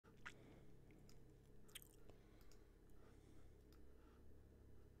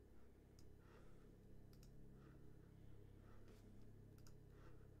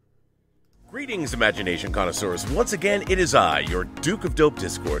Greetings, imagination connoisseurs. Once again, it is I, your Duke of Dope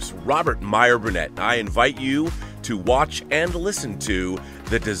Discourse, Robert Meyer Burnett. I invite you to watch and listen to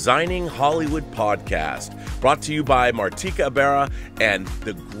the Designing Hollywood podcast, brought to you by Martika Ibarra and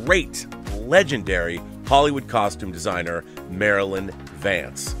the great, legendary Hollywood costume designer, Marilyn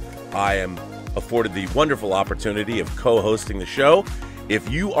Vance. I am afforded the wonderful opportunity of co-hosting the show. If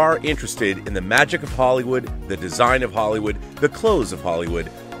you are interested in the magic of Hollywood, the design of Hollywood, the clothes of Hollywood,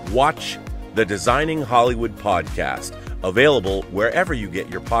 watch the Designing Hollywood podcast, available wherever you get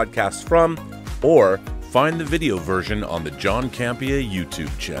your podcasts from, or find the video version on the John Campea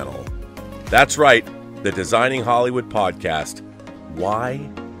YouTube channel. That's right, the Designing Hollywood podcast. Why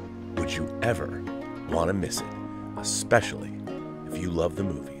would you ever want to miss it? Especially if you love the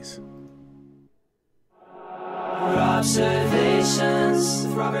movies. Robservations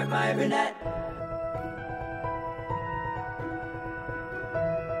with Robert Meyer Burnett.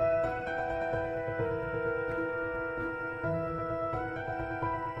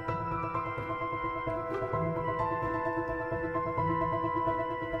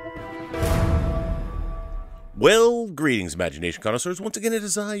 Well, greetings, imagination connoisseurs. Once again, it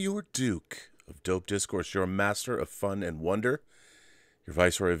is I, your Duke of Dope Discourse, your master of fun and wonder, your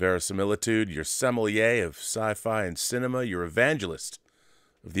viceroy of verisimilitude, your sommelier of sci-fi and cinema, your evangelist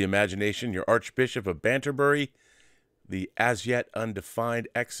of the imagination, your archbishop of Banterbury, the as-yet undefined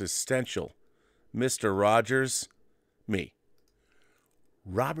existential Mr. Rogers, me,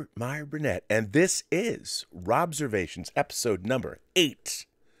 Robert Meyer Burnett, and this is Robservations, episode number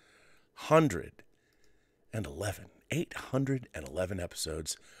 811. 811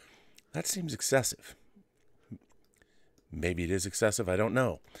 episodes. That seems excessive. Maybe it is excessive, I don't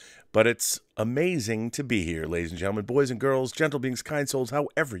know. But it's amazing to be here, ladies and gentlemen, boys and girls, gentle beings, kind souls,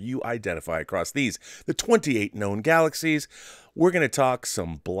 however you identify across the 28 known galaxies. We're going to talk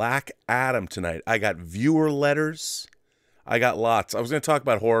some Black Adam tonight. I got viewer letters. I got lots. I was going to talk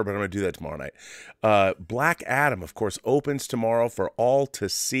about horror, but I'm going to do that tomorrow night. Black Adam, of course, opens tomorrow for all to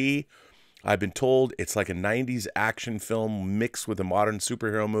see. I've been told it's like a 90s action film mixed with a modern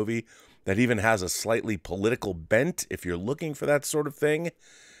superhero movie that even has a slightly political bent, if you're looking for that sort of thing.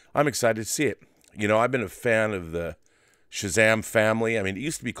 I'm excited to see it. You know, I've been a fan of the Shazam family. I mean, it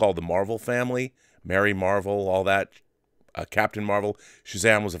used to be called the Marvel family. Mary Marvel, all that. Captain Marvel.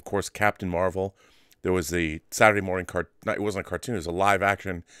 Shazam was, of course, Captain Marvel. There was the Saturday morning it wasn't a cartoon, it was a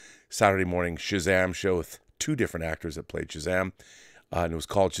live-action Saturday morning Shazam show with two different actors that played Shazam. And it was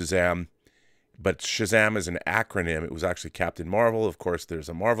called Shazam. But Shazam is an acronym. It was actually Captain Marvel. Of course, there's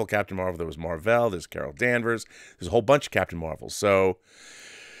a Marvel Captain Marvel. There was Marvel. There's Carol Danvers. There's a whole bunch of Captain Marvels. So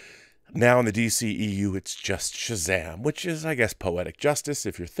now in the DCEU, it's just Shazam, which is, I guess, poetic justice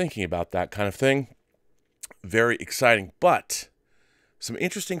if you're thinking about that kind of thing. Very exciting. But some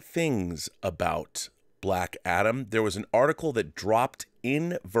interesting things about Black Adam. There was an article that dropped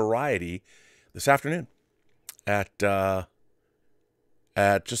in Variety this afternoon at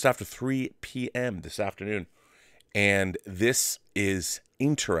just after 3 p.m. this afternoon. And this is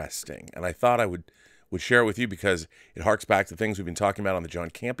interesting. And I thought I would share it with you because it harks back to things we've been talking about on the John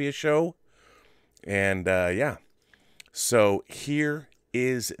Campea show. And yeah. So here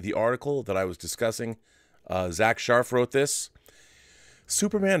is the article that I was discussing. Zach Sharf wrote this.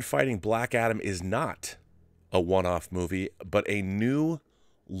 Superman fighting Black Adam is not a one-off movie, but a new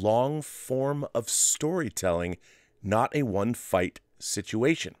long form of storytelling, not a one-fight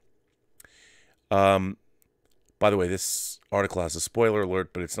situation. By the way, this article has a spoiler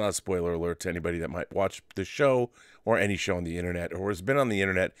alert, but it's not a spoiler alert to anybody that might watch the show or any show on the internet or has been on the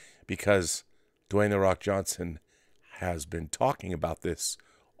internet, because Dwayne "The Rock" Johnson has been talking about this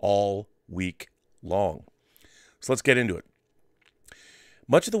all week long. So let's get into it.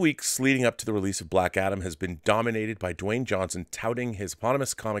 Much of the weeks leading up to the release of Black Adam has been dominated by Dwayne Johnson touting his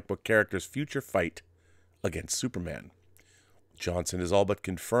eponymous comic book character's future fight against Superman. Johnson has all but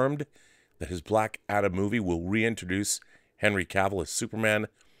confirmed that his Black Adam movie will reintroduce Henry Cavill as Superman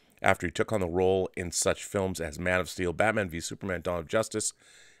after he took on the role in such films as Man of Steel, Batman v Superman, Dawn of Justice,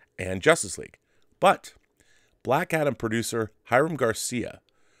 and Justice League. But Black Adam producer Hiram Garcia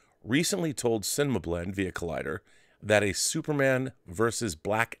recently told Cinema Blend via Collider that a Superman versus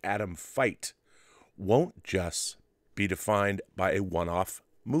Black Adam fight won't just be defined by a one-off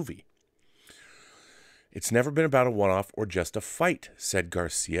movie. It's never been about a one-off or just a fight, said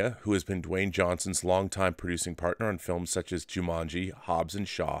Garcia, who has been Dwayne Johnson's longtime producing partner on films such as Jumanji, Hobbs and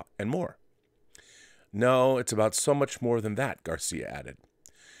Shaw, and more. No, it's about so much more than that, Garcia added.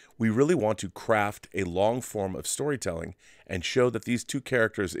 We really want to craft a long form of storytelling and show that these two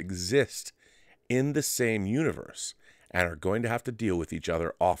characters exist in the same universe and are going to have to deal with each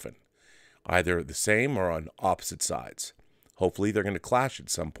other often. either the same or on opposite sides. Hopefully they're going to clash at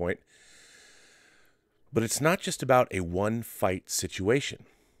some point. But it's not just about a one-fight situation.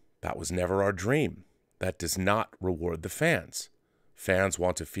 That was never our dream. That does not reward the fans. Fans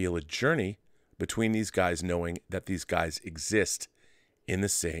want to feel a journey between these guys, knowing that these guys exist in the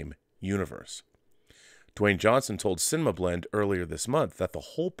same universe. Dwayne Johnson told Cinema Blend earlier this month that the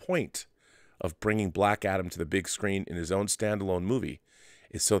whole point of bringing Black Adam to the big screen in his own standalone movie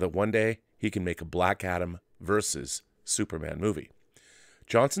is so that one day he can make a Black Adam versus Superman movie.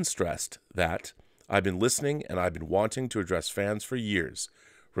 Johnson stressed that, "I've been listening and I've been wanting to address fans for years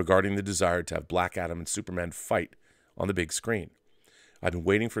regarding the desire to have Black Adam and Superman fight on the big screen. I've been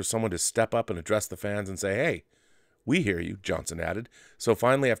waiting for someone to step up and address the fans and say, 'Hey, we hear you,'" Johnson added. So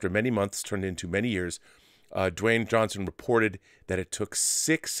finally, after many months turned into many years, Dwayne Johnson reported that it took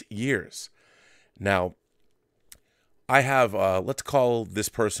 6 years. Now, I have, let's call this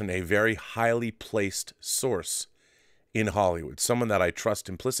person a very highly placed source in Hollywood, someone that I trust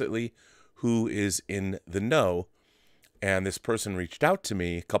implicitly, who is in the know. And this person reached out to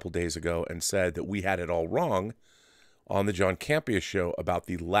me a couple days ago and said that we had it all wrong on the John Campea show about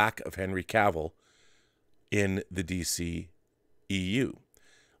the lack of Henry Cavill in the DC EU.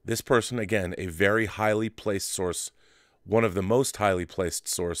 This person, again, a very highly placed source, one of the most highly placed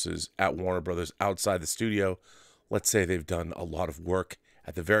sources at Warner Brothers outside the studio. Let's say they've done a lot of work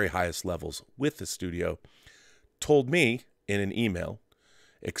at the very highest levels with the studio, told me in an email,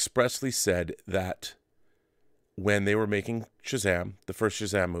 expressly said that when they were making Shazam, the first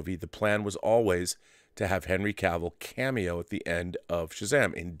Shazam movie, the plan was always to have Henry Cavill cameo at the end of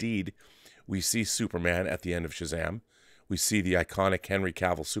Shazam. Indeed, we see Superman at the end of Shazam. We see the iconic Henry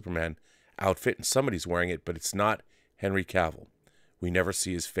Cavill Superman outfit, and somebody's wearing it, but it's not Henry Cavill. We never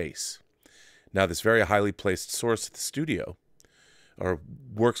see his face. Now, this very highly placed source at the studio, or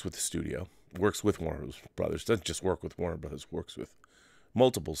works with the studio, works with Warner Brothers, doesn't just work with Warner Brothers, works with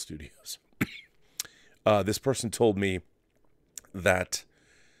multiple studios. This person told me that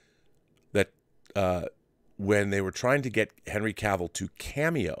when they were trying to get Henry Cavill to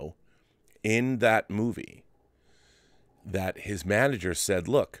cameo in that movie, that his manager said,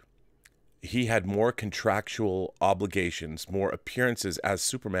 look, he had more contractual obligations, more appearances as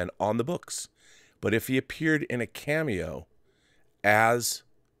Superman on the books. But if he appeared in a cameo as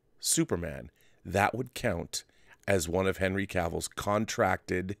Superman, that would count as one of Henry Cavill's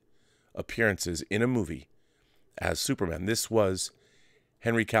contracted appearances in a movie as Superman. This was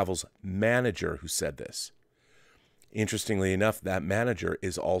Henry Cavill's manager who said this. Interestingly enough, that manager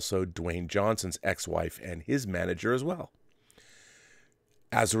is also Dwayne Johnson's ex-wife and his manager as well.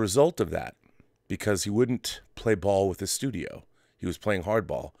 As a result of that, because he wouldn't play ball with the studio, he was playing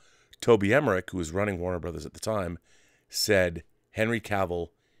hardball, Toby Emmerich, who was running Warner Brothers at the time, said Henry Cavill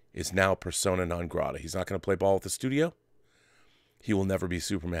is now persona non grata. He's not going to play ball with the studio. He will never be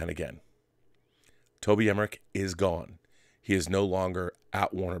Superman again. Toby Emmerich is gone. He is no longer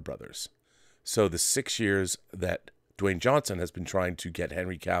at Warner Brothers. So the 6 years that Dwayne Johnson has been trying to get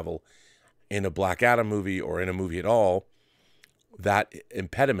Henry Cavill in a Black Adam movie or in a movie at all, that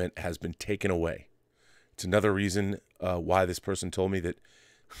impediment has been taken away. It's another reason why this person told me that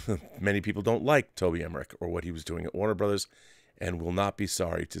many people don't like Toby Emmerich or what he was doing at Warner Brothers and will not be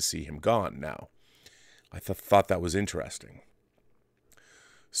sorry to see him gone now. I thought that was interesting.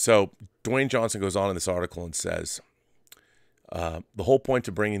 So Dwayne Johnson goes on in this article and says, the whole point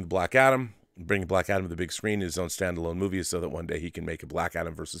of bringing Black Adam to the big screen in his own standalone movie is so that one day he can make a Black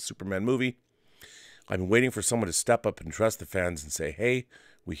Adam versus Superman movie. I've been waiting for someone to step up and address the fans and say, hey,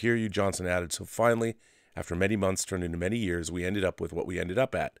 we hear you, Johnson added. So finally, after many months turned into many years, we ended up with what we ended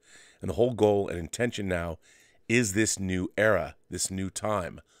up at. And the whole goal and intention now is this new era, this new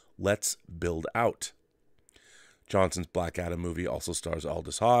time. Let's build out. Johnson's Black Adam movie also stars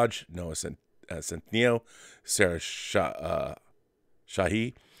Aldous Hodge, Noah Centineo, Sarah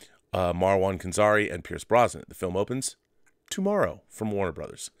Shahi, Marwan Kenzari, and Pierce Brosnan. The film opens tomorrow from Warner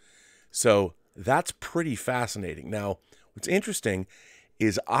Brothers. So that's pretty fascinating. Now, what's interesting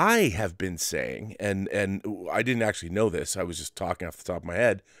is I have been saying, and I didn't actually know this, I was just talking off the top of my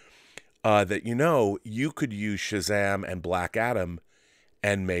head, that, you could use Shazam and Black Adam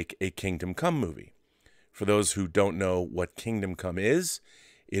and make a Kingdom Come movie. For those who don't know what Kingdom Come is,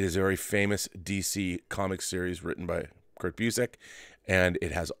 it is a very famous DC comic series written by Kurt Busiek, and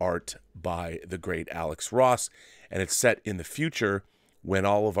it has art by the great Alex Ross, and it's set in the future when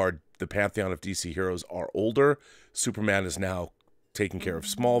all of the pantheon of DC heroes are older. Superman is now taking care of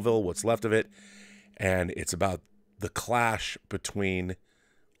Smallville, what's left of it, and it's about the clash between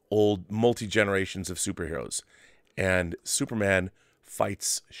old multi-generations of superheroes. And Superman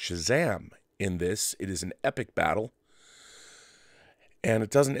fights Shazam in this. It is an epic battle, and it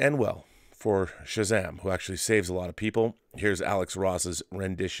doesn't end well for Shazam, who actually saves a lot of people. Here's Alex Ross's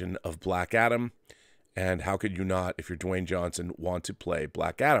rendition of Black Adam, and how could you not, if you're Dwayne Johnson, want to play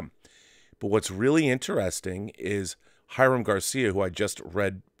Black Adam? But what's really interesting is Hiram Garcia, who I just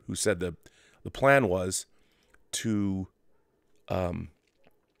read, who said the plan was to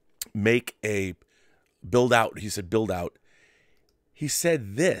make a build out. He said build out. He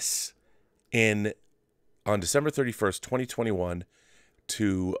said this on December 31st, 2021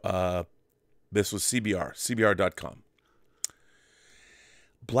 to this was CBR.com.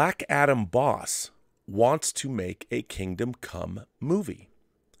 Black Adam boss wants to make a Kingdom Come movie.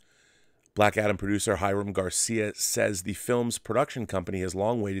 Black Adam producer Hiram Garcia says the film's production company has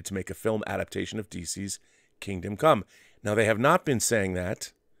long waited to make a film adaptation of DC's Kingdom Come. Now, they have not been saying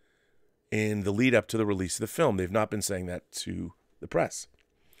that in the lead up to the release of the film. They've not been saying that to the press.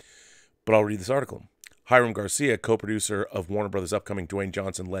 But I'll read this article. Hiram Garcia, co-producer of Warner Brothers' upcoming Dwayne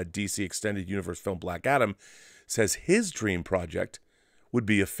Johnson-led DC Extended Universe film Black Adam, says his dream project would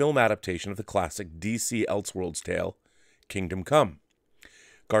be a film adaptation of the classic DC Elseworlds tale, Kingdom Come.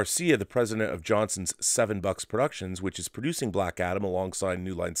 Garcia, the president of Johnson's Seven Bucks Productions, which is producing Black Adam alongside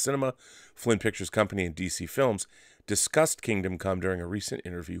New Line Cinema, Flynn Pictures Company, and DC Films, discussed Kingdom Come during a recent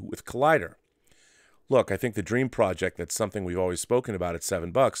interview with Collider. Look, I think the dream project, that's something we've always spoken about at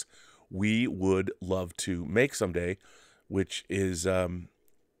 $7, we would love to make someday, which is a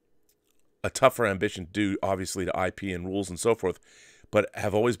tougher ambition due, obviously, to IP and rules and so forth, but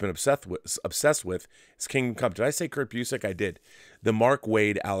have always been obsessed with is Kingdom Come. Did I say Kurt Busiek? I did. The Mark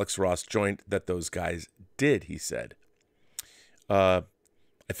Waid, Alex Ross joint that those guys did, he said. I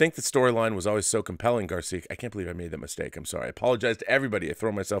think the storyline was always so compelling, Garcia. I can't believe I made that mistake. I'm sorry. I apologize to everybody. I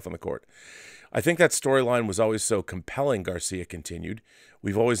throw myself on the court. I think that storyline was always so compelling, Garcia continued.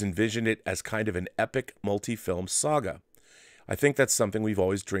 We've always envisioned it as kind of an epic multi-film saga. I think that's something we've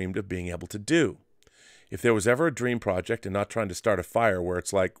always dreamed of being able to do. If there was ever a dream project and not trying to start a fire where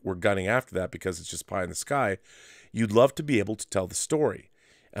it's like we're gunning after that because it's just pie in the sky, you'd love to be able to tell the story.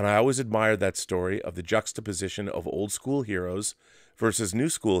 And I always admired that story of the juxtaposition of old school heroes versus new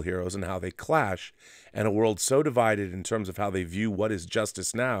school heroes and how they clash, and a world so divided in terms of how they view what is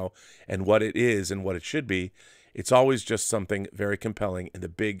justice now and what it is and what it should be. It's always just something very compelling in the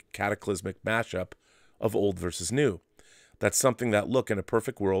big cataclysmic mashup of old versus new. That's something that, look, in a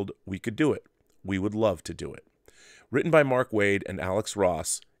perfect world, we could do it. We would love to do it. Written by Mark Waid and Alex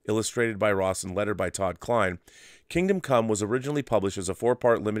Ross, illustrated by Ross and lettered by Todd Klein, Kingdom Come was originally published as a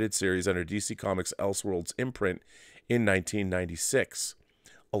 4-part limited series under DC Comics' Elseworlds imprint in 1996,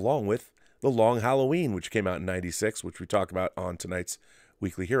 along with The Long Halloween, which came out in 96, which we talk about on tonight's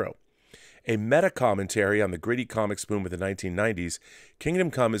Weekly Hero. A meta-commentary on the gritty comics boom of the 1990s,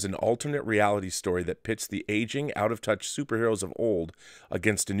 Kingdom Come is an alternate reality story that pits the aging, out-of-touch superheroes of old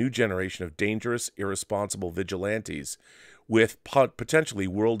against a new generation of dangerous, irresponsible vigilantes with potentially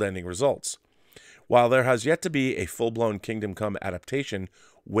world-ending results. While there has yet to be a full-blown Kingdom Come adaptation,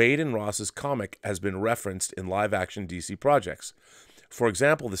 Waid and Ross's comic has been referenced in live-action DC projects. For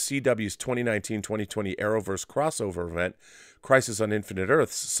example, the CW's 2019-2020 Arrowverse crossover event, Crisis on Infinite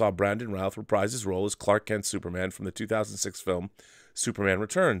Earths, saw Brandon Routh reprise his role as Clark Kent Superman from the 2006 film Superman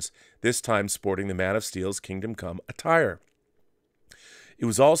Returns, this time sporting the Man of Steel's Kingdom Come attire. It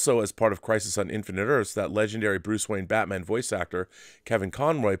was also as part of Crisis on Infinite Earths that legendary Bruce Wayne Batman voice actor Kevin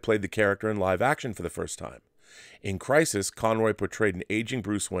Conroy played the character in live action for the first time. In Crisis, Conroy portrayed an aging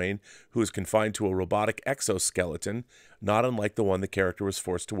Bruce Wayne who is confined to a robotic exoskeleton, not unlike the one the character was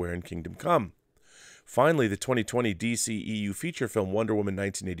forced to wear in Kingdom Come. Finally, the 2020 DCEU feature film Wonder Woman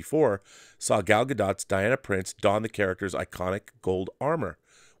 1984 saw Gal Gadot's Diana Prince don the character's iconic gold armor,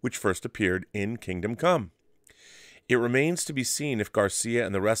 which first appeared in Kingdom Come. It remains to be seen if Garcia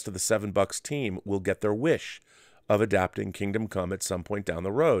and the rest of the $7 team will get their wish of adapting Kingdom Come at some point down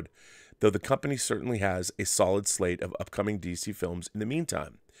the road, though the company certainly has a solid slate of upcoming DC films in the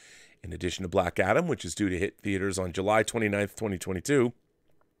meantime. In addition to Black Adam, which is due to hit theaters on July 29th, 2022,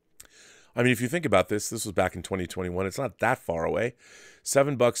 I mean, if you think about this was back in 2021. It's not that far away.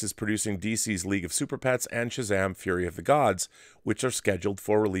 $7 is producing DC's League of Super Pets and Shazam! Fury of the Gods, which are scheduled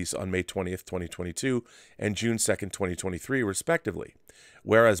for release on May 20th, 2022 and June 2nd, 2023, respectively.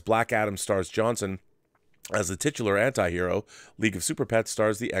 Whereas Black Adam stars Johnson as the titular anti-hero, League of Super Pets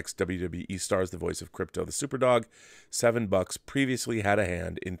stars the ex-WWE stars the voice of Krypto the Superdog. $7 previously had a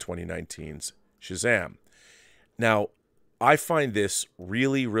hand in 2019's Shazam! Now, I find this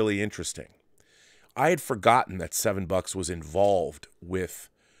really, really interesting. I had forgotten that $7 was involved with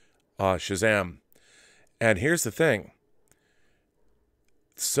Shazam. And here's the thing.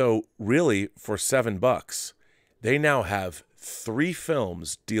 So really, for $7, they now have 3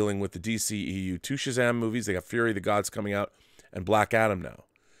 films dealing with the DCEU, 2 Shazam movies. They got Fury of the Gods coming out and Black Adam now.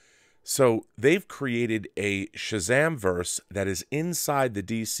 So they've created a Shazam verse that is inside the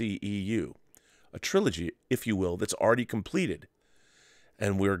DCEU, a trilogy, if you will, that's already completed.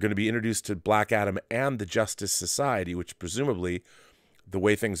 And we're going to be introduced to Black Adam and the Justice Society, which presumably, the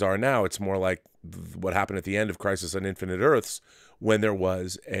way things are now, it's more like what happened at the end of Crisis on Infinite Earths, when there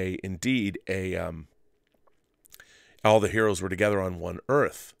was indeed all the heroes were together on one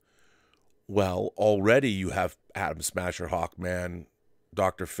Earth. Well, already you have Atom Smasher, Hawkman,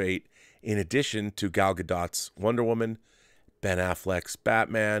 Dr. Fate, in addition to Gal Gadot's Wonder Woman, Ben Affleck's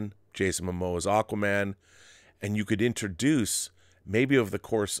Batman, Jason Momoa's Aquaman, and you could introduce, maybe over the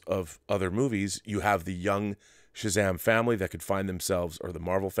course of other movies, you have the young Shazam family that could find themselves, or the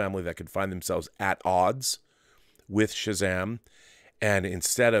Marvel family that could find themselves at odds with Shazam. And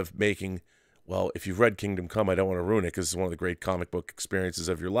instead of making, well, if you've read Kingdom Come, I don't want to ruin it because it's one of the great comic book experiences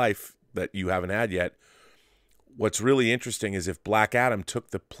of your life that you haven't had yet. What's really interesting is if Black Adam took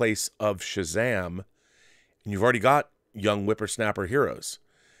the place of Shazam, and you've already got young whippersnapper heroes.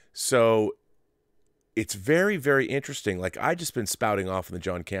 So it's very, very interesting. Like, I just been spouting off on the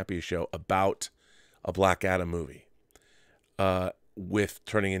John Campea show about a Black Adam movie with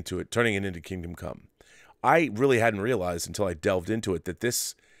turning it into Kingdom Come. I really hadn't realized until I delved into it that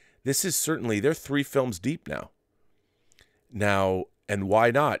this is certainly, they're 3 films deep now, and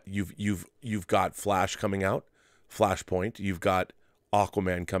why not? You've got Flash coming out, Flashpoint. You've got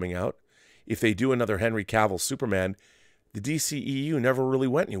Aquaman coming out. If they do another Henry Cavill Superman, the DCEU never really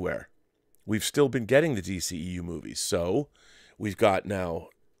went anywhere. We've still been getting the DCEU movies. So we've got now,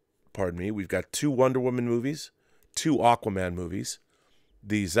 we've got 2 Wonder Woman movies, 2 Aquaman movies,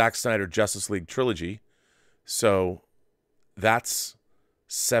 the Zack Snyder Justice League trilogy. So that's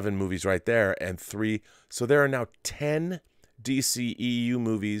 7 movies right there, and 3. So there are now 10 DCEU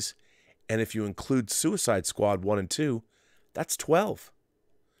movies, and if you include Suicide Squad 1 and 2, that's 12.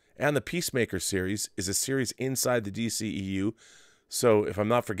 And the Peacemaker series is a series inside the DCEU. So if I'm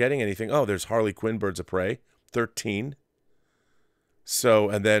not forgetting anything, there's Harley Quinn, Birds of Prey, 13. So,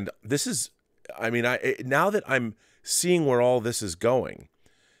 and then this is, now that I'm seeing where all this is going,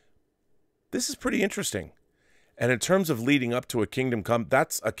 this is pretty interesting. And in terms of leading up to a Kingdom Come,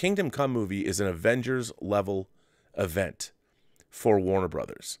 a Kingdom Come movie is an Avengers level event for Warner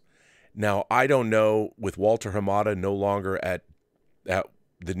Brothers. Now, I don't know, with Walter Hamada no longer at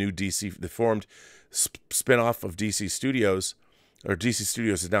the new DC, the formed spinoff of DC Studios, or DC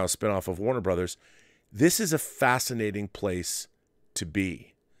Studios is now a spinoff of Warner Brothers. This is a fascinating place to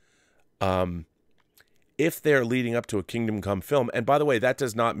be. If they're leading up to a Kingdom Come film, and by the way, that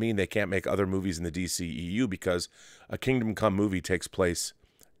does not mean they can't make other movies in the DCEU, because a Kingdom Come movie takes place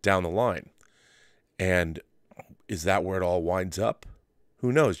down the line. And is that where it all winds up?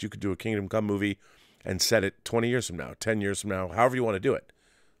 Who knows? You could do a Kingdom Come movie and set it 20 years from now, 10 years from now, however you want to do it.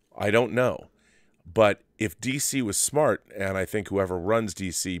 I don't know. But if DC was smart, and I think whoever runs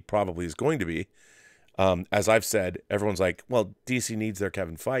DC probably is going to be, as I've said, everyone's like, well, DC needs their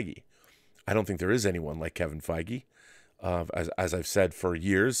Kevin Feige. I don't think there is anyone like Kevin Feige. As I've said for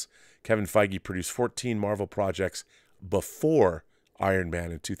years, Kevin Feige produced 14 Marvel projects before Iron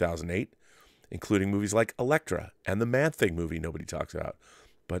Man in 2008, including movies like Elektra and the Man-Thing movie nobody talks about.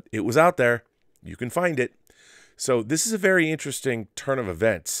 But it was out there. You can find it. So this is a very interesting turn of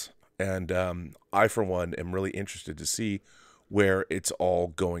events. And I, for one, am really interested to see where it's all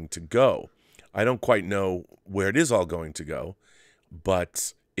going to go. I don't quite know where it is all going to go,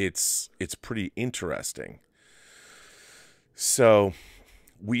 but it's pretty interesting. So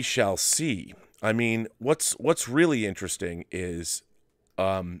we shall see. I mean, what's really interesting is,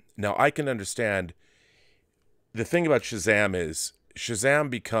 now I can understand, the thing about Shazam is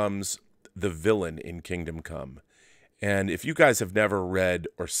Shazam becomes the villain in Kingdom Come. And if you guys have never read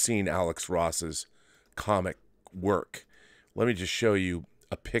or seen Alex Ross's comic work, let me just show you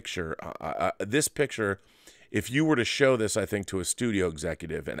a picture. This picture, if you were to show this, I think, to a studio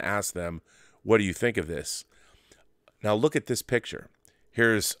executive and ask them, what do you think of this? Now look at this picture.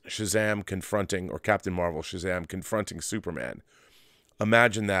 Here's Shazam confronting, or Captain Marvel Shazam confronting Superman.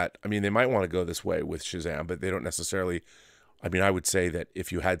 Imagine that. I mean, they might want to go this way with Shazam, but they don't necessarily. I mean, I would say that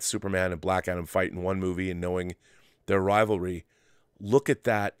if you had Superman and Black Adam fight in one movie and knowing their rivalry, look at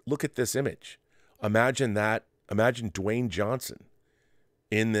that. Look at this image. Imagine that. Imagine Dwayne Johnson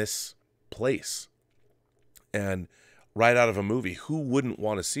in this place. And right out of a movie, who wouldn't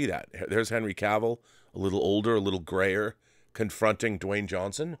want to see that? There's Henry Cavill, a little older, a little grayer, confronting Dwayne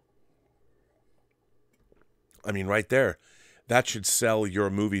Johnson. I mean, right there. that should sell your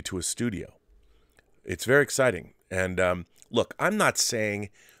movie to a studio. It's very exciting. And look, I'm not saying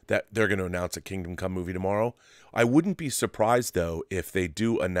that they're going to announce a Kingdom Come movie tomorrow. I wouldn't be surprised, though, if they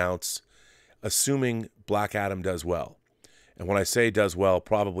do announce, assuming Black Adam does well. And when I say does well,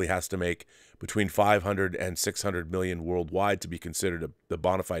 probably has to make between 500 and 600 million worldwide to be considered a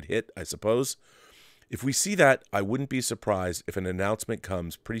bona fide hit, I suppose. If we see that, I wouldn't be surprised if an announcement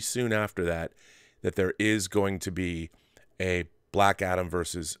comes pretty soon after that, that there is going to be a Black Adam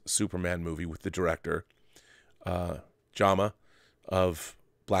versus Superman movie with the director, Jama of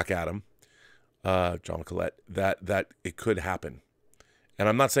Black Adam, Jama Collette, that it could happen. And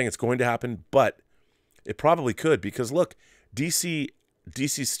I'm not saying it's going to happen, but it probably could, because look, DC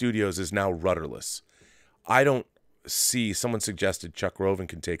Studios is now rudderless. I don't see, someone suggested Chuck Roven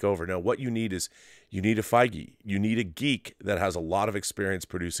can take over. No, what you need is, you need a Feige. You need a geek that has a lot of experience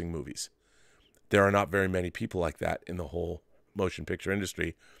producing movies. There are not very many people like that in the whole motion picture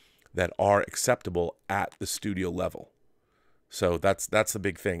industry that are acceptable at the studio level. So that's the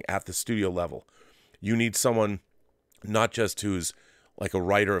big thing, at the studio level. You need someone not just who's like a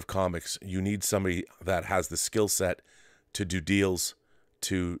writer of comics. You need somebody that has the skill set to do deals,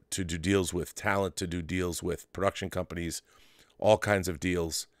 to do deals with talent, to do deals with production companies, all kinds of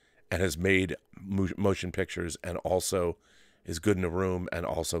deals, and has made motion pictures, and also is good in a room, and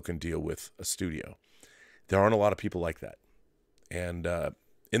also can deal with a studio. There aren't a lot of people like that, and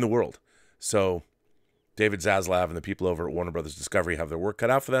in the world. So David Zaslav and the people over at Warner Brothers Discovery have their work cut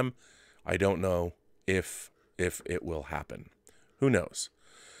out for them. I don't know if it will happen. Who knows?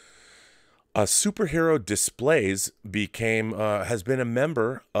 Superhero Displays has been a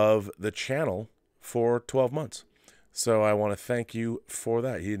member of the channel for 12 months. So I want to thank you for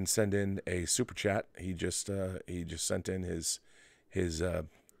that. He didn't send in a super chat. He just sent in his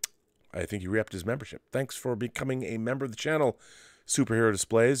I think he re-upped his membership. Thanks for becoming a member of the channel, Superhero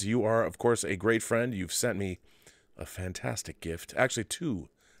Displays. You are, of course, a great friend. You've sent me a fantastic gift. Actually, two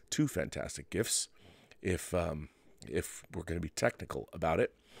fantastic gifts, if we're going to be technical about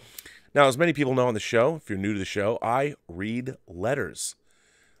it. Now, as many people know on the show, if you're new to the show, I read letters.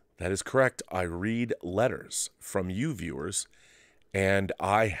 That is correct. I read letters from you viewers, and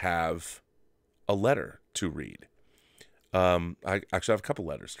I have a letter to read. I actually have a couple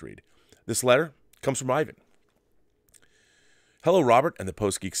letters to read. This letter comes from Ivan. Hello, Robert and the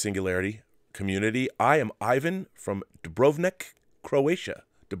Post-Geek Singularity community. I am Ivan from Dubrovnik, Croatia.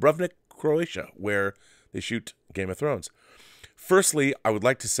 Where they shoot Game of Thrones. Firstly, I would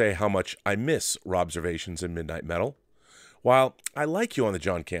like to say how much I miss Robservations and Midnight Metal. While I like you on the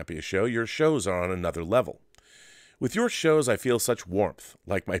John Campea show, your shows are on another level. With your shows, I feel such warmth,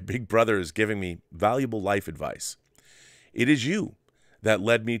 like my big brother is giving me valuable life advice. It is you that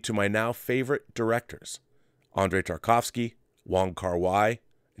led me to my now favorite directors, Andrei Tarkovsky, Wong Kar-wai,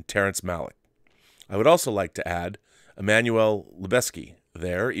 and Terrence Malick. I would also like to add Emmanuel Lubezki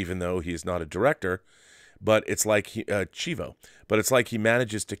there, even though he is not a director, but it's like Chivo. But it's like he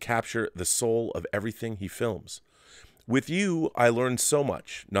manages to capture the soul of everything he films. With you, I learned so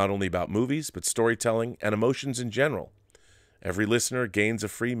much, not only about movies, but storytelling and emotions in general. Every listener gains a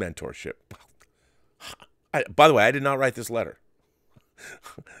free mentorship. By the way, I did not write this letter.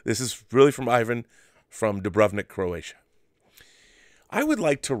 This is really from Ivan from Dubrovnik, Croatia. I would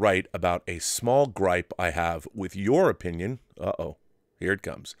like to write about a small gripe I have with your opinion. Here it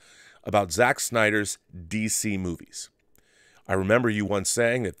comes. About Zack Snyder's DC movies. I remember you once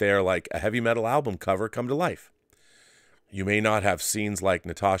saying that they are like a heavy metal album cover come to life. You may not have scenes like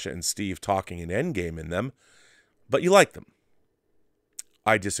Natasha and Steve talking in Endgame in them, but you like them.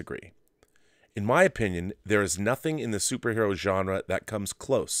 I disagree. In my opinion, there is nothing in the superhero genre that comes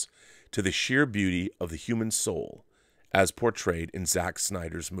close to the sheer beauty of the human soul as portrayed in Zack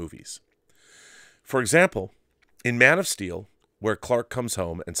Snyder's movies. For example, in Man of Steel, where Clark comes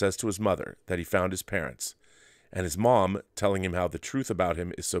home and says to his mother that he found his parents, and his mom telling him how the truth about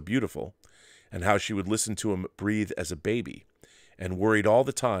him is so beautiful, and how she would listen to him breathe as a baby, and worried all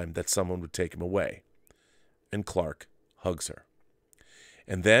the time that someone would take him away. And Clark hugs her.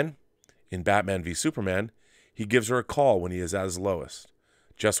 And then, in Batman v Superman, he gives her a call when he is at his lowest,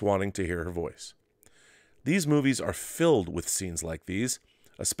 just wanting to hear her voice. These movies are filled with scenes like these,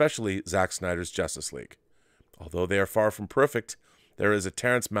 especially Zack Snyder's Justice League. Although they are far from perfect, there is a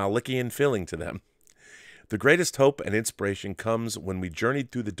Terrence Malickian feeling to them. The greatest hope and inspiration comes when we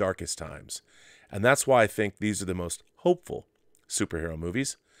journeyed through the darkest times, and that's why I think these are the most hopeful superhero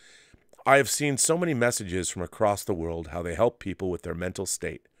movies. I have seen so many messages from across the world how they help people with their mental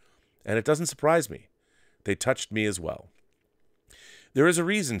state, and it doesn't surprise me. They touched me as well. There is a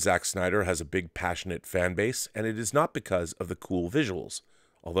reason Zack Snyder has a big, passionate fan base, and it is not because of the cool visuals,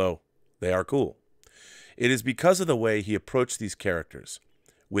 although they are cool. It is because of the way he approached these characters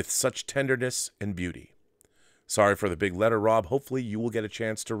with such tenderness and beauty. Sorry for the big letter, Rob. Hopefully you will get a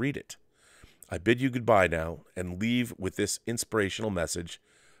chance to read it. I bid you goodbye now and leave with this inspirational message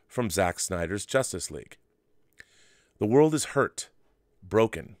from Zack Snyder's Justice League. The world is hurt,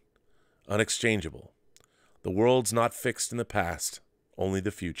 broken, unexchangeable. The world's not fixed in the past, only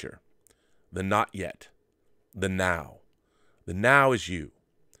the future. The not yet. The now. The now is you.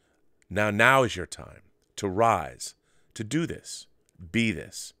 Now is your time to rise, to do this, be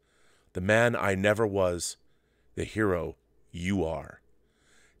this. The man I never was, the hero you are.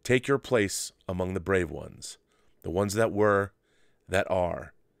 Take your place among the brave ones, the ones that were, that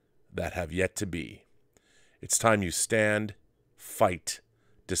are, that have yet to be. It's time you stand, fight,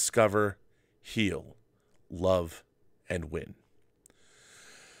 discover, heal, love, and win.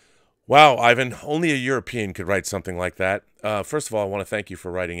 Wow, Ivan, only a European could write something like that. First of all, I want to thank you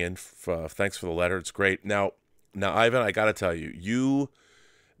for writing in. Thanks for the letter. It's great. Now, Ivan, I got to tell you,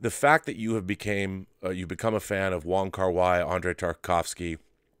 the fact that you have become a fan of Wong Kar-wai, Andrei Tarkovsky,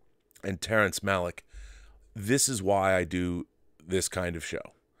 and Terrence Malick, this is why I do this kind of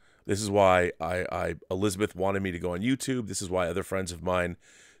show. This is why Elizabeth wanted me to go on YouTube. This is why other friends of mine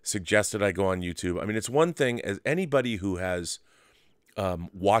suggested I go on YouTube. I mean, it's one thing, as anybody who has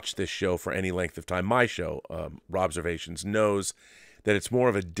watched this show for any length of time, my show, Robservations, knows that it's more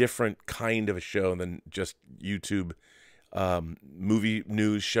of a different kind of a show than just YouTube movie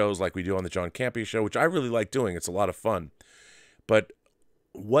news shows like we do on the John Campea show, which I really like doing. It's a lot of fun. But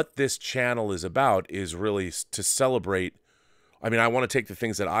what this channel is about is really to celebrate. I mean, I want to take the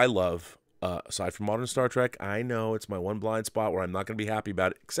things that I love, aside from modern Star Trek. I know it's my one blind spot where I'm not going to be happy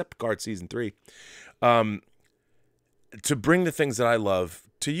about it, except Picard Season 3. To bring the things that I love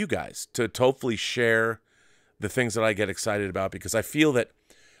to you guys, to hopefully share the things that I get excited about, because I feel that,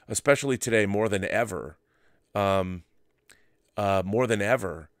 especially today, more than ever,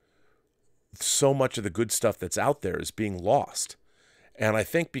 so much of the good stuff that's out there is being lost. And I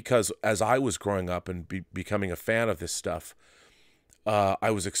think because as I was growing up and becoming a fan of this stuff, I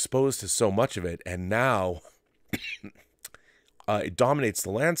was exposed to so much of it, and now it dominates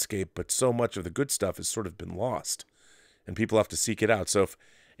the landscape, but so much of the good stuff has sort of been lost, and people have to seek it out. So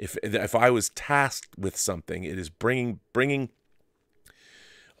if I was tasked with something, it is bringing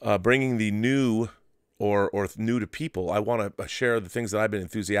the new or new to people. I want to share the things that I've been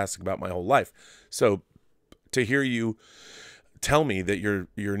enthusiastic about my whole life. So to hear you tell me that your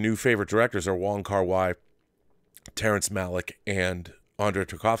new favorite directors are Wong Kar-wai, Terrence Malick, and Andrei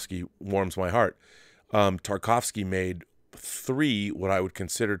Tarkovsky warms my heart. Tarkovsky made 3 what I would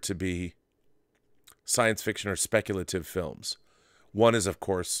consider to be science fiction or speculative films. One is, of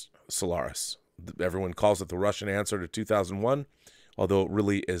course, Solaris. Everyone calls it the Russian answer to 2001, although it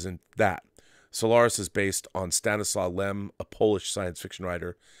really isn't that. Solaris is based on Stanislaw Lem, a Polish science fiction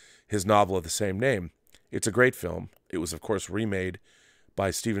writer, his novel of the same name. It's a great film. It was, of course, remade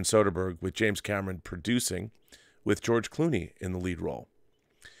by Steven Soderbergh, with James Cameron producing, with George Clooney in the lead role.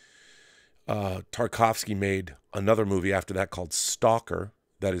 Tarkovsky made another movie after that called Stalker,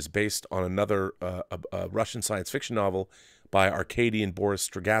 that is based on another a Russian science fiction novel by Arkady and Boris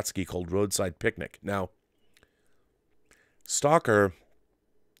Strugatsky called Roadside Picnic. Now, Stalker,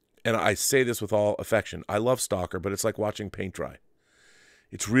 and I say this with all affection, I love Stalker, but it's like watching paint dry.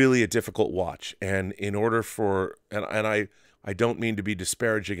 It's really a difficult watch, and in order for, and I don't mean to be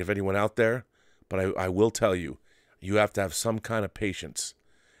disparaging of anyone out there, but I will tell you, you have to have some kind of patience.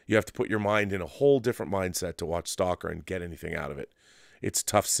 You have to put your mind in a whole different mindset to watch Stalker and get anything out of it. It's a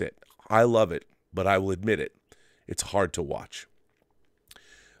tough sit. I love it, but I will admit it. It's hard to watch.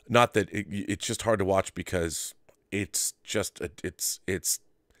 Not that it's just hard to watch because it's just,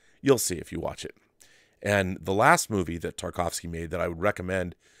 you'll see if you watch it. And the last movie that Tarkovsky made that I would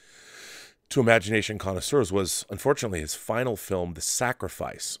recommend to imagination connoisseurs was, unfortunately, his final film, The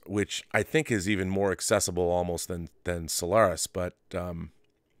Sacrifice, which I think is even more accessible almost than Solaris. But I don't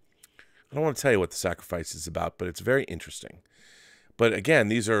want to tell you what The Sacrifice is about, but it's very interesting. But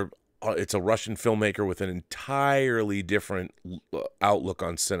again, it's a Russian filmmaker with an entirely different outlook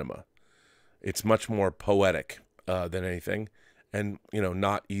on cinema. It's much more poetic than anything, and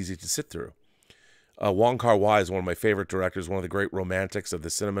not easy to sit through. Wong Kar-wai is one of my favorite directors, one of the great romantics of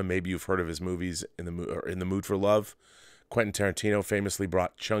the cinema. Maybe you've heard of his movies, In the Mood for Love. Quentin Tarantino famously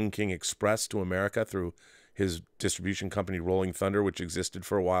brought Chungking Express to America through his distribution company Rolling Thunder, which existed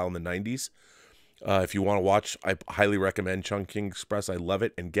for a while in the 90s. If you want to watch, I highly recommend Chungking Express. I love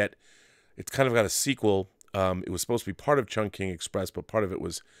it. And it's kind of got a sequel It was supposed to be part of Chungking Express, but part of it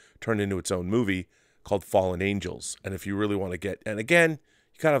was turned into its own movie called Fallen Angels. And if you really want to get, and again,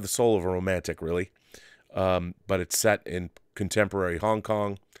 you gotta have the soul of a romantic, really. But it's set in contemporary Hong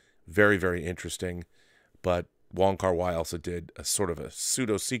Kong. Very, very interesting. But Wong Kar-wai also did a sort of a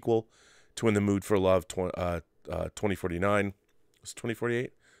pseudo sequel to In the Mood for Love, 2049. Was it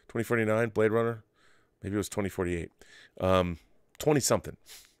 2048? 2049, Blade Runner? Maybe it was 2048. 20-something.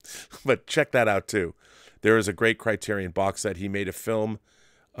 But check that out, too. There is a great Criterion box set. He made a film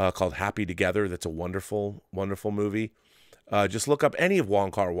called Happy Together. That's a wonderful, wonderful movie. Just look up any of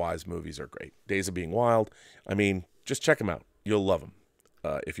Wong Kar-wai's movies are great. Days of Being Wild. I mean, just check them out. You'll love them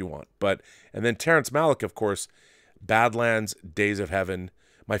if you want. And then Terrence Malick, of course, Badlands, Days of Heaven.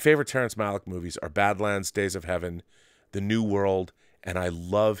 My favorite Terrence Malick movies are Badlands, Days of Heaven, The New World, and I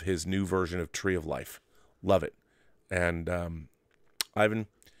love his new version of Tree of Life. Love it. And Ivan,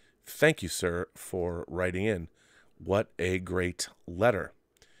 thank you, sir, for writing in. What a great letter.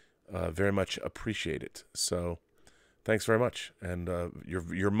 Very much appreciate it. So thanks very much. And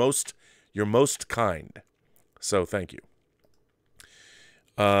you're most kind. So thank you.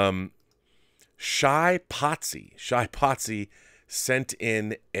 Shy Potsy sent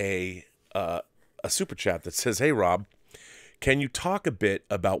in a super chat that says, "Hey Rob, can you talk a bit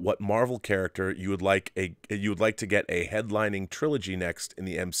about what Marvel character you would like to get a headlining trilogy next in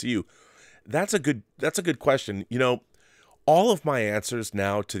the MCU?" That's a good question. You know, all of my answers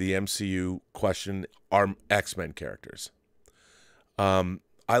now to the MCU question are X-Men characters. I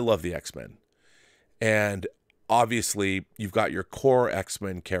love the X-Men. And obviously, you've got your core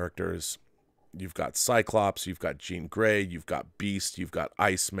X-Men characters. You've got Cyclops, you've got Jean Grey, you've got Beast, you've got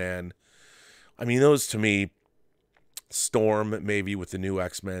Iceman. I mean, those to me, Storm maybe with the new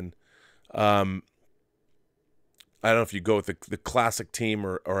X-Men. I don't know if you go with the classic team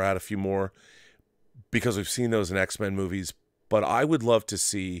or add a few more, because we've seen those in X-Men movies. But I would love to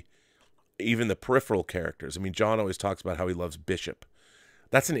see even the peripheral characters. I mean, John always talks about how he loves Bishop.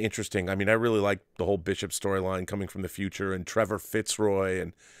 That's an interesting, I mean, I really like the whole Bishop storyline coming from the future, and Trevor Fitzroy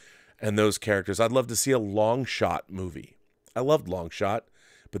and those characters. I'd love to see a Long Shot movie. I loved Long Shot,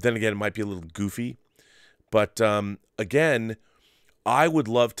 but then again, it might be a little goofy. But again, I would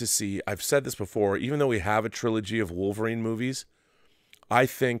love to see, I've said this before, even though we have a trilogy of Wolverine movies, I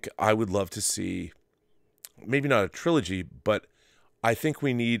think I would love to see, maybe not a trilogy, but I think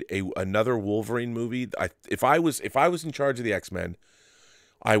we need another Wolverine movie. If I was in charge of the X-Men,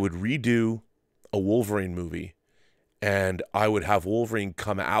 I would redo a Wolverine movie, and I would have Wolverine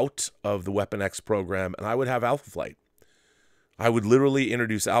come out of the Weapon X program, and I would have Alpha Flight. I would literally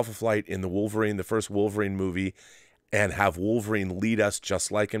introduce Alpha Flight in the first Wolverine movie, and have Wolverine lead us,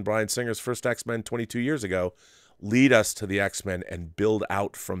 just like in Bryan Singer's first X-Men 22 years ago, lead us to the X-Men and build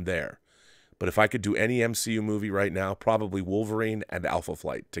out from there. But if I could do any MCU movie right now, probably Wolverine and Alpha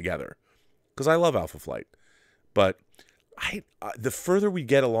Flight together, because I love Alpha Flight. But the further we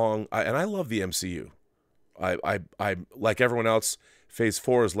get along, and I love the MCU. I like everyone else, Phase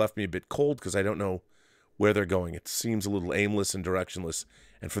 4 has left me a bit cold because I don't know where they're going. It seems a little aimless and directionless.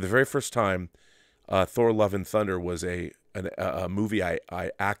 And for the very first time, Thor: Love and Thunder was a movie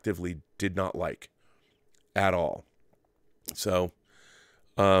I actively did not like at all. So,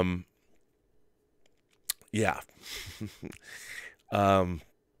 yeah.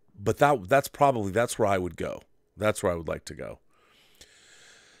 But that's where I would go. That's where I would like to go.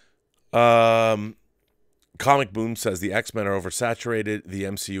 Comic Boom says the X-Men are oversaturated. The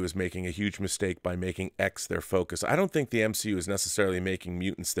MCU is making a huge mistake by making X their focus. I don't think the MCU is necessarily making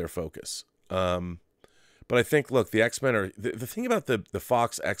mutants their focus. But I think, look, the X-Men are... The thing about the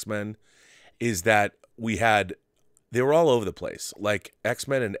Fox X-Men is that they were all over the place. Like,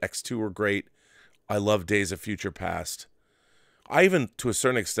 X-Men and X2 were great. I love Days of Future Past. I even, to a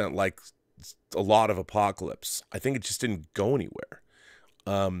certain extent, like a lot of Apocalypse. I think it just didn't go anywhere.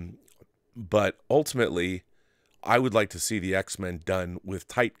 But ultimately, I would like to see the X-Men done with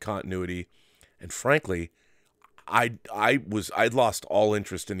tight continuity. And frankly, I'd lost all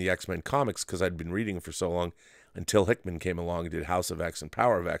interest in the X-Men comics because I'd been reading them for so long until Hickman came along and did House of X and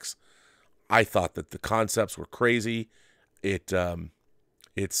Power of X. I thought that the concepts were crazy. And now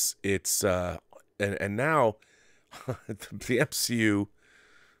the MCU,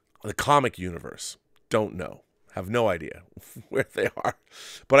 the comic universe, have no idea where they are.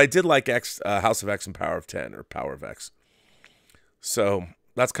 But I did like House of X and Power of 10 or Power of X. So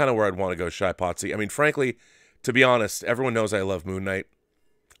that's kind of where I'd want to go, Shy Potsy. I mean, frankly, to be honest, everyone knows I love Moon Knight.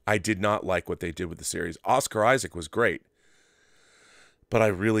 I did not like what they did with the series. Oscar Isaac was great, but I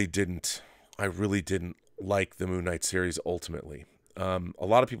really didn't like the Moon Knight series ultimately. A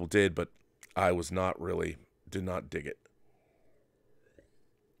lot of people did, but I was not really, did not dig it.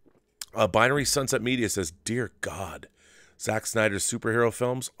 Binary Sunset Media says, "Dear God, Zack Snyder's superhero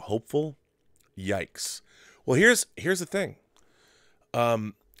films, hopeful? Yikes." Well, here's the thing.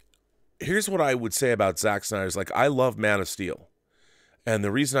 Here's what I would say about Zack Snyder's. Like, I love Man of Steel. And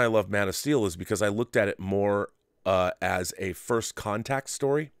the reason I love Man of Steel is because I looked at it more as a first contact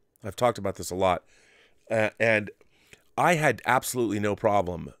story. I've talked about this a lot. And I had absolutely no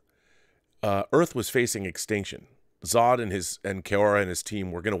problem. Earth was facing extinction. Zod and Kaora and his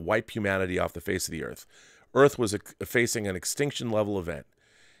team were going to wipe humanity off the face of the earth. Earth was facing an extinction level event.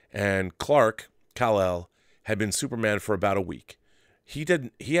 And Clark, Kal-El, had been Superman for about a week. He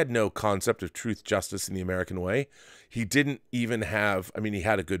had no concept of truth, justice in the American way. He didn't even have, I mean, he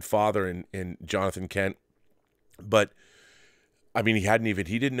had a good father in Jonathan Kent, but I mean,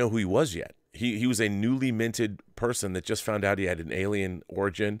 he didn't know who he was yet. He was a newly minted person that just found out he had an alien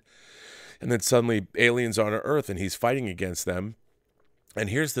origin. And then suddenly aliens are on Earth and he's fighting against them. And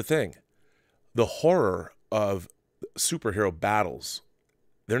here's the thing. The horror of superhero battles,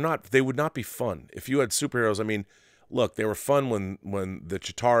 they would not be fun. If you had superheroes, I mean, look, they were fun when the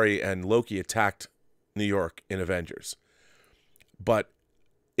Chitauri and Loki attacked New York in Avengers. But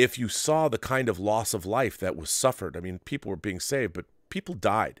if you saw the kind of loss of life that was suffered, I mean, people were being saved, but people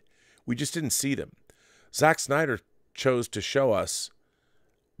died. We just didn't see them. Zack Snyder chose to show us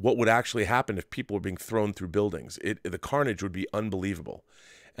what would actually happen if people were being thrown through buildings. The carnage would be unbelievable.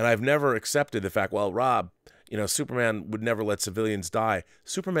 And I've never accepted the fact, well, Rob, Superman would never let civilians die.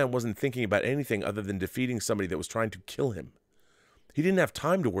 Superman wasn't thinking about anything other than defeating somebody that was trying to kill him. He didn't have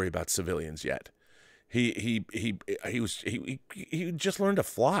time to worry about civilians yet. He just learned to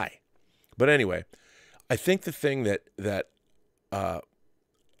fly. But anyway, I think the thing that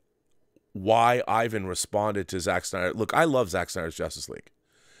why Ivan responded to Zack Snyder. Look, I love Zack Snyder's Justice League.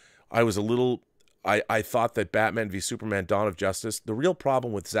 I thought that Batman v Superman: Dawn of Justice, the real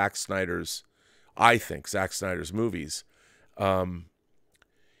problem with Zack Snyder's movies,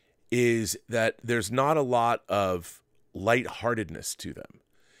 is that there's not a lot of lightheartedness to them.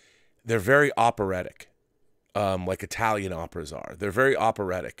 They're very operatic, like Italian operas are. They're very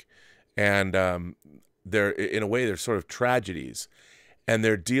operatic, and they're in a way they're sort of tragedies, and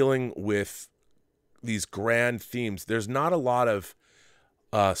they're dealing with these grand themes. There's not a lot of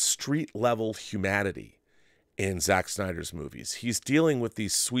street level humanity in Zack Snyder's movies. He's dealing with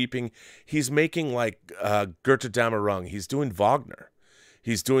these sweeping. He's making like Götterdämmerung. He's doing Wagner.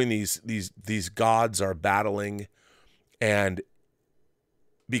 He's doing these gods are battling, and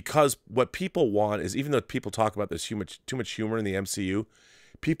because what people want is, even though people talk about there's too much humor in the MCU,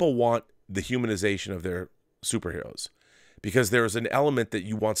 people want the humanization of their superheroes, because there's an element that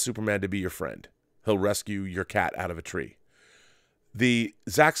you want Superman to be your friend. He'll rescue your cat out of a tree. The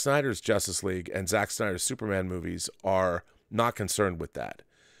Zack Snyder's Justice League and Zack Snyder's Superman movies are not concerned with that.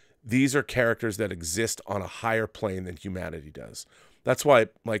 These are characters that exist on a higher plane than humanity does. That's why,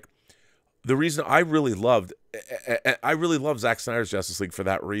 like, the reason I really loved Zack Snyder's Justice League for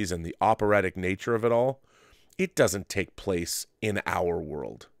that reason, the operatic nature of it all. It doesn't take place in our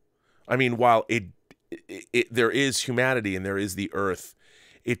world. I mean, while there is humanity and there is the earth,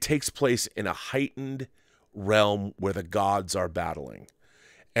 it takes place in a heightened realm where the gods are battling.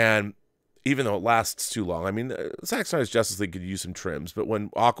 And even though it lasts too long, I mean, Zack Snyder's Justice League could use some trims, but when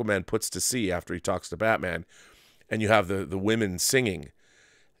Aquaman puts to sea after he talks to Batman, and you have the women singing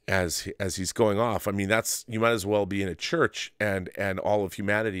as he's going off, I mean, you might as well be in a church and all of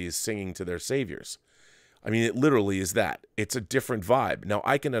humanity is singing to their saviors. I mean, it literally is that. It's a different vibe. Now,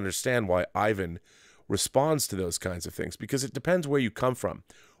 I can understand why Ivan responds to those kinds of things, because it depends where you come from.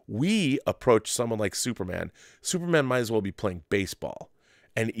 We approach someone like Superman. Superman might as well be playing baseball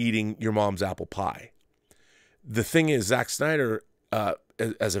and eating your mom's apple pie. The thing is, Zack Snyder,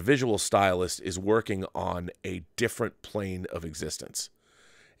 as a visual stylist, is working on a different plane of existence.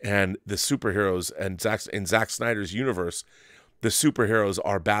 And the superheroes, and in Zack Snyder's universe, the superheroes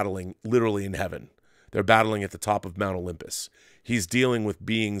are battling literally in heaven. They're battling at the top of Mount Olympus. He's dealing with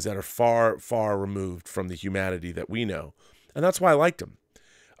beings that are far, far removed from the humanity that we know. And that's why I liked him.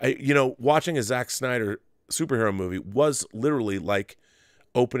 Watching a Zack Snyder superhero movie was literally like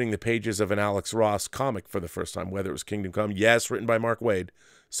opening the pages of an Alex Ross comic for the first time, whether it was Kingdom Come. Yes, written by Mark Waid.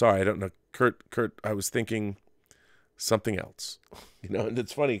 Sorry, I don't know. Kurt, I was thinking something else. And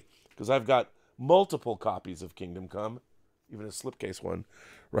it's funny because I've got multiple copies of Kingdom Come, even a slipcase one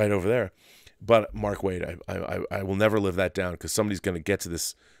right over there. But Mark Waid, I will never live that down, because somebody's going to get to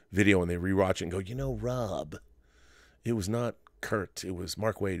this video and they rewatch it and go, Rob, it was not Kurt, it was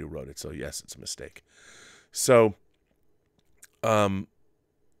Mark Waid who wrote it. So yes, it's a mistake. So,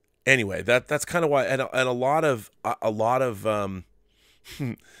 anyway, that's kind of why, and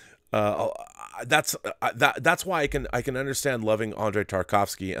uh, that's why I can understand loving Andrei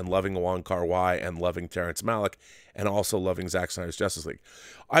Tarkovsky and loving Wong Kar-wai and loving Terrence Malick and also loving Zack Snyder's Justice League.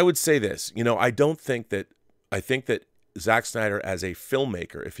 I would say this, I think that Zack Snyder as a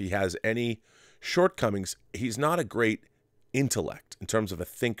filmmaker, if he has any shortcomings, he's not a great intellect in terms of a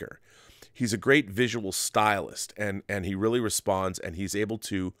thinker. He's a great visual stylist, and he really responds, and he's able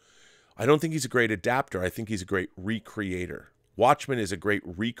to. I don't think he's a great adapter. I think he's a great recreator. Watchmen is a great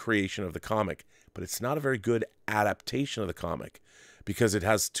recreation of the comic, but it's not a very good adaptation of the comic because it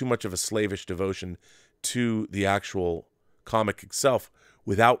has too much of a slavish devotion to the actual comic itself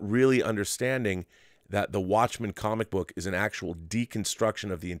without really understanding that the Watchmen comic book is an actual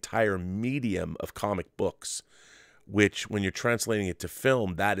deconstruction of the entire medium of comic books, which when you're translating it to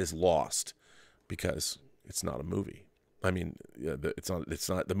film, that is lost because it's not a movie. I mean, it's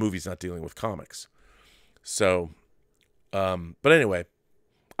not the movie's not dealing with comics. So, but anyway,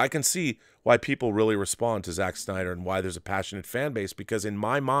 I can see why people really respond to Zack Snyder and why there's a passionate fan base, because in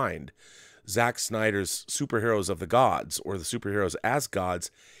my mind, Zack Snyder's superheroes of the gods, or the superheroes as gods,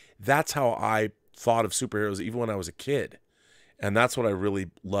 that's how I thought of superheroes even when I was a kid. And that's what I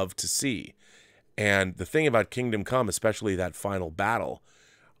really love to see. And the thing about Kingdom Come, especially that final battle,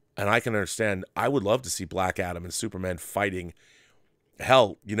 and I can understand, I would love to see Black Adam and Superman fighting.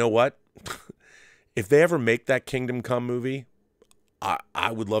 Hell, you know what? If they ever make that Kingdom Come movie,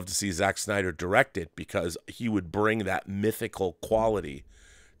 I would love to see Zack Snyder direct it, because he would bring that mythical quality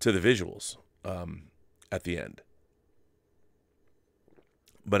to the visuals at the end.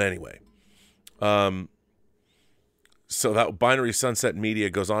 But anyway, so that Binary Sunset Media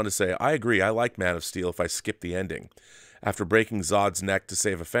goes on to say, I agree, I like Man of Steel if I skip the ending. After breaking Zod's neck to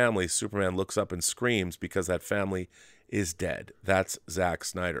save a family, Superman looks up and screams because that family is dead. That's Zack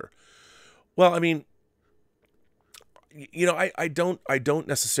Snyder. Well, I mean, I don't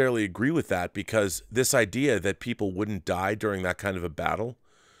necessarily agree with that, because this idea that people wouldn't die during that kind of a battle,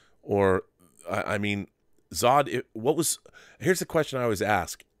 or, I mean, Zod, here's the question I always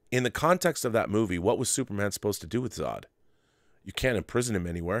ask. In the context of that movie, what was Superman supposed to do with Zod? You can't imprison him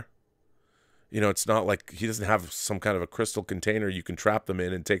anywhere. It's not like he doesn't have some kind of a crystal container you can trap them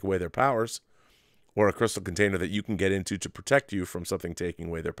in and take away their powers, or a crystal container that you can get into to protect you from something taking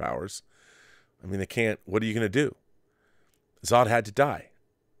away their powers. I mean, they can't. What are you going to do? Zod had to die.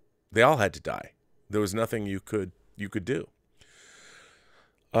 They all had to die. There was nothing you could do.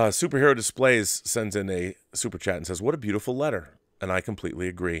 Superhero Displays sends in a super chat and says, what a beautiful letter. And I completely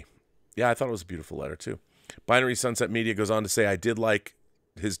agree. Yeah, I thought it was a beautiful letter too. Binary Sunset Media goes on to say, I did like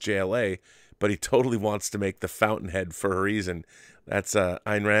his JLA, but he totally wants to make the Fountainhead for a reason. That's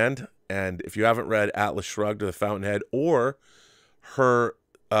Ayn Rand. And if you haven't read Atlas Shrugged or The Fountainhead, or her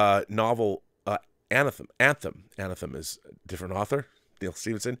novel Anthem is a different author, Neil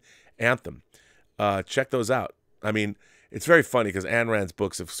Stevenson, Anthem. Check those out. I mean, it's very funny because Ayn Rand's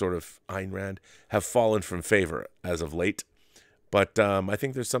books Ayn Rand have fallen from favor as of late. But I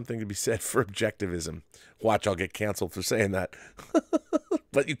think there's something to be said for objectivism. Watch, I'll get canceled for saying that.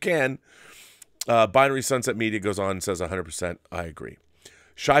 But you can. Binary Sunset Media goes on and says 100%. I agree.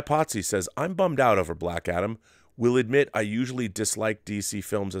 Shy Potsy says, I'm bummed out over Black Adam. Will admit I usually dislike DC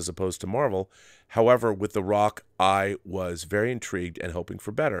films as opposed to Marvel. However, with The Rock, I was very intrigued and hoping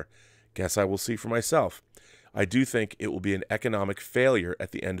for better. Guess I will see for myself. I do think it will be an economic failure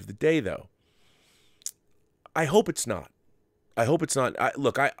at the end of the day, though. I hope it's not. I hope it's not.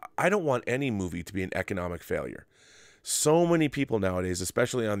 Look, I don't want any movie to be an economic failure. So many people nowadays,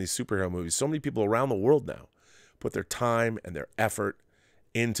 especially on these superhero movies, so many people around the world now put their time and their effort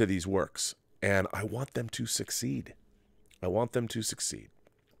into these works. And I want them to succeed. I want them to succeed.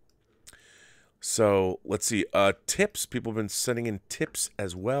 So let's see. Tips. People have been sending in tips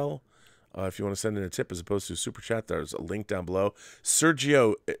as well. If you want to send in a tip as opposed to a super chat, there's a link down below.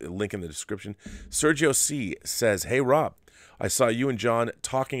 Sergio, link in the description. Sergio C says, hey, Rob, I saw you and John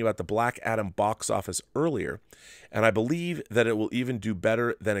talking about the Black Adam box office earlier, and I believe that it will even do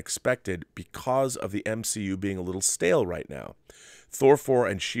better than expected because of the MCU being a little stale right now. Thor 4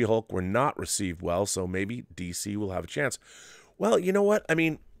 and She-Hulk were not received well, so maybe DC will have a chance. Well, you know what? I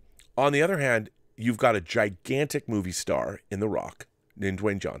mean, on the other hand, you've got a gigantic movie star in The Rock, in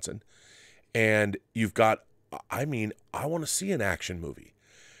Dwayne Johnson, and you've got, I mean, I want to see an action movie.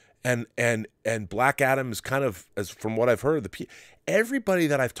 And Black Adam is kind of, as from what I've heard, everybody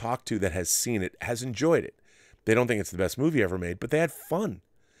that I've talked to that has seen it has enjoyed it. They don't think it's the best movie ever made, but they had fun.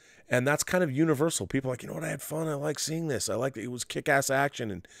 And that's kind of universal. People are like, you know what, I had fun. I like seeing this. I like it was kick-ass action.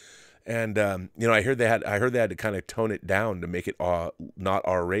 And And I heard they had to kind of tone it down to make it not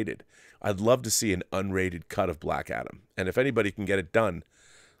R-rated. I'd love to see an unrated cut of Black Adam. And if anybody can get it done,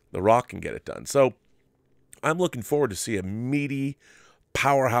 The Rock can get it done. So I'm looking forward to see a meaty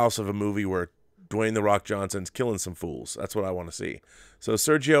powerhouse of a movie where Dwayne The Rock Johnson's killing some fools. That's what I want to see. So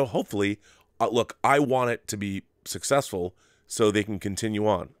Sergio, hopefully, look, I want it to be successful so they can continue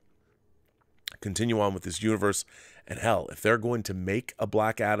on with this universe. And hell, if they're going to make a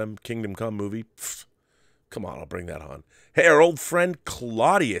Black Adam Kingdom Come movie, come on, I'll bring that on. Hey, our old friend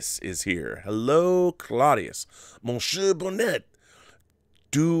Claudius is here. Hello, Claudius. Monsieur Burnett.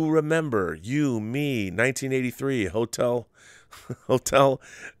 Do remember you, me, 1983, Hotel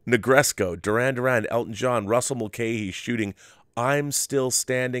Negresco, Duran Duran, Elton John, Russell Mulcahy shooting I'm Still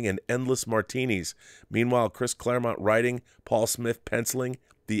Standing and Endless Martinis. Meanwhile, Chris Claremont writing, Paul Smith penciling,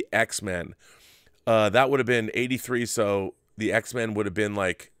 The X-Men. That would have been 83, so The X-Men would have been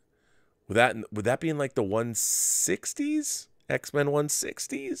like, would that be in like the 160s? X-Men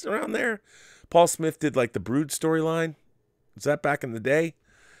 160s, around there? Paul Smith did like the Brood storyline. Is that back in the day?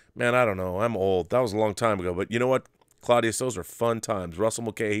 Man, I don't know. I'm old. That was a long time ago. But you know what, Claudius, those are fun times. Russell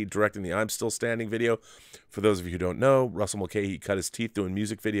Mulcahy directing the I'm Still Standing video. For those of you who don't know, Russell Mulcahy cut his teeth doing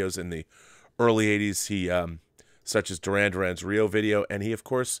music videos in the early 80s. He, such as Duran Duran's Rio video. And he, of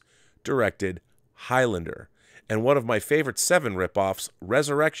course, directed Highlander. And one of my favorite 7 ripoffs,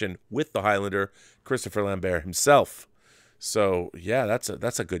 Resurrection, with the Highlander, Christopher Lambert himself. So, yeah, that's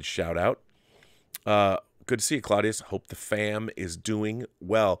a good shout-out. Good to see you, Claudius. Hope the fam is doing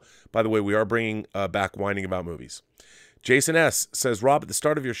well. By the way, we are bringing back Whining About Movies. Jason S. says, Rob, at the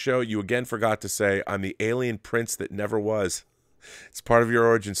start of your show, you again forgot to say, I'm the alien prince that never was. It's part of your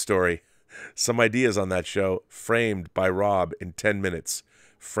origin story. Some ideas on that show, framed by Rob in 10 minutes.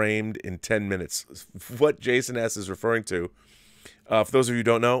 Framed in 10 minutes. What Jason S. is referring to, for those of you who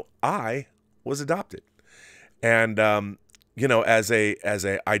don't know, I was adopted. And, I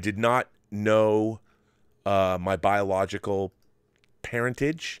did not know my biological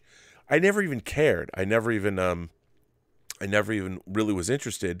parentage. I never even cared. I never even really was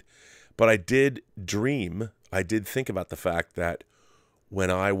interested, but I did dream. I did think about the fact that when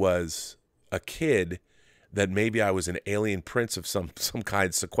I was a kid, that maybe I was an alien prince of some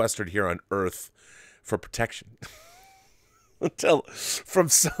kind sequestered here on Earth for protection. Until from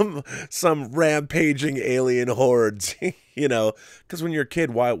some rampaging alien hordes, because when you're a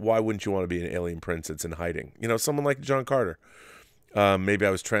kid, why wouldn't you want to be an alien prince that's in hiding? Someone like John Carter. Maybe I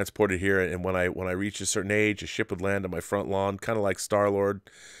was transported here, and when I reached a certain age, a ship would land on my front lawn, kind of like Star-Lord,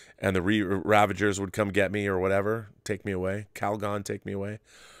 and the Ravagers would come get me or whatever, take me away. Calgon, take me away.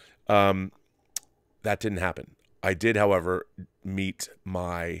 That didn't happen. I did, however, meet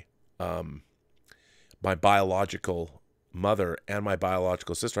my biological mother and my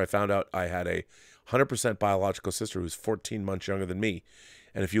biological sister. I found out I had a 100% biological sister who's 14 months younger than me.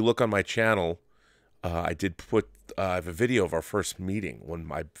 And if you look on my channel, I did put I have a video of our first meeting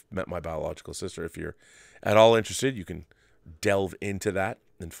when I met my biological sister. If you're at all interested, you can delve into that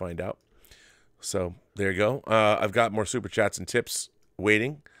and find out. So there you go. I've got more super chats and tips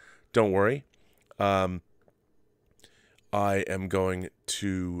waiting. Don't worry. I am going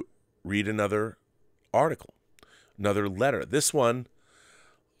to read another article. Another letter. This one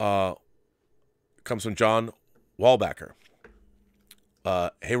comes from John Wallbacker.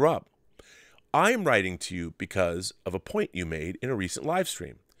 Hey, Rob. I am writing to you because of a point you made in a recent live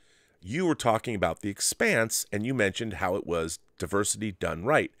stream. You were talking about The Expanse, and you mentioned how it was diversity done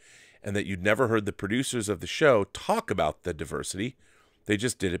right, and that you'd never heard the producers of the show talk about the diversity. They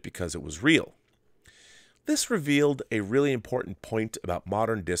just did it because it was real. This revealed a really important point about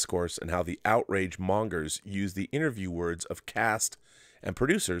modern discourse and how the outrage mongers use the interview words of cast and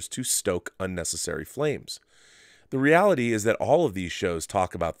producers to stoke unnecessary flames. The reality is that all of these shows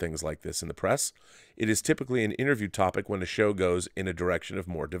talk about things like this in the press. It is typically an interview topic when a show goes in a direction of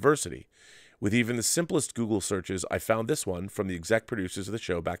more diversity. With even the simplest Google searches, I found this one from the exec producers of the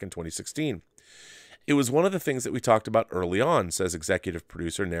show back in 2016. It was one of the things that we talked about early on, says executive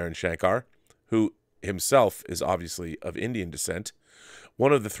producer Naren Shankar, who himself is obviously of Indian descent,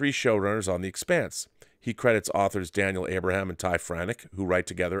 one of the 3 showrunners on The Expanse. He credits authors Daniel Abraham and Ty Franick, who write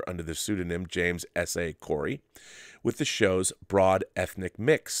together under the pseudonym James S.A. Corey, with the show's broad ethnic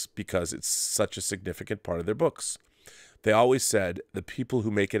mix because it's such a significant part of their books. They always said the people who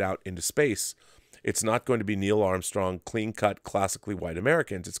make it out into space, it's not going to be Neil Armstrong, clean-cut, classically white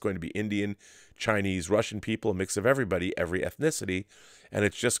Americans. It's going to be Indian, Chinese, Russian people, a mix of everybody, every ethnicity, and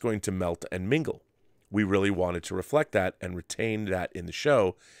it's just going to melt and mingle. We really wanted to reflect that and retain that in the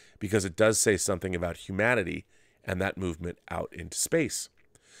show because it does say something about humanity and that movement out into space.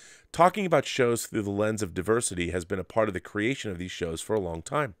 Talking about shows through the lens of diversity has been a part of the creation of these shows for a long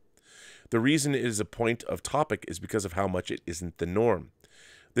time. The reason it is a point of topic is because of how much it isn't the norm.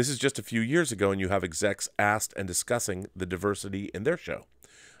 This is just a few years ago, and you have execs asked and discussing the diversity in their show.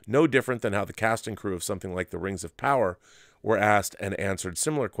 No different than how the cast and crew of something like The Rings of Power were asked and answered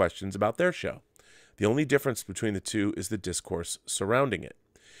similar questions about their show. The only difference between the two is the discourse surrounding it.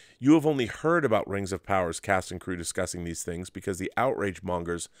 You have only heard about Rings of Power's cast and crew discussing these things because the outrage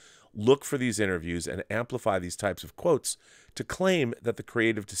mongers look for these interviews and amplify these types of quotes to claim that the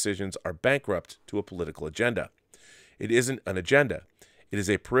creative decisions are bankrupt to a political agenda. It isn't an agenda. It is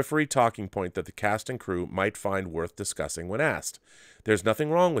a periphery talking point that the cast and crew might find worth discussing when asked. There's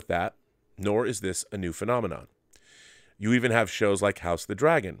nothing wrong with that, nor is this a new phenomenon. You even have shows like House of the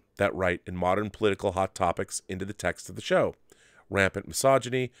Dragon that write in modern political hot topics into the text of the show. Rampant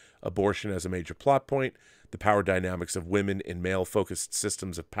misogyny, abortion as a major plot point, the power dynamics of women in male-focused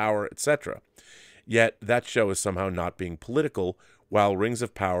systems of power, etc. Yet that show is somehow not being political, while Rings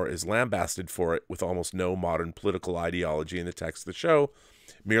of Power is lambasted for it with almost no modern political ideology in the text of the show,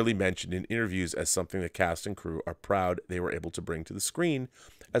 merely mentioned in interviews as something the cast and crew are proud they were able to bring to the screen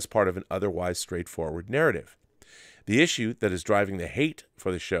as part of an otherwise straightforward narrative. The issue that is driving the hate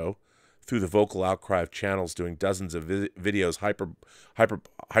for the show through the vocal outcry of channels doing dozens of videos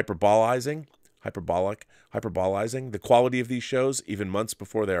hyperbolizing the quality of these shows even months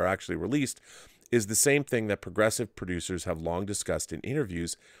before they are actually released is the same thing that progressive producers have long discussed in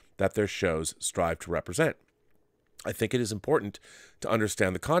interviews that their shows strive to represent. I think it is important to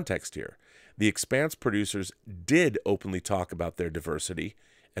understand the context here. The Expanse producers did openly talk about their diversity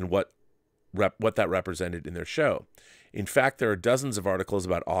and what that represented in their show. In fact, there are dozens of articles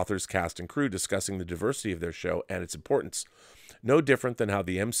about authors, cast, and crew discussing the diversity of their show and its importance, no different than how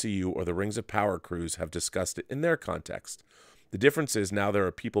the MCU or the Rings of Power crews have discussed it in their context. The difference is now there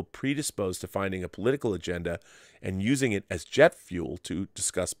are people predisposed to finding a political agenda and using it as jet fuel to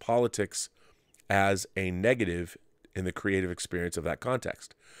discuss politics as a negative in the creative experience of that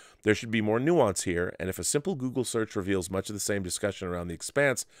context. There should be more nuance here, and if a simple Google search reveals much of the same discussion around The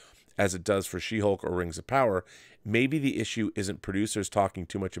Expanse as it does for She-Hulk or Rings of Power, maybe the issue isn't producers talking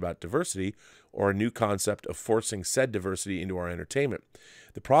too much about diversity or a new concept of forcing said diversity into our entertainment.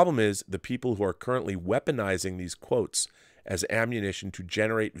 The problem is the people who are currently weaponizing these quotes as ammunition to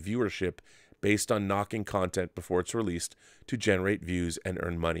generate viewership based on knocking content before it's released to generate views and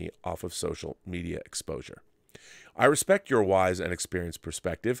earn money off of social media exposure. I respect your wise and experienced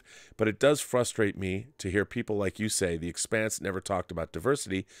perspective, but it does frustrate me to hear people like you say The Expanse never talked about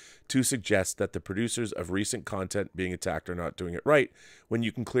diversity to suggest that the producers of recent content being attacked are not doing it right, when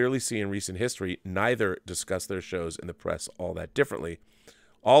you can clearly see in recent history neither discuss their shows in the press all that differently.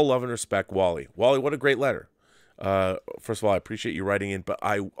 All love and respect, Wally. Wally, what a great letter. First of all, I appreciate you writing in, but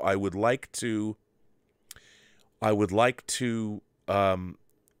I would like to I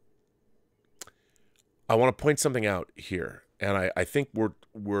want to point something out here, and I think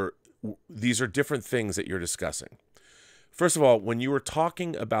these are different things that you're discussing. First of all, when you were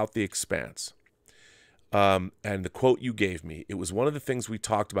talking about The Expanse, and the quote you gave me, it was one of the things we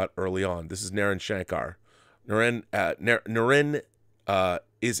talked about early on. This is Naren Shankar. Naren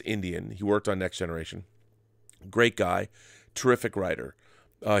is Indian. He worked on Next Generation. Great guy, terrific writer.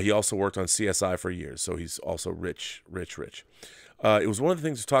 He also worked on CSI for years, so he's also rich. It was one of the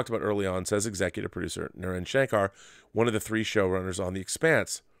things we talked about early on, says executive producer Naren Shankar, one of the 3 showrunners on The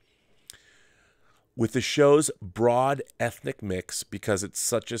Expanse. With the show's broad ethnic mix, because it's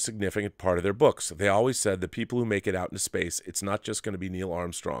such a significant part of their books, they always said the people who make it out into space, it's not just going to be Neil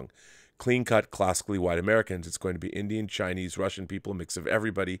Armstrong, clean-cut, classically white Americans. It's going to be Indian, Chinese, Russian people, a mix of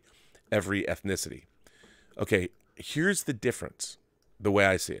everybody, every ethnicity. Okay, here's the difference, the way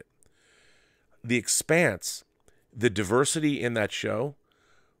I see it. The Expanse, the diversity in that show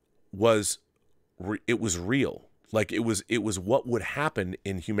was real. Like it was what would happen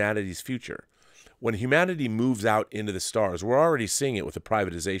in humanity's future. When humanity moves out into the stars, we're already seeing it with the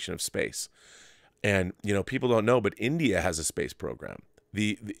privatization of space. And, people don't know, but India has a space program.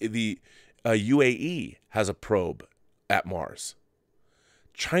 The UAE has a probe at Mars.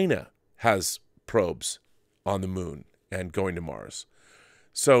 China has probes on the moon and going to Mars.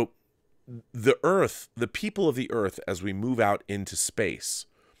 So the Earth, the people of the Earth, as we move out into space,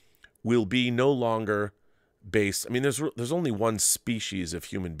 will be no longer based. I mean, there's only one species of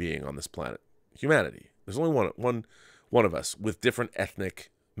human being on this planet, humanity. There's only one of us with different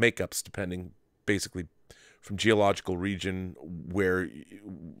ethnic makeups, depending basically from geological region, where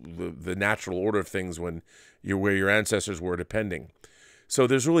the natural order of things where your ancestors were, depending. So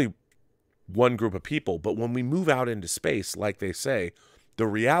there's really one group of people. But when we move out into space, like they say, The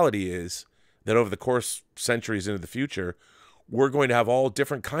reality is that over the course centuries into the future, we're going to have all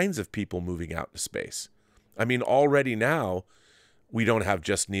different kinds of people moving out into space. I mean, already now, we don't have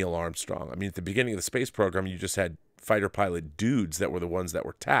just Neil Armstrong. I mean, at the beginning of the space program, you just had fighter pilot dudes that were the ones that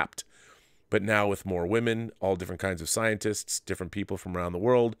were tapped. But now with more women, all different kinds of scientists, different people from around the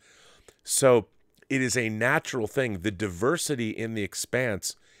world. So it is a natural thing. The diversity in the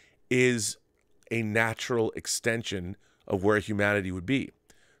expanse is a natural extension of where humanity would be.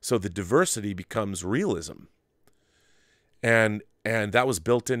 So the diversity becomes realism. And that was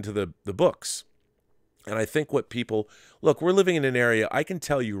built into the books. And I think what people, look, we're living in an area, I can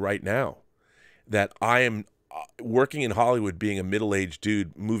tell you right now that I am working in Hollywood, being a middle-aged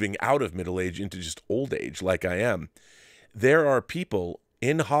dude, moving out of middle age into just old age like I am. There are people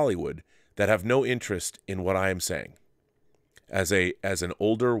in Hollywood that have no interest in what I am saying as an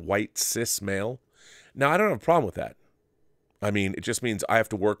older white cis male. Now, I don't have a problem with that. I mean, it just means I have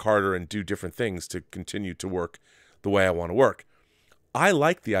to work harder and do different things to continue to work the way I want to work. I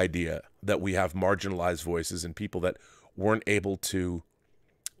like the idea that we have marginalized voices and people that weren't able to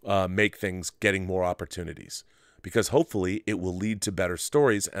make things getting more opportunities, because hopefully it will lead to better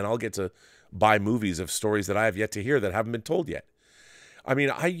stories, and I'll get to buy movies of stories that I have yet to hear that haven't been told yet. I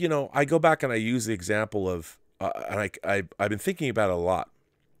mean, I go back and I use the example of, and I've been thinking about it a lot.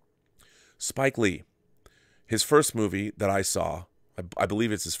 Spike Lee, his first movie that I saw, I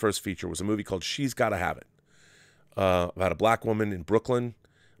believe it's his first feature, was a movie called She's Gotta Have It, about a black woman in Brooklyn,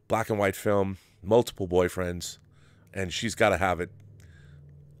 black and white film, multiple boyfriends, and she's got to have it.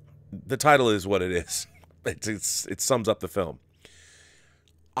 The title is what it is. It sums up the film.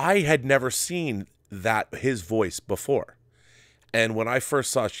 I had never seen his voice before. And when I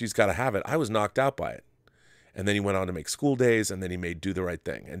first saw She's Gotta Have It, I was knocked out by it. And then he went on to make School Days, and then he made Do the Right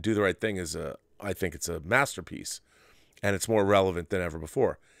Thing. And Do the Right Thing is I think it's a masterpiece, and it's more relevant than ever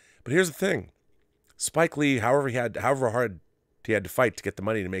before. But here's the thing. Spike Lee, however hard he had to fight to get the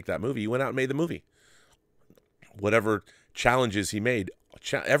money to make that movie, he went out and made the movie. Whatever challenges he made,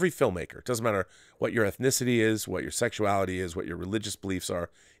 every filmmaker, it doesn't matter what your ethnicity is, what your sexuality is, what your religious beliefs are.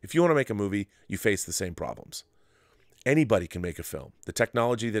 If you want to make a movie, you face the same problems. Anybody can make a film. The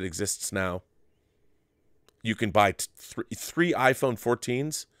technology that exists now, you can buy three iPhone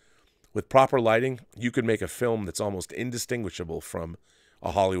 14s with proper lighting. You could make a film that's almost indistinguishable from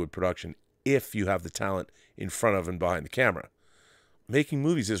a Hollywood production if you have the talent in front of and behind the camera. Making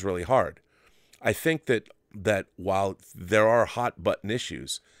movies is really hard. I think that while there are hot button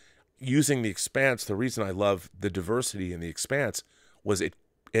issues, using The Expanse, the reason I love the diversity in The Expanse was it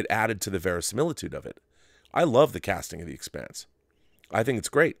added to the verisimilitude of it. I love the casting of The Expanse. I think it's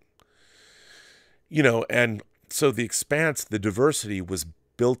great. You know, and so The Expanse, the diversity was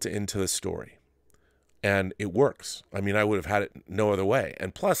built into the story. And it works. I mean, I would have had it no other way.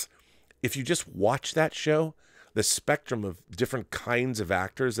 And plus, if you just watch that show, the spectrum of different kinds of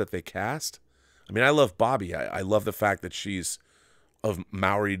actors that they cast. I mean, I love Bobby. I love the fact that she's of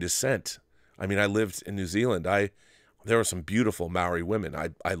Maori descent. I mean, I lived in New Zealand. There were some beautiful Maori women.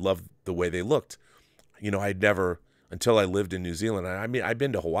 I loved the way they looked. You know, I'd never, until I lived in New Zealand. I mean, I'd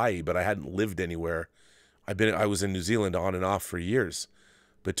been to Hawaii, but I hadn't lived anywhere. I was in New Zealand on and off for years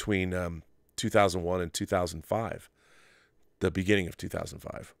between 2001 and 2005, the beginning of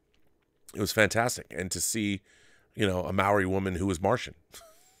 2005. It was fantastic. And to see, you know, a Maori woman who was Martian,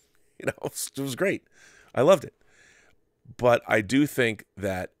 you know, it was great. I loved it. But I do think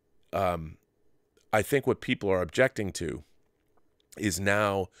that, I think what people are objecting to is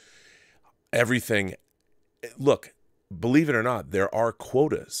now everything. Look, believe it or not, there are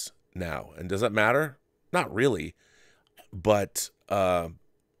quotas now. And does that matter? Not really. But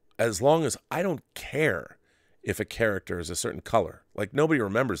as long as I don't care if a character is a certain color, like nobody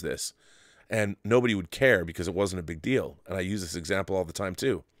remembers this. And nobody would care because it wasn't a big deal. And I use this example all the time,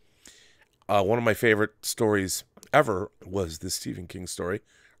 too. One of my favorite stories ever was this Stephen King story,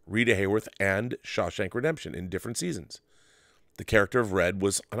 Rita Hayworth and Shawshank Redemption in different seasons. The character of Red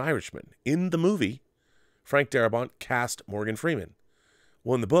was an Irishman. In the movie, Frank Darabont cast Morgan Freeman.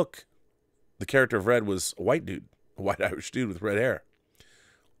 Well, in the book, the character of Red was a white dude, a white Irish dude with red hair.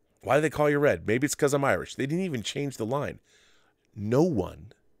 Why do they call you Red? Maybe it's because I'm Irish. They didn't even change the line. No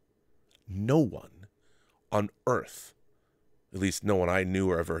one on earth, at least no one I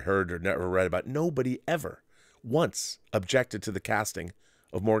knew or ever heard or never read about, nobody ever once objected to the casting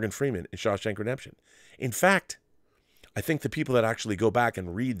of Morgan Freeman in Shawshank Redemption. In fact, I think the people that actually go back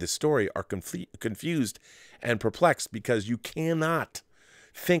and read the story are confused and perplexed because you cannot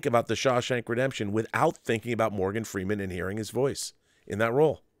think about the Shawshank Redemption without thinking about Morgan Freeman and hearing his voice in that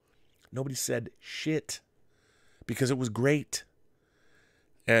role. Nobody said shit because it was great.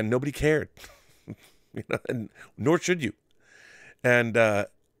 and nobody cared. And nor should you. And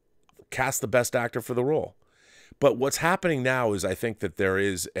cast the best actor for the role. But what's happening now is I think that there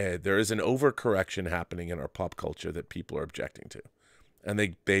is an overcorrection happening in our pop culture that people are objecting to. And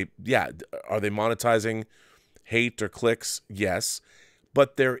are they monetizing hate or clicks? Yes.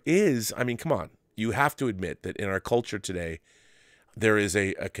 But there is, I mean, come on. You have to admit that in our culture today, there is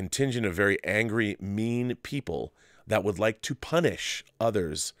a contingent of very angry, mean people that would like to punish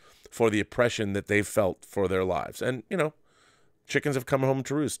others for the oppression that they've felt for their lives. And, chickens have come home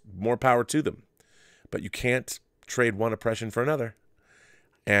to roost. More power to them. But you can't trade one oppression for another.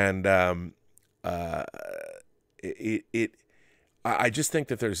 And I just think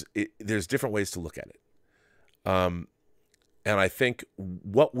that there's different ways to look at it. And I think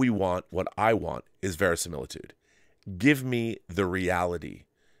what I want is verisimilitude. Give me the reality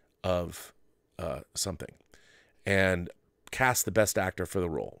of something and cast the best actor for the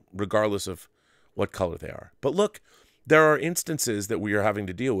role, regardless of what color they are. But look, there are instances that we are having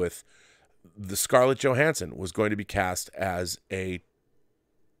to deal with. The Scarlett Johansson was going to be cast as a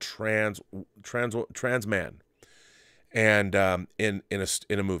trans man, and in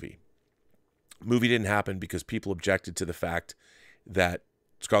a movie. Movie didn't happen because people objected to the fact that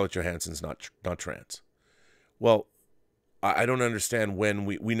Scarlett Johansson's not trans. Well, I don't understand when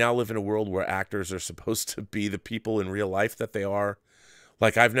we now live in a world where actors are supposed to be the people in real life that they are.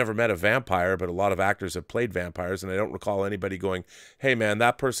 Like, I've never met a vampire, but a lot of actors have played vampires, and I don't recall anybody going, hey, man,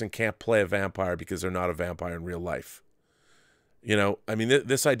 that person can't play a vampire because they're not a vampire in real life. I mean,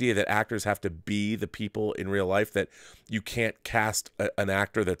 this idea that actors have to be the people in real life, that you can't cast an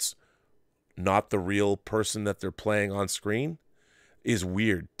actor that's not the real person that they're playing on screen, is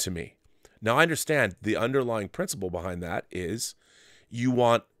weird to me. Now, I understand the underlying principle behind that is you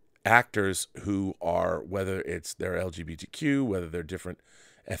want actors who are, whether it's they're LGBTQ, whether they're different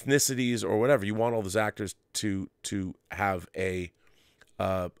ethnicities or whatever, you want all those actors to have a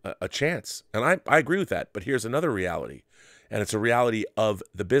chance. And I agree with that. But here's another reality. And it's a reality of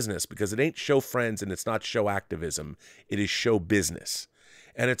the business, because it ain't show friends and it's not show activism. It is show business.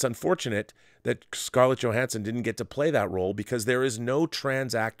 And it's unfortunate that Scarlett Johansson didn't get to play that role, because there is no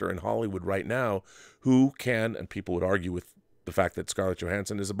trans actor in Hollywood right now who can, and people would argue with the fact that Scarlett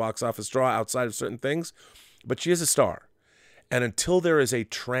Johansson is a box office draw outside of certain things, but she is a star. And until there is a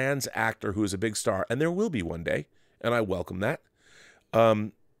trans actor who is a big star, and there will be one day, and I welcome that,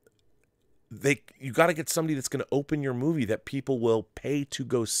 you got to get somebody that's going to open your movie that people will pay to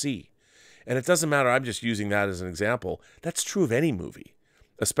go see. And it doesn't matter, I'm just using that as an example. That's true of any movie,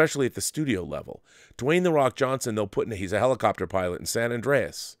 especially at the studio level. Dwayne "The Rock" Johnson, he's a helicopter pilot in San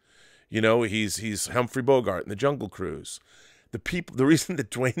Andreas. He's Humphrey Bogart in The Jungle Cruise. The reason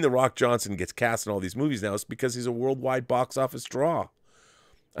that Dwayne "The Rock" Johnson gets cast in all these movies now is because he's a worldwide box office draw.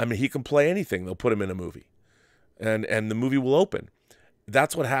 I mean, he can play anything. They'll put him in a movie, and the movie will open.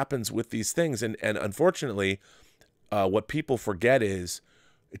 That's what happens with these things. And unfortunately, what people forget is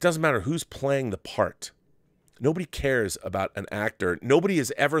it doesn't matter who's playing the part. Nobody cares about an actor. Nobody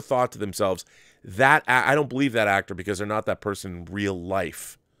has ever thought to themselves, I don't believe that actor because they're not that person in real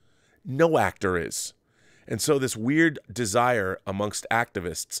life. No actor is. And so this weird desire amongst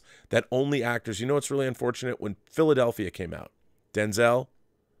activists that only actors, it's really unfortunate, when Philadelphia came out, Denzel,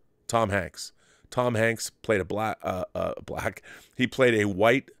 Tom Hanks. Tom Hanks played he played a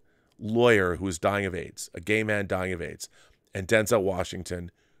white lawyer who was dying of AIDS, a gay man dying of AIDS, and Denzel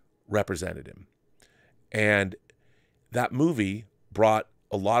Washington represented him. And that movie brought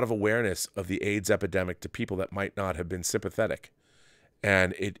a lot of awareness of the AIDS epidemic to people that might not have been sympathetic.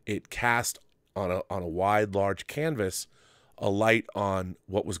 And it cast on a wide, large canvas a light on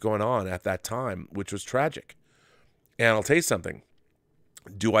what was going on at that time, which was tragic. And I'll tell you something.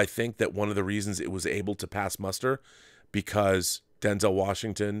 Do I think that one of the reasons it was able to pass muster because Denzel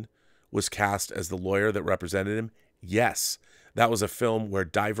Washington was cast as the lawyer that represented him? Yes. That was a film where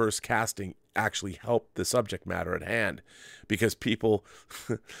diverse casting actually helped the subject matter at hand, because people,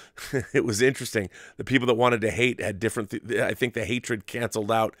 it was interesting. The people that wanted to hate had different, I think the hatred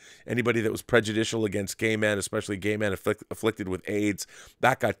canceled out anybody that was prejudicial against gay men, especially gay men afflicted with AIDS.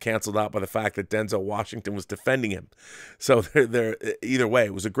 That got canceled out by the fact that Denzel Washington was defending him. So either way,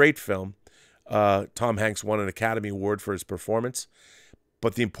 it was a great film. Tom Hanks won an Academy Award for his performance.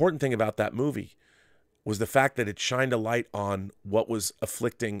 But the important thing about that movie was the fact that it shined a light on what was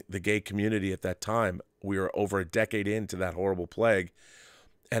afflicting the gay community at that time. We were over a decade into that horrible plague,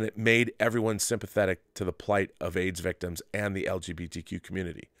 and it made everyone sympathetic to the plight of AIDS victims and the LGBTQ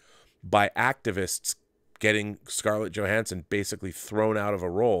community. By activists getting Scarlett Johansson basically thrown out of a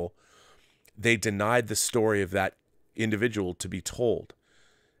role, they denied the story of that individual to be told.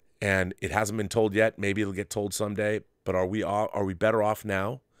 and it hasn't been told yet. Maybe it'll get told someday. But are we better off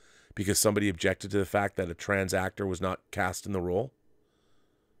now because somebody objected to the fact that a trans actor was not cast in the role?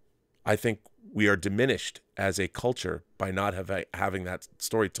 I think we are diminished as a culture by not having that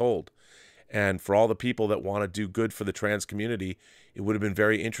story told. And for all the people that want to do good for the trans community, it would have been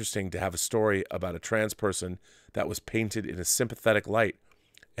very interesting to have a story about a trans person that was painted in a sympathetic light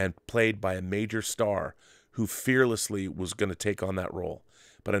and played by a major star who fearlessly was going to take on that role.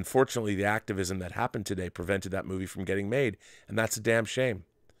 But unfortunately, the activism that happened today prevented that movie from getting made, and that's a damn shame.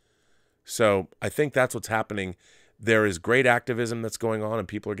 So I think that's what's happening. There is great activism that's going on, and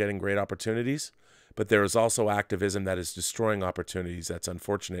people are getting great opportunities, but there is also activism that is destroying opportunities. That's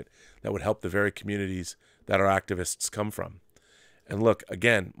unfortunate. That would help the very communities that our activists come from. And look,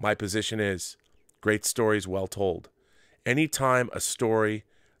 again, my position is great stories well told. Anytime a story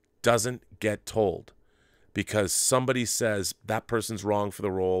doesn't get told because somebody says that person's wrong for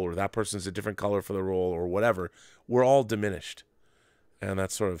the role or that person's a different color for the role or whatever, we're all diminished. And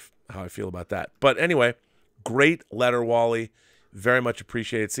that's sort of how I feel about that. But anyway, great letter, Wally. Very much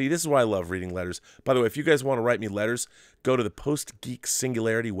appreciated. See, this is why I love reading letters. By the way, if you guys want to write me letters, go to the Post-Geek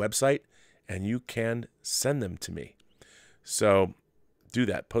Singularity website, and you can send them to me. So do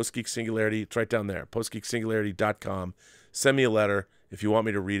that. Post-Geek Singularity, it's right down there. postgeeksingularity.com. Send me a letter if you want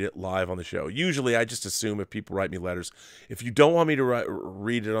me to read it live on the show. Usually, I just assume if people write me letters. If you don't want me to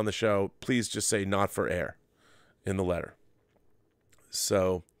read it on the show, please just say not for air in the letter.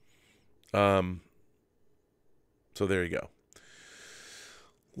 So, so there you go.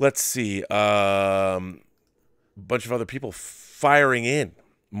 Let's see. Bunch of other people firing in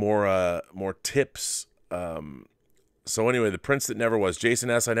more tips. So anyway, the Prince That Never Was. Jason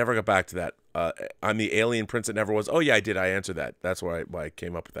S., I never got back to that. I'm the alien Prince That Never Was. Oh, yeah, I did. I answered that. That's why I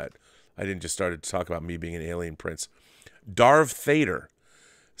came up with that. I didn't just start to talk about me being an alien prince. Darv Thader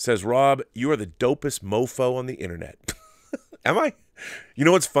says, Rob, you are the dopest mofo on the internet. Am I? You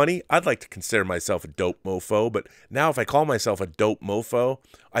know what's funny? I'd like to consider myself a dope mofo, but now if I call myself a dope mofo,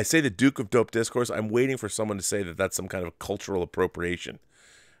 I say the Duke of Dope Discourse, I'm waiting for someone to say that that's some kind of cultural appropriation.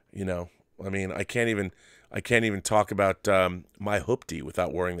 You know, I mean, I can't even talk about my hoopty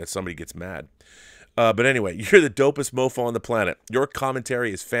without worrying that somebody gets mad. But anyway, you're the dopest mofo on the planet. Your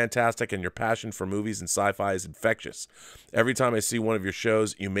commentary is fantastic, and your passion for movies and sci-fi is infectious. Every time I see one of your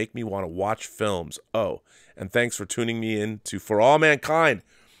shows, you make me want to watch films. Oh, and thanks for tuning me in to For All Mankind.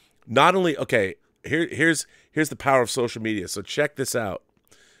 Not only, okay, here's the power of social media. So check this out.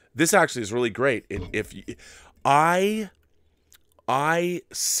 This actually is really great. I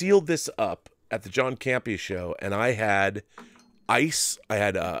sealed this up at the John Campea show, and I had ice. I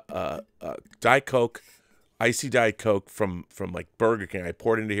had a Diet Coke, icy Diet Coke from like Burger King. I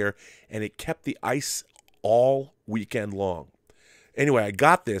poured into here, and it kept the ice all weekend long. Anyway, I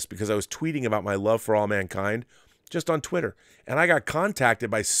got this because I was tweeting about my love for all mankind just on Twitter, and I got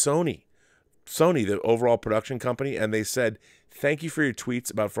contacted by Sony, the overall production company, and they said, thank you for your tweets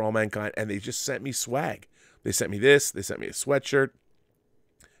about For All Mankind, and they just sent me swag. They sent me this. They sent me a sweatshirt.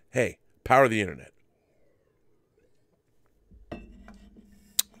 Hey, power of the internet.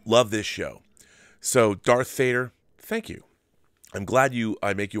 Love this show. So, Darth Thader, thank you. I'm glad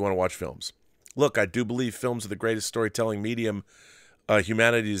I make you want to watch films. Look, I do believe films are the greatest storytelling medium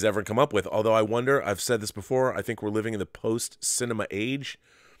humanity has ever come up with. Although I wonder, I've said this before, I think we're living in the post-cinema age.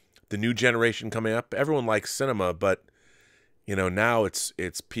 The new generation coming up, everyone likes cinema, but you know, now it's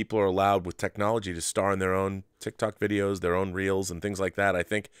people are allowed with technology to star in their own TikTok videos, their own reels, and things like that. I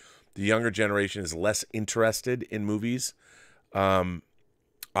think the younger generation is less interested in movies. I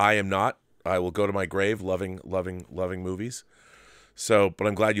am not. I will go to my grave loving movies. So, but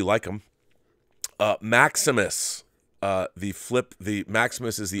I'm glad you like them. Maximus, the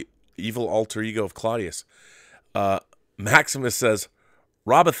Maximus is the evil alter ego of Claudius. Maximus says,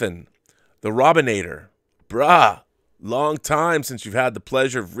 Robothan, the Robinator, brah, long time since you've had the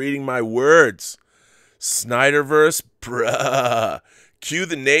pleasure of reading my words. Snyderverse, brah, cue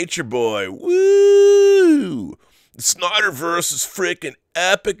the nature boy, woo! The Snyderverse is freaking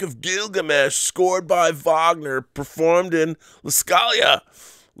Epic of Gilgamesh, scored by Wagner, performed in La Scala,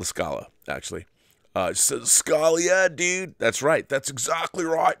 actually. Says Scala, yeah, dude. That's right. That's exactly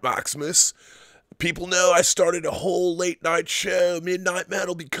right, Maximus. People know I started a whole late-night show, Midnight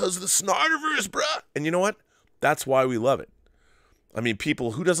Metal, because of the Snyderverse, bruh. And you know what? That's why we love it. I mean,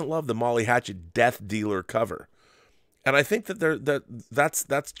 who doesn't love the Molly Hatchet Death Dealer cover? And I think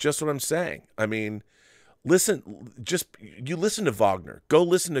that's just what I'm saying. I mean, you listen to Wagner. Go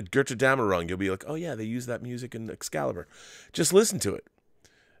listen to Götterdämmerung. You'll be like, oh yeah, they use that music in Excalibur. Just listen to it.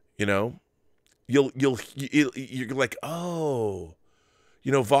 You know, you're like, oh,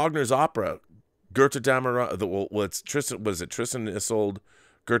 You know, Wagner's opera, Götterdämmerung, well, it's Tristan, was it Tristan Isolde,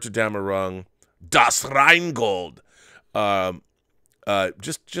 Götterdämmerung, Das Rheingold, um,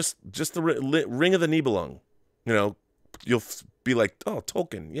 just the Ring of the Nibelung. You know, you'll be like, oh,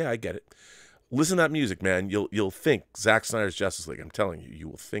 Tolkien, yeah, I get it. Listen to that music, man. You'll think Zack Snyder's Justice League. I'm telling you, you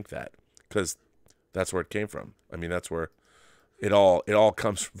will think that, because that's where it came from. I mean, that's where it all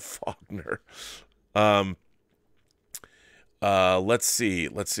comes from Wagner. Let's see.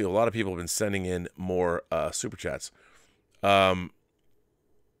 A lot of people have been sending in more super chats. Tony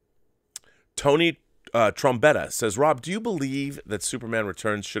Trombetta says, Rob, do you believe that Superman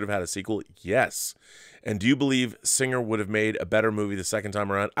Returns should have had a sequel? Yes. And do you believe Singer would have made a better movie the second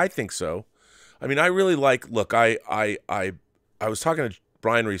time around? I think so. I mean, I really like, look, I was talking to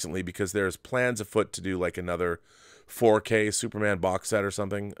Brian recently because there's plans afoot to do like another 4K Superman box set or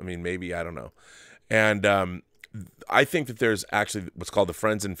something. I mean, maybe, I don't know. And I think that there's actually what's called the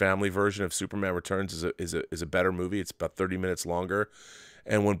Friends and Family version of Superman Returns is a better movie. It's about 30 minutes longer.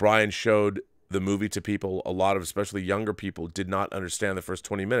 And when Brian showed the movie to people, a lot of especially younger people did not understand the first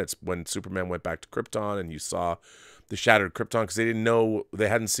 20 minutes when Superman went back to Krypton and you saw the shattered Krypton, because they didn't know, they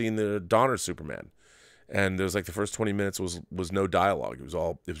hadn't seen the Donner Superman. And there was like the first 20 minutes was no dialogue. It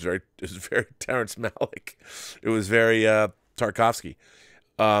was very Terrence Malick. It was very Tarkovsky.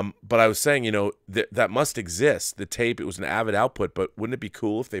 But I was saying, you know, that must exist. The tape, it was an Avid output, but wouldn't it be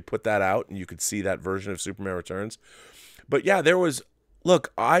cool if they put that out and you could see that version of Superman Returns? But yeah, there was,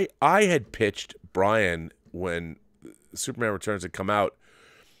 look, I had pitched Brian when Superman Returns had come out.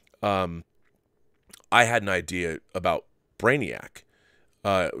 I had an idea about Brainiac.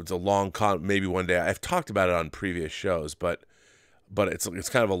 It was a long maybe one day. I've talked about it on previous shows, but it's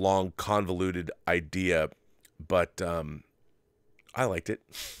kind of a long, convoluted idea. But I liked it.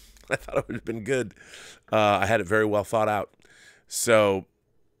 I thought it would have been good. I had it very well thought out. So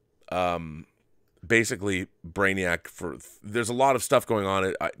basically, Brainiac, there's a lot of stuff going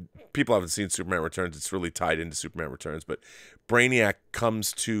on. People haven't seen Superman Returns. It's really tied into Superman Returns. But Brainiac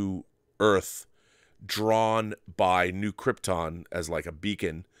comes to Earth drawn by New Krypton as like a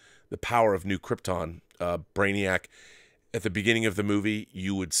beacon, the power of New Krypton. Brainiac, at the beginning of the movie,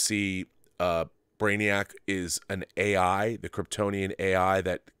 you would see Brainiac is an AI, the Kryptonian AI,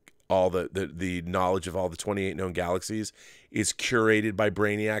 that all the knowledge of all the 28 known galaxies is curated by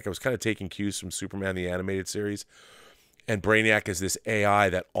Brainiac. I was kind of taking cues from Superman the Animated Series. And Brainiac is this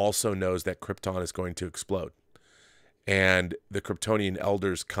AI that also knows that Krypton is going to explode. And the Kryptonian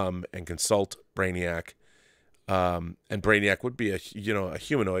elders come and consult Brainiac. And Brainiac would be a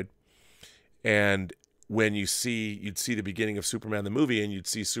humanoid. And when you'd see the beginning of Superman the movie, and you'd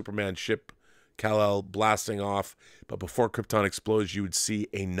see Superman's ship Kal-El blasting off, but before Krypton explodes, you would see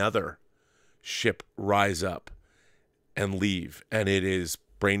another ship rise up and leave, and it is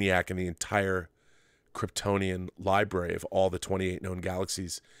Brainiac and the entire Kryptonian library of all the 28 known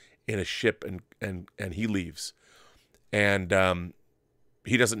galaxies in a ship, and he leaves, and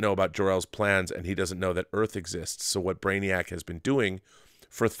he doesn't know about Jor-El's plans, and he doesn't know that Earth exists. So what Brainiac has been doing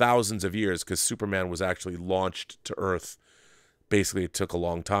for thousands of years, because Superman was actually launched to Earth, basically it took a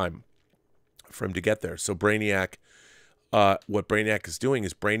long time for him to get there. So Brainiac, what Brainiac is doing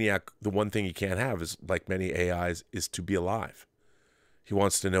is the one thing he can't have is, like many AIs, is to be alive. He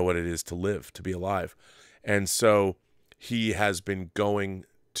wants to know what it is to live, to be alive. And so he has been going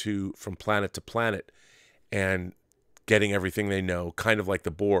from planet to planet and getting everything they know, kind of like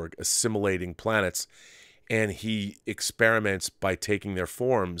the Borg, assimilating planets. And he experiments by taking their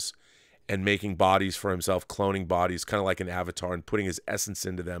forms and making bodies for himself, cloning bodies, kind of like an avatar, and putting his essence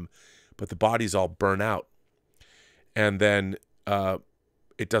into them. But the bodies all burn out, and then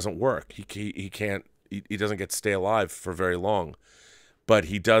it doesn't work. He doesn't get to stay alive for very long, but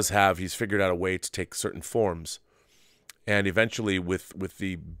he's figured out a way to take certain forms, and eventually with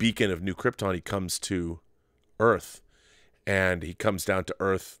the beacon of New Krypton, he comes to Earth, and he comes down to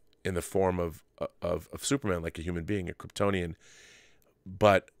Earth in the form of Superman, like a human being, a Kryptonian.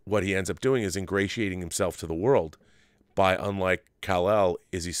 But what he ends up doing is ingratiating himself to the world. By, unlike Kal-El,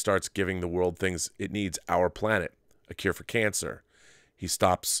 is he starts giving the world things it needs. Our planet, a cure for cancer. He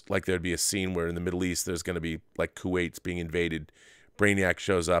stops, like there'd be a scene where in the Middle East there's going to be like Kuwait's being invaded. Brainiac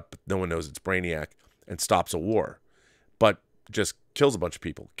shows up, no one knows it's Brainiac, and stops a war. But just kills a bunch of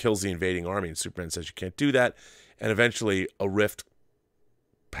people, kills the invading army, and Superman says you can't do that. And eventually a rift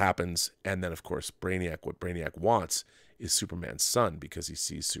happens, and then of course what Brainiac wants is Superman's son, because he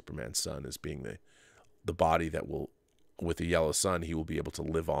sees Superman's son as being the body that will, with the yellow sun, he will be able to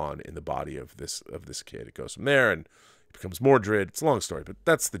live on in the body of this kid. It goes from there, and it becomes Mordred. It's a long story, but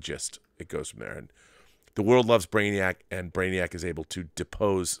that's the gist. It goes from there, and the world loves Brainiac, and Brainiac is able to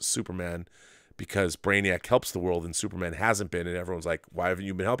depose Superman because Brainiac helps the world and Superman hasn't been, and everyone's like, why haven't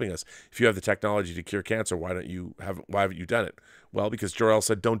you been helping us? If you have the technology to cure cancer, why haven't you done it? Well, because Jor-El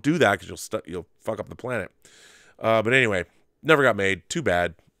said don't do that because you'll fuck up the planet. But anyway, never got made. Too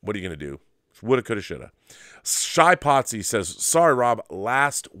bad. What are you gonna do? Woulda, coulda, shoulda. Shy Potsy says, sorry, Rob,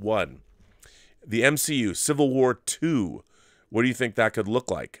 last one. The MCU, Civil War II. What do you think that could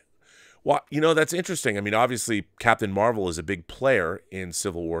look like? Well, that's interesting. I mean, obviously, Captain Marvel is a big player in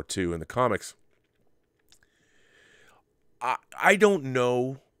Civil War II in the comics. I don't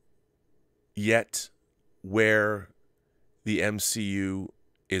know yet where the MCU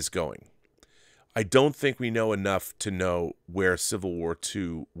is going. I don't think we know enough to know where Civil War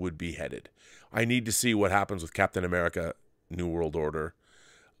II would be headed. I need to see what happens with Captain America, New World Order.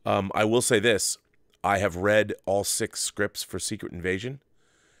 I will say this. I have read all 6 scripts for Secret Invasion.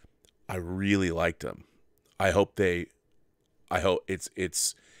 I really liked them. I hope it's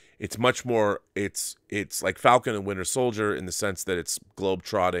much more, it's like Falcon and Winter Soldier in the sense that it's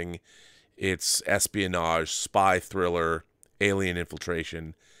globe-trotting, it's espionage, spy thriller, alien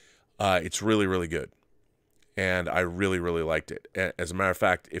infiltration. It's really, really good. And I really, really liked it. As a matter of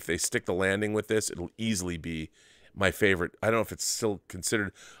fact, if they stick the landing with this, it'll easily be my favorite. I don't know if it's still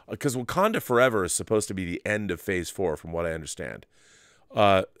considered, because Wakanda Forever is supposed to be the end of Phase 4, from what I understand.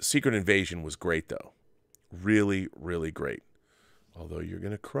 Secret Invasion was great, though. Really, really great. Although you're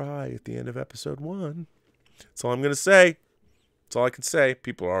going to cry at the end of episode 1. That's all I'm going to say. That's all I can say.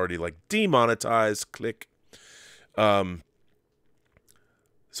 People are already like, demonetized, click. So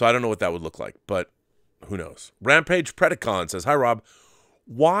I don't know what that would look like, but who knows? Rampage Predacon says, hi, Rob.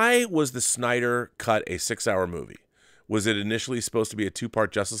 Why was the Snyder Cut a 6-hour movie? Was it initially supposed to be a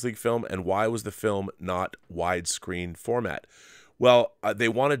 2-part Justice League film? And why was the film not widescreen format? Well, they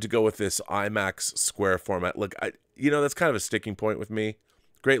wanted to go with this IMAX square format. Look, that's kind of a sticking point with me.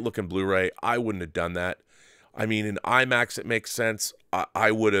 Great looking Blu-ray. I wouldn't have done that. I mean, in IMAX, it makes sense.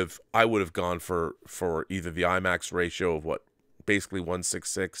 I would have gone for either the IMAX ratio of basically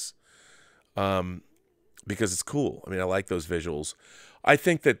 1:6:6, because it's cool. I mean, I like those visuals. I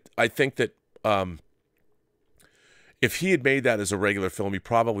think that if he had made that as a regular film, he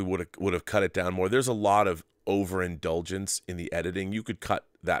probably would have cut it down more. There's a lot of overindulgence in the editing. You could cut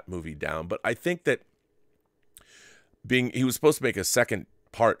that movie down, but I think that he was supposed to make a second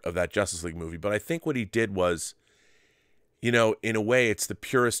part of that Justice League movie, but I think what he did was, in a way, it's the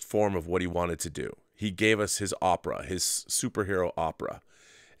purest form of what he wanted to do. He gave us his opera, his superhero opera.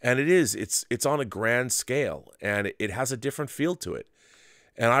 And it's on a grand scale, and it has a different feel to it.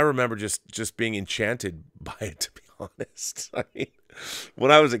 And I remember just being enchanted by it, to be honest. I mean,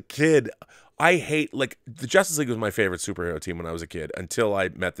 when I was a kid, the Justice League was my favorite superhero team when I was a kid, until I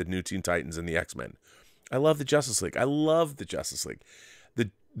met the New Teen Titans and the X-Men. I love the Justice League. I love the Justice League.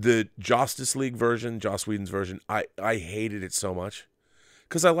 The Justice League version, Joss Whedon's version, I hated it so much.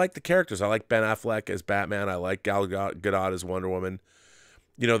 Because I like the characters. I like Ben Affleck as Batman. I like Gal Gadot as Wonder Woman.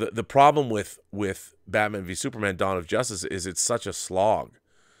 The problem with Batman v Superman: Dawn of Justice is it's such a slog.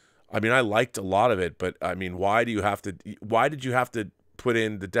 I mean, I liked a lot of it, but I mean, why did you have to put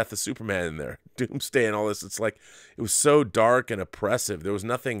in the death of Superman in there, Doomsday and all this? It's like, it was so dark and oppressive. There was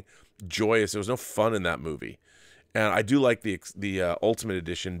nothing joyous. There was no fun in that movie. And I do like the Ultimate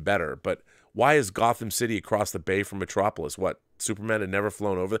Edition better, but why is Gotham City across the bay from Metropolis? What, Superman had never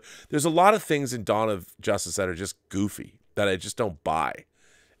flown over there? There's a lot of things in Dawn of Justice that are just goofy, that I just don't buy.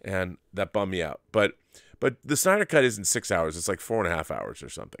 And that bummed me out. But the Snyder Cut isn't 6 hours. It's like 4.5 hours or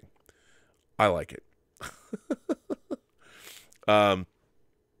something. I like it.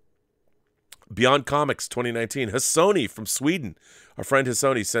 Beyond Comics 2019. Hassoni from Sweden. Our friend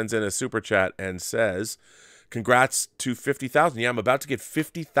Hassoni sends in a super chat and says, congrats to 50,000. Yeah, I'm about to get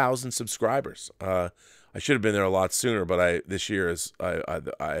 50,000 subscribers. I should have been there a lot sooner, but this year I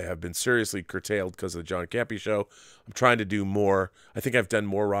have been seriously curtailed because of the John Campy show. I'm trying to do more. I think I've done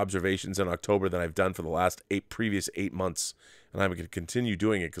more Robservations in October than I've done for the last previous 8 months, and I'm going to continue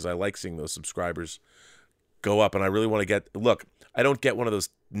doing it because I like seeing those subscribers go up, and I really want to look, I don't get one of those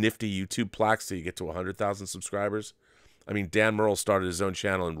nifty YouTube plaques till you get to 100,000 subscribers. I mean, Dan Murrell started his own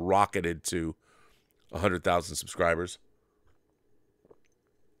channel and rocketed to 100,000 subscribers.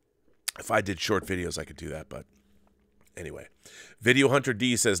 If I did short videos, I could do that, but anyway. Video Hunter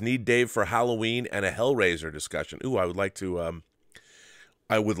D says, need Dave for Halloween and a Hellraiser discussion. Ooh, I would like to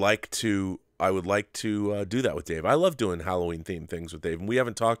do that with Dave. I love doing Halloween themed things with Dave, and we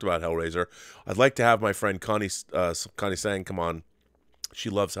haven't talked about Hellraiser. I'd like to have my friend Connie Sang come on. She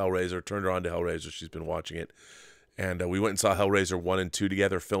loves Hellraiser. Turned her on to Hellraiser. She's been watching it. And we went and saw Hellraiser 1 and 2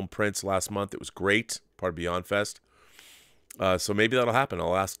 together, Film Prince, last month. It was great. part of Beyond Fest. So maybe that'll happen.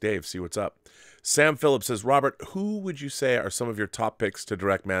 I'll ask Dave, see what's up. Sam Phillips says, Robert, who would you say are some of your top picks to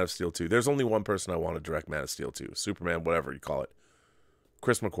direct Man of Steel 2? There's only one person I want to direct Man of Steel 2. Superman, whatever you call it.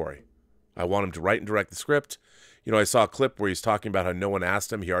 Chris McQuarrie. I want him to write and direct the script. You know, I saw a clip where he's talking about how no one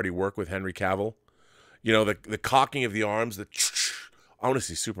asked him. He already worked with Henry Cavill. You know, the cocking of the arms, I want to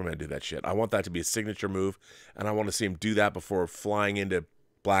see Superman do that shit. I want that to be a signature move, and I want to see him do that before flying into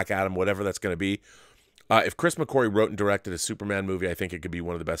Black Adam, whatever that's going to be. If Chris McQuarrie wrote and directed a Superman movie, I think it could be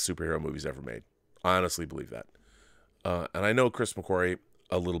one of the best superhero movies ever made. I honestly believe that. And I know Chris McQuarrie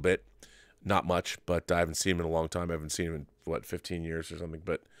a little bit, not much, but I haven't seen him in a long time. I haven't seen him in, 15 years or something.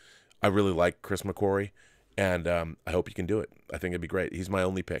 But I really like Chris McQuarrie, and I hope he can do it. I think it'd be great. He's my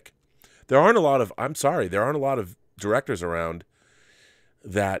only pick. There aren't a lot of directors around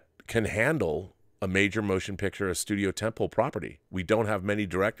that can handle a major motion picture, a studio tentpole property. We don't have many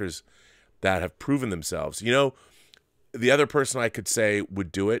directors that have proven themselves. You know, the other person I could say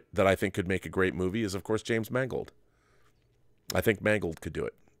would do it that I think could make a great movie is, of course, James Mangold. I think Mangold could do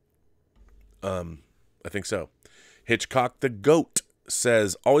it. I think so. Hitchcock the Goat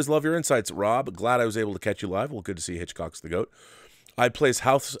says, always love your insights, Rob. Glad I was able to catch you live. Well, good to see Hitchcock's the Goat. I'd place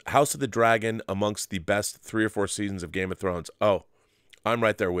House of the Dragon amongst the best 3 or 4 seasons of Game of Thrones. Oh, I'm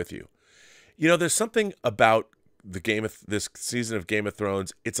right there with you. You know, there's something about this season of Game of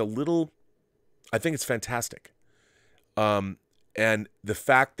Thrones. It's a little, I think it's fantastic. And the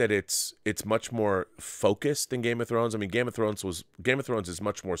fact that it's much more focused than Game of Thrones. I mean, Game of Thrones is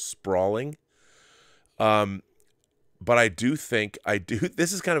much more sprawling. But I do think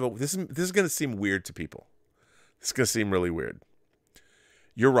this is kind of this is going to seem weird to people. This is going to seem really weird.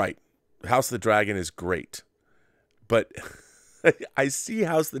 You're right. House of the Dragon is great. But I see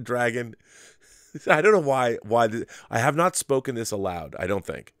House of the Dragon. I don't know why. I have not spoken this aloud, I don't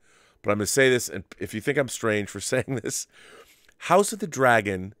think. But I'm going to say this, and if you think I'm strange for saying this, House of the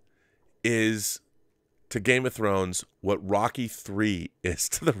Dragon is to Game of Thrones what Rocky 3 is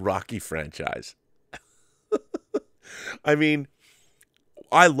to the Rocky franchise. I mean,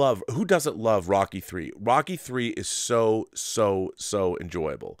 who doesn't love Rocky 3? Rocky 3 is so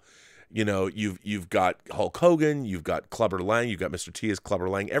enjoyable. You know, you've got Hulk Hogan, you've got Clubber Lang, you've got Mr. T as Clubber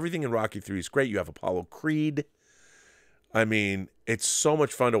Lang. Everything in Rocky 3 is great. You have Apollo Creed. I mean, it's so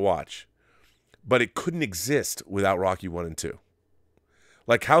much fun to watch. But it couldn't exist without Rocky 1 and 2.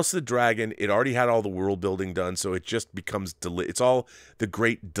 Like House of the Dragon, it already had all the world building done, so it just becomes it's all the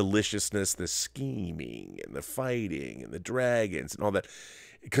great deliciousness, the scheming and the fighting and the dragons and all that,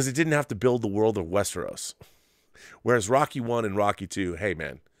 because it didn't have to build the world of Westeros. Whereas Rocky 1 and Rocky 2, hey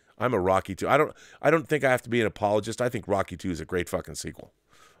man, I'm a Rocky 2. I don't think I have to be an apologist. I think Rocky 2 is a great fucking sequel.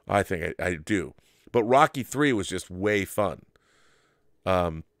 I think I do. But Rocky 3 was just way fun.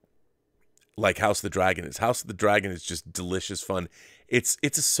 Like House of the Dragon is. House of the Dragon is just delicious fun. It's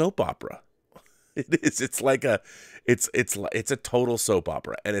a soap opera. It is. It's a total soap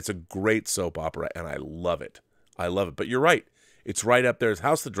opera, and it's a great soap opera, and I love it. I love it. But you're right. It's right up there.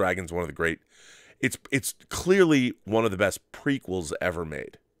 House of the Dragon is one of the great. It's clearly one of the best prequels ever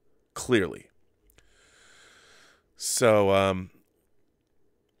made. Clearly. So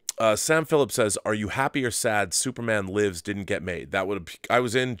Sam Phillips says, "Are you happy or sad Superman Lives didn't get made?" I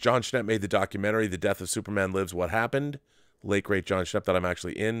was in. John Schnepp made the documentary, "The Death of Superman Lives: What Happened." Late great John Schnepp, that I'm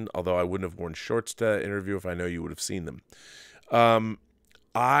actually in. Although I wouldn't have worn shorts to interview if I know you would have seen them.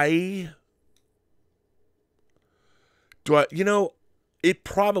 It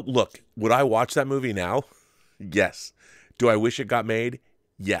probably, look, would I watch that movie now? Yes. Do I wish it got made?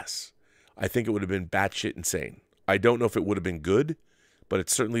 Yes. I think it would have been batshit insane. I don't know if it would have been good, but it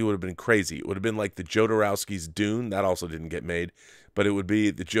certainly would have been crazy. It would have been like the Jodorowsky's Dune. That also didn't get made, but it would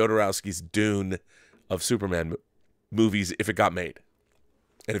be the Jodorowsky's Dune of Superman movies if it got made.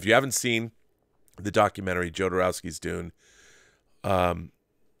 And if you haven't seen the documentary Jodorowsky's Dune,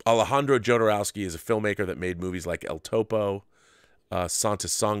 Alejandro Jodorowsky is a filmmaker that made movies like El Topo, Santa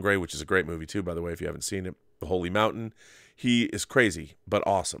Sangre, which is a great movie too, by the way, if you haven't seen it, The Holy Mountain. He is crazy, but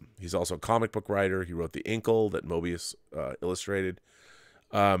awesome. He's also a comic book writer. He wrote The Inkle that Mobius illustrated.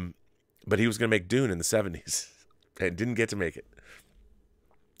 But he was going to make Dune in the 70s and didn't get to make it.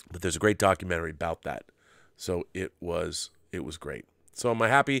 But there's a great documentary about that. So it was great. So am I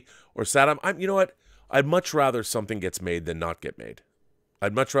happy or sad? You know what? I'd much rather something gets made than not get made.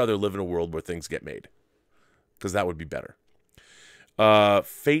 I'd much rather live in a world where things get made, because that would be better.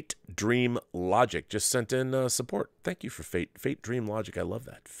 Fate Dream Logic just sent in support. Thank you for Fate Dream Logic. I love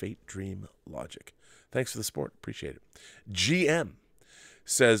that. Fate Dream Logic. Thanks for the support. Appreciate it. GM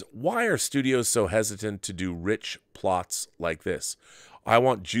says, why are studios so hesitant to do rich plots like this? I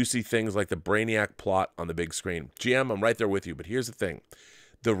want juicy things like the Brainiac plot on the big screen. GM, I'm right there with you, but here's the thing.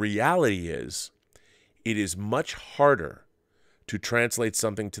 The reality is, it is much harder to translate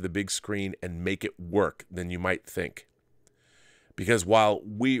something to the big screen and make it work than you might think. Because while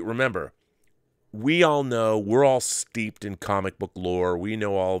remember, we all know, we're all steeped in comic book lore, we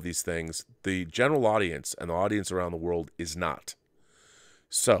know all of these things, the general audience and the audience around the world is not.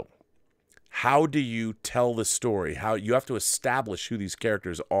 So, how do you tell the story? How you have to establish who these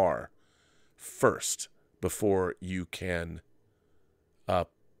characters are first before you can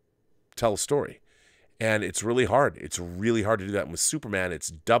tell a story. And it's really hard. It's really hard to do that. And with Superman, it's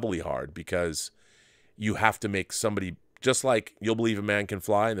doubly hard because you have to make somebody, just like You'll Believe a Man Can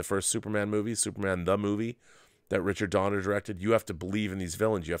Fly in the first Superman movie, Superman the movie that Richard Donner directed, you have to believe in these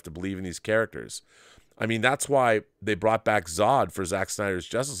villains. You have to believe in these characters. I mean, that's why they brought back Zod for Zack Snyder's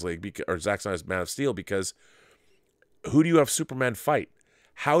Justice League, or Zack Snyder's Man of Steel, because who do you have Superman fight?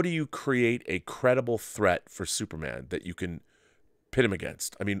 How do you create a credible threat for Superman that you can pit him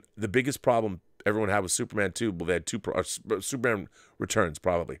against? I mean, the biggest problem everyone had with Superman 2, well, they had Superman Returns,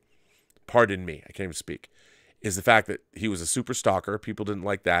 probably. Pardon me, I can't even speak. Is the fact that he was a super stalker. People didn't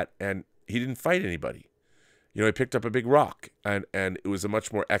like that, and he didn't fight anybody. You know, he picked up a big rock, and it was a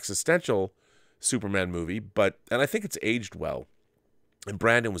much more existential Superman movie, and I think it's aged well, and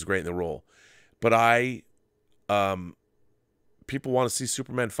Brandon was great in the role. But people want to see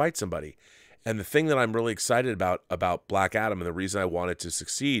Superman fight somebody. And the thing that I'm really excited about Black Adam, and the reason I want it to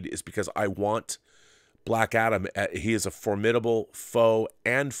succeed, is because I want Black Adam, he is a formidable foe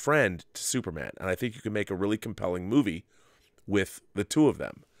and friend to Superman. And I think you can make a really compelling movie with the two of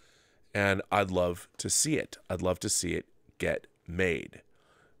them. And I'd love to see it. I'd love to see it get made.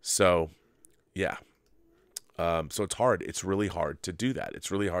 So, yeah. So it's hard. It's really hard to do that. It's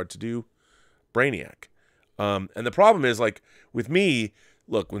really hard to do Brainiac. And the problem is, like, with me,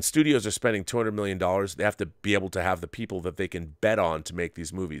 look, when studios are spending $200 million, they have to be able to have the people that they can bet on to make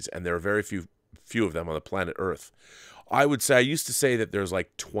these movies. And there are very few of them on the planet Earth. I used to say that there's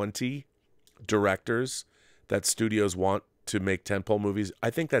like 20 directors that studios want to make tentpole movies. I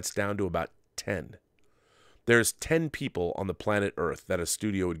think that's down to about 10. There's 10 people on the planet Earth that a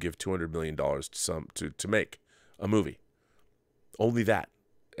studio would give $200 million to make a movie. Only that.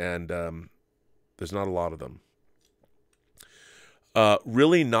 And there's not a lot of them.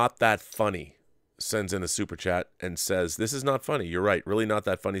 Really Not That Funny sends in a super chat and says, this is not funny. You're right. Really Not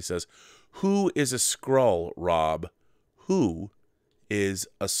That Funny says, who is a Skrull, Rob? Who is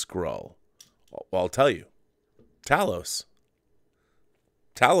a Skrull? Well, I'll tell you. Talos.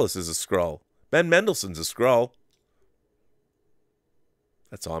 Talos is a Skrull. Ben Mendelsohn's a Skrull.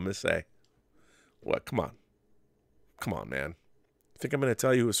 That's all I'm going to say. What? Come on. Come on, man. Think I'm going to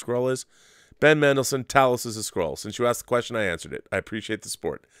tell you who a Skrull is? Ben Mendelsohn, Talos is a Skrull. Since you asked the question, I answered it. I appreciate the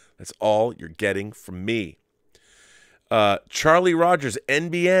support. That's all you're getting from me. Charlie Rogers,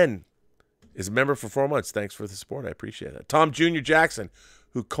 NBN, is a member for 4 months. Thanks for the support. I appreciate that. Tom Jr. Jackson,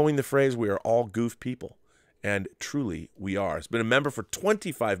 who coined the phrase, we are all goof people. And truly, we are. He's been a member for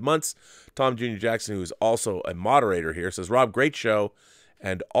 25 months. Tom Jr. Jackson, who is also a moderator here, says, Rob, great show.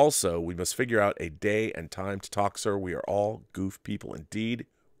 And also, we must figure out a day and time to talk, sir. We are all goof people. Indeed,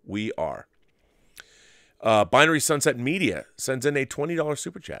 we are. Binary Sunset Media sends in a $20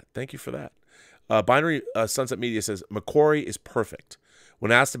 super chat. Thank you for that. Binary Sunset Media says, McQuarrie is perfect.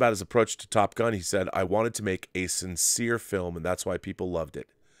 When asked about his approach to Top Gun, he said, I wanted to make a sincere film, and that's why people loved it.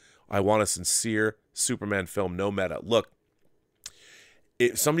 I want a sincere Superman film, no meta. Look,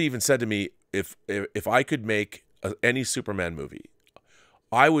 somebody even said to me, if I could make any Superman movie,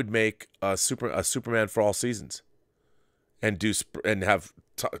 I would make a Superman for all seasons, and have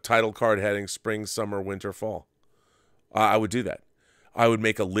title card heading spring, summer, winter, fall. I would do that. I would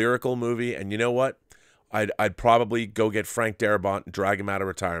make a lyrical movie, and you know what? I'd probably go get Frank Darabont and drag him out of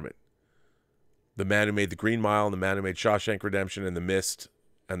retirement. The man who made The Green Mile, and the man who made Shawshank Redemption and The Mist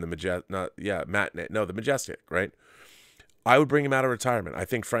and The Majestic, right? I would bring him out of retirement. I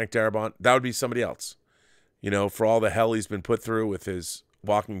think Frank Darabont, that would be somebody else. You know, for all the hell he's been put through with his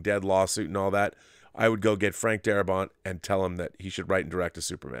Walking Dead lawsuit and all that, I would go get Frank Darabont and tell him that he should write and direct a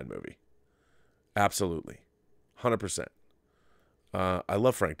Superman movie. Absolutely. 100%. I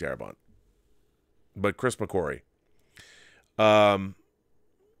love Frank Darabont. But Chris McQuarrie.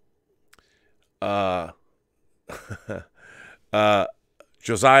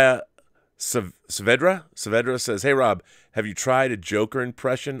 Josiah Saavedra says, hey, Rob, have you tried a Joker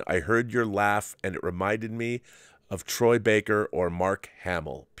impression? I heard your laugh, and it reminded me of Troy Baker or Mark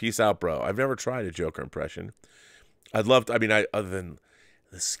Hamill. Peace out, bro. I've never tried a Joker impression. I'd love to, other than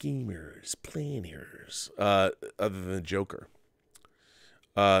the schemers, planners, other than Joker.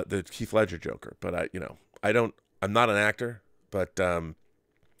 The Heath Ledger Joker. But I'm not an actor, but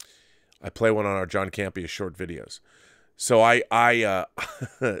I play one on our John Campea short videos. So I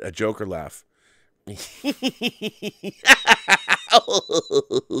a Joker laugh.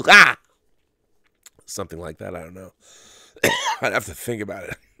 Something like that. I don't know. I'd have to think about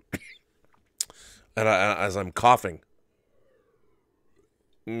it. And as I'm coughing.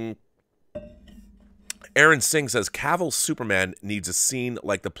 Aaron Singh says Cavill's Superman needs a scene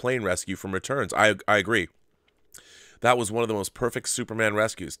like the plane rescue from Returns. I agree. That was one of the most perfect Superman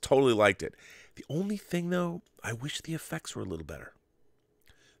rescues. Totally liked it. The only thing, though, I wish the effects were a little better.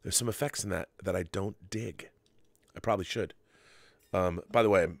 There's some effects in that I don't dig. I probably should. By the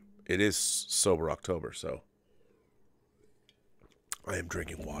way, it is Sober October, so I am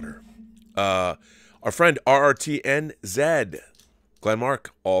drinking water. Our friend RRTNZ, Glenmark,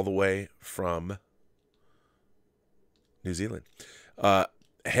 all the way from New Zealand.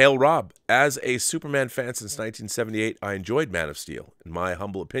 Hail Rob, as a Superman fan since 1978, I enjoyed Man of Steel. In my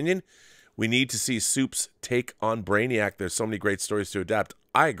humble opinion, we need to see Supes take on Brainiac. There's so many great stories to adapt.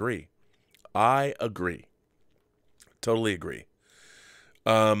 I agree. Totally agree.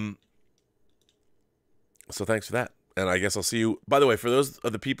 So thanks for that. And I guess I'll see you. By the way, for those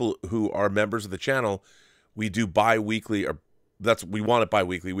of the people who are members of the channel, we do bi-weekly, or we want it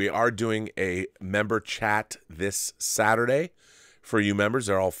bi-weekly. We are doing a member chat this Saturday. For you members,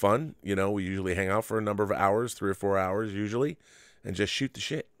 they're all fun. We usually hang out for a number of hours, 3 or 4 hours usually, and just shoot the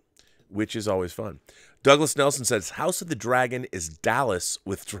shit, which is always fun. Douglas Nelson says, House of the Dragon is Dallas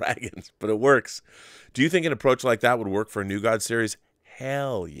with dragons, but it works. Do you think an approach like that would work for a New God series?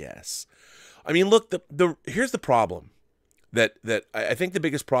 Hell yes. I mean, look, here's the problem. That I think the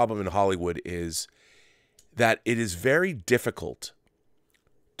biggest problem in Hollywood is that it is very difficult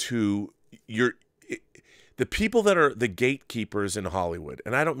to the people that are the gatekeepers in Hollywood,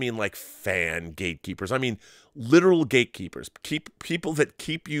 and I don't mean like fan gatekeepers. I mean literal gatekeepers. People that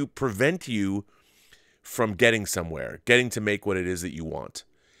prevent you from getting somewhere, getting to make what it is that you want.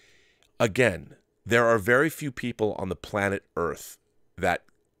 Again, there are very few people on the planet Earth that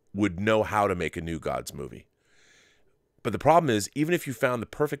would know how to make a New Gods movie. But the problem is, even if you found the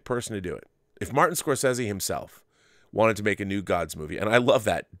perfect person to do it, if Martin Scorsese himself wanted to make a New Gods movie, and I love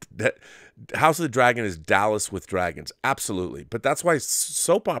that House of the Dragon is Dallas with dragons, absolutely. But that's why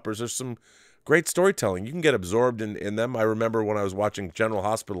soap operas are some great storytelling. You can get absorbed in them. I remember when I was watching General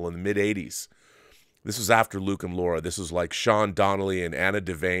Hospital in the mid-'80s. This was after Luke and Laura. This was like Sean Donnelly and Anna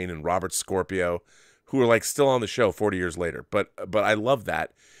Devane and Robert Scorpio, who are like still on the show 40 years later. But I love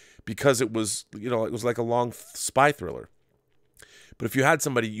that because it was, it was like a long spy thriller. But if you had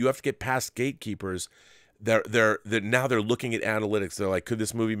somebody, you have to get past gatekeepers. Now they're looking at analytics. They're like, could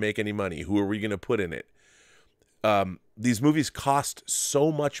this movie make any money? Who are we going to put in it? These movies cost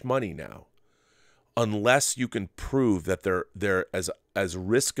so much money now, unless you can prove that they're as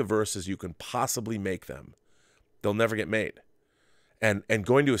risk averse as you can possibly make them, they'll never get made. And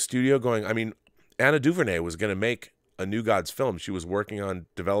going to a studio, I mean, Anna DuVernay was going to make a New Gods film. She was working on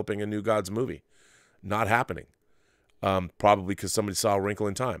developing a New Gods movie. Not happening. Probably because somebody saw A Wrinkle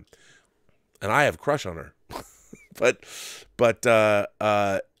in Time. And I have a crush on her. but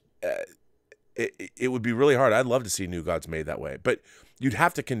it would be really hard. I'd love to see New Gods made that way. But you'd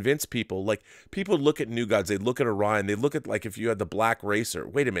have to convince people. Like, people look at New Gods. They look at Orion. They look at, like, if you had the Black Racer.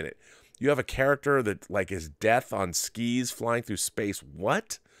 Wait a minute. You have a character that, like, is death on skis flying through space.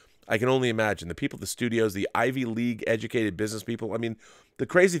 What? I can only imagine. The people at the studios, the Ivy League educated business people. I mean, the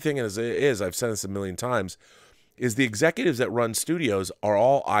crazy thing is I've said this a million times, is the executives that run studios are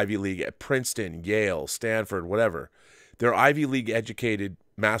all Ivy League at Princeton, Yale, Stanford, whatever. They're Ivy League educated,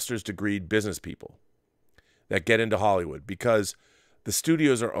 master's degree business people that get into Hollywood because the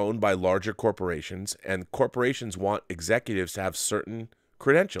studios are owned by larger corporations, and corporations want executives to have certain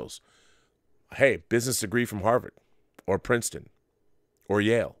credentials. Hey, business degree from Harvard or Princeton or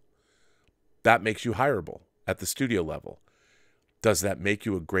Yale. That makes you hireable at the studio level. Does that make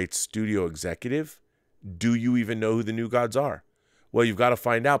you a great studio executive? Do you even know who the New Gods are? Well, you've got to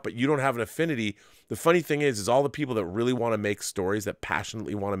find out, but you don't have an affinity. The funny thing is all the people that really want to make stories, that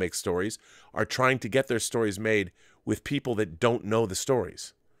passionately want to make stories, are trying to get their stories made with people that don't know the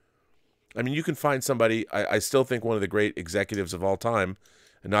stories. I mean, you can find somebody, I still think one of the great executives of all time,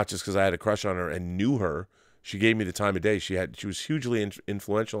 and not just because I had a crush on her and knew her, she gave me the time of day. She was hugely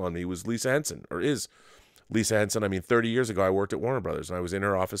influential on me, was Lisa Henson, or is Lisa Henson. I mean, 30 years ago, I worked at Warner Brothers, and I was in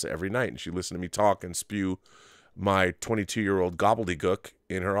her office every night, and she listened to me talk and spew my 22-year-old gobbledygook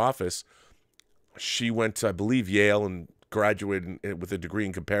in her office. She went to, I believe, Yale and graduated with a degree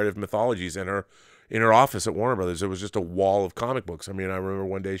in comparative mythologies in her office at Warner Brothers. There was just a wall of comic books. I mean, I remember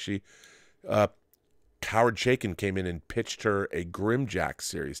one day Howard Chaykin came in and pitched her a Grimjack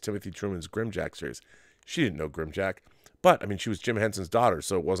series, Timothy Truman's Grimjack series. She didn't know Grimjack, but I mean, she was Jim Henson's daughter,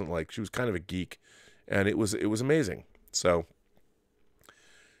 so it wasn't like she was kind of a geek, and it was amazing. So,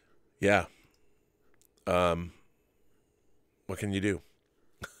 yeah, what can you do?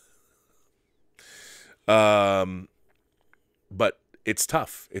 But it's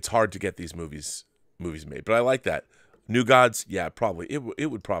tough. It's hard to get these movies made. But I like that. New Gods, yeah, probably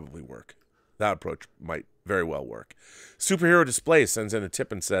it would probably work. That approach might very well work. Superhero Display sends in a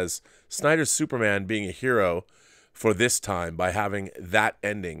tip and says, Snyder's Superman being a hero for this time by having that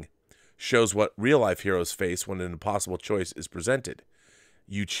ending shows what real-life heroes face when an impossible choice is presented.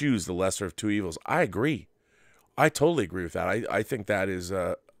 You choose the lesser of two evils. I agree. I totally agree with that. I think that is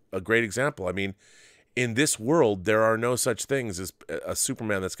a great example. I mean, in this world, there are no such things as a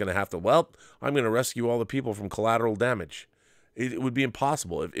Superman that's going to have to, I'm going to rescue all the people from collateral damage. It would be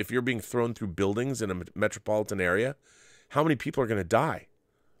impossible. If you're being thrown through buildings in a metropolitan area, how many people are going to die?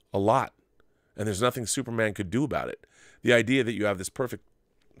 A lot. And there's nothing Superman could do about it. The idea that you have this perfect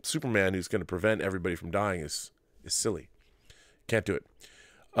Superman who's going to prevent everybody from dying is silly. Can't do it.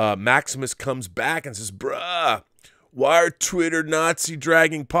 Maximus comes back and says, bruh, why are Twitter Nazi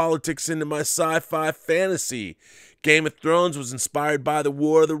dragging politics into my sci-fi fantasy? Game of Thrones was inspired by the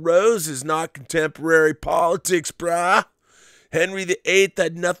War of the Roses, not contemporary politics, bruh. Henry VIII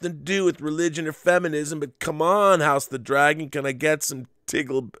had nothing to do with religion or feminism, but come on, House of the Dragon, can I get some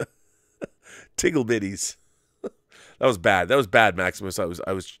tiggle bitties? That was bad. That was bad, Maximus.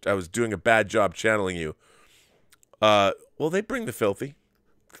 I was doing a bad job channeling you. Well, they bring the filthy.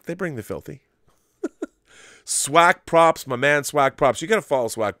 They bring the filthy. Swag Props, my man Swag Props. You got to follow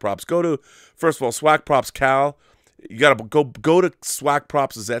Swag Props. Go to, first of all, Swag Props Cal. You got to go to Swag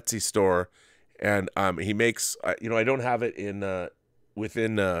Props' Etsy store. And he makes, I don't have it in, I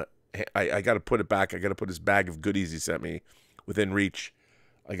got to put it back. I got to put his bag of goodies he sent me within reach.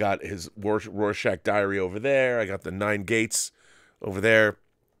 I got his Rorschach Diary over there. I got the 9 Gates over there.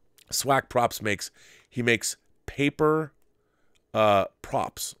 Swag Props makes paper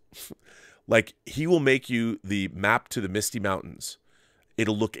props. Like, he will make you the map to the Misty Mountains.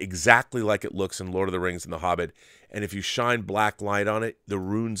 It'll look exactly like it looks in Lord of the Rings and The Hobbit. And if you shine black light on it, the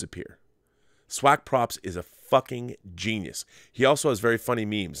runes appear. Swag Props is a fucking genius. He also has very funny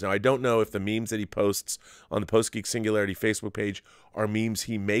memes. Now, I don't know if the memes that he posts on the Post-Geek Singularity Facebook page are memes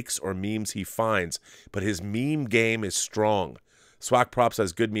he makes or memes he finds, but his meme game is strong. Swag Props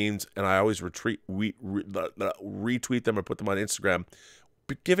has good memes, and I always retweet them or put them on Instagram.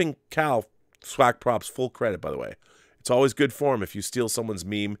 But giving Cal Swag Props full credit, by the way. It's always good form if you steal someone's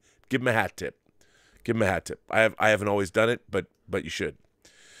meme. Give him a hat tip. Give him a hat tip. I haven't always done it, but you should.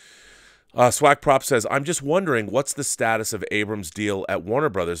 Swag Prop says, I'm just wondering what's the status of Abrams' deal at Warner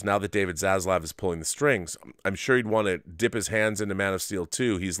Brothers now that David Zaslav is pulling the strings. I'm sure he'd want to dip his hands into Man of Steel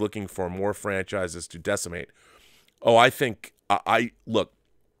 2. He's looking for more franchises to decimate. Oh, I think, look,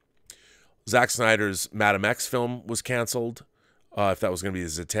 Zack Snyder's Madam X film was canceled. If that was going to be a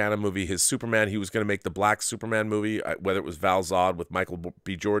Zatanna movie, his Superman, he was going to make the Black Superman movie, whether it was Val Zod with Michael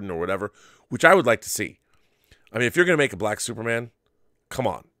B. Jordan or whatever, which I would like to see. I mean, if you're going to make a Black Superman, come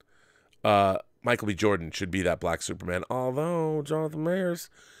on. Michael B. Jordan should be that Black Superman. Although, Jonathan Mayers,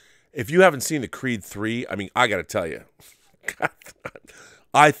 if you haven't seen the Creed 3, I mean, I got to tell you,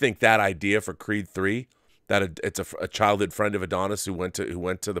 I think that idea for Creed 3, that it's a childhood friend of Adonis who went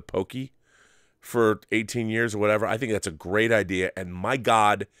to the pokey for 18 years or whatever, I think that's a great idea. And my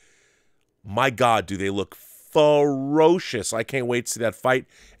God, do they look ferocious. I can't wait to see that fight.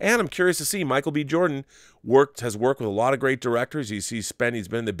 And I'm curious to see Michael B. Jordan has worked with a lot of great directors. He's been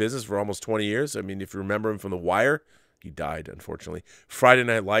in the business for almost 20 years. I mean, if you remember him from The Wire, he died, unfortunately. Friday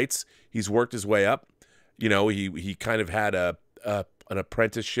Night Lights, he's worked his way up. You know, he kind of had an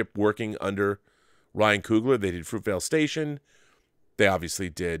apprenticeship working under Ryan Coogler. They did Fruitvale Station. They obviously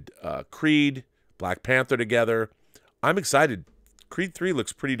did Creed, Black Panther together. I'm excited. Creed 3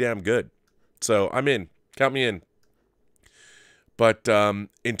 looks pretty damn good. So I'm in. Count me in. But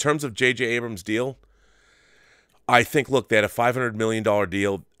in terms of J.J. Abrams' deal, I think, look, they had a $500 million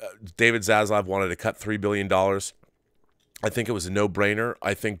deal. David Zaslav wanted to cut $3 billion. I think it was a no-brainer.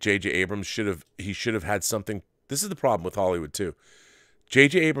 I think J.J. Abrams should have had something. This is the problem with Hollywood, too.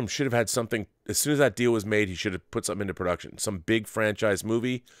 J.J. Abrams should have had something. As soon as that deal was made, he should have put something into production. Some big franchise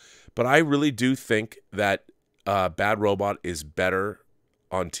movie. But I really do think that Bad Robot is better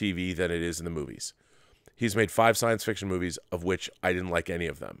on TV than it is in the movies. He's made 5 science fiction movies, of which I didn't like any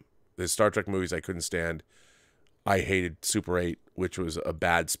of them. The Star Trek movies I couldn't stand. I hated Super 8, which was a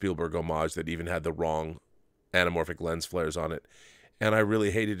bad Spielberg homage that even had the wrong anamorphic lens flares on it. And I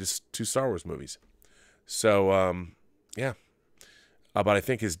really hated his 2 Star Wars movies. So, yeah. But I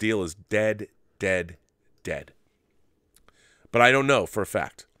think his deal is dead, dead, dead. But I don't know for a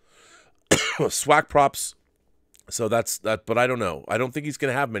fact. Swag props. So that's that. But I don't know. I don't think he's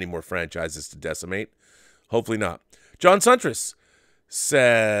going to have many more franchises to decimate. Hopefully not. John Suntress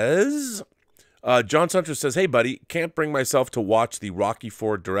says, hey, buddy, can't bring myself to watch the Rocky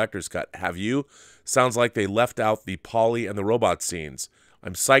IV director's cut. Have you? Sounds like they left out the Polly and the robot scenes.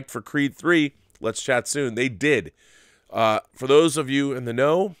 I'm psyched for Creed 3. Let's chat soon. They did. For those of you in the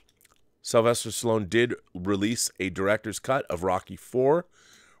know, Sylvester Stallone did release a director's cut of Rocky IV,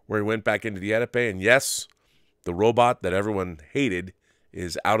 where he went back into the edit bay, and yes, the robot that everyone hated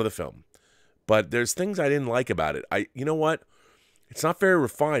is out of the film. But there's things I didn't like about it. You know what? It's not very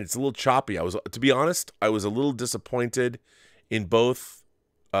refined. It's a little choppy. To be honest, I was a little disappointed in both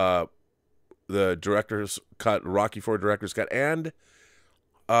the director's cut, Rocky IV director's cut, and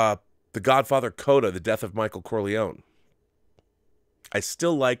The Godfather Coda, The Death of Michael Corleone. I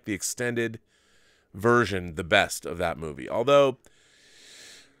still like the extended version the best of that movie. Although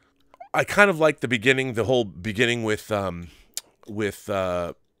I kind of like the beginning, the whole beginning with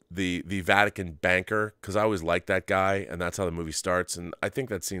the Vatican banker, because I always liked that guy, and that's how the movie starts. And I think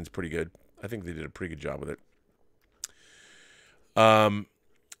that scene's pretty good. I think they did a pretty good job with it.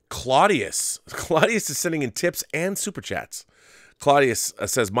 Claudius is sending in tips and super chats. Claudius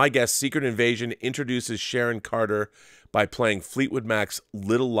says, my guess, Secret Invasion introduces Sharon Carter by playing Fleetwood Mac's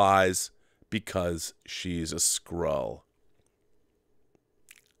Little Lies because she's a Skrull.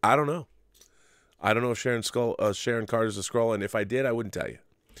 I don't know. I don't know if Sharon Carter's a Skrull, and if I did, I wouldn't tell you.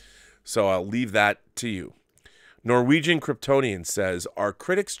 So I'll leave that to you. Norwegian Kryptonian says, are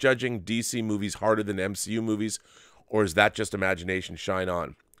critics judging DC movies harder than MCU movies, or is that just imagination? Shine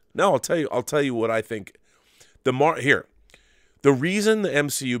on. No, I'll tell you what I think. The reason the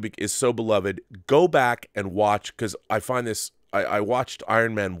MCU is so beloved, go back and watch, because I find this, I watched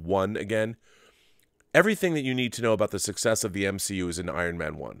Iron Man 1 again. Everything that you need to know about the success of the MCU is in Iron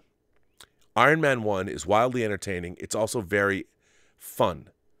Man 1. Iron Man 1 is wildly entertaining. It's also very fun.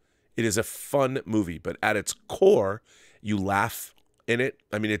 It is a fun movie, but at its core, you laugh in it.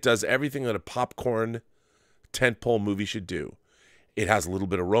 I mean, it does everything that a popcorn tentpole movie should do. It has a little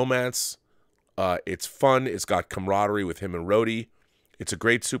bit of romance. It's fun. It's got camaraderie with him and Rhodey. It's a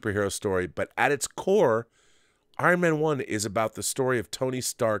great superhero story. But at its core, Iron Man 1 is about the story of Tony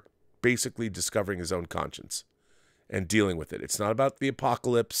Stark basically discovering his own conscience and dealing with it. It's not about the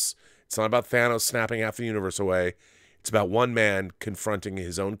apocalypse. It's not about Thanos snapping half the universe away. It's about one man confronting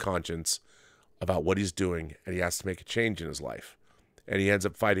his own conscience about what he's doing, and he has to make a change in his life. And he ends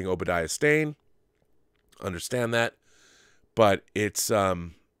up fighting Obadiah Stane. Understand that. But it's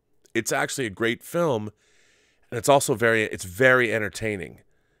actually a great film, and it's also very entertaining.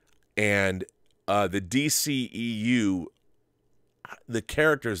 And the DCEU, the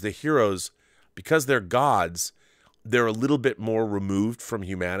characters, the heroes, because they're gods, they're a little bit more removed from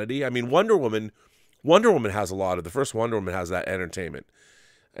humanity. I mean, Wonder Woman has a lot of, the first Wonder Woman has that entertainment,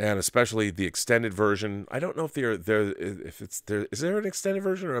 and especially the extended version. I don't know if is there an extended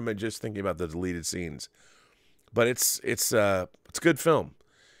version, or am I just thinking about the deleted scenes? But it's a good film.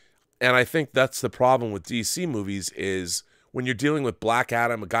 And I think that's the problem with DC movies is when you're dealing with Black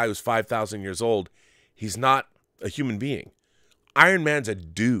Adam, a guy who's 5,000 years old, he's not a human being. Iron Man's a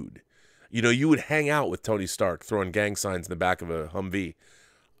dude. You know, you would hang out with Tony Stark throwing gang signs in the back of a Humvee.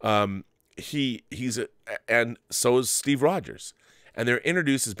 And so is Steve Rogers. And they're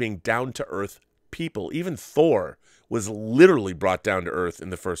introduced as being down-to-earth people. Even Thor was literally brought down to earth in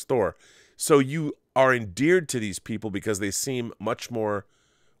the first Thor. So you are endeared to these people because they seem much more,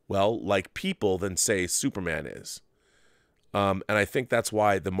 well, like people than, say, Superman is. And I think that's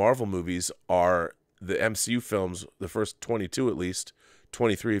why the Marvel movies are, the MCU films, the first 22 at least,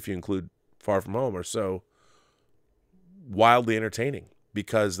 23 if you include Far From Home, are so wildly entertaining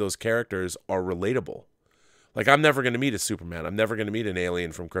because those characters are relatable. Like, I'm never going to meet a Superman. I'm never going to meet an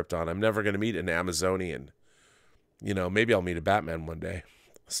alien from Krypton. I'm never going to meet an Amazonian. You know, maybe I'll meet a Batman one day.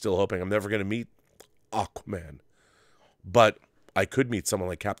 Still hoping. I'm never going to meet Aquaman. But I could meet someone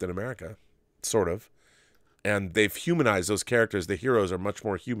like Captain America, sort of. And they've humanized those characters. The heroes are much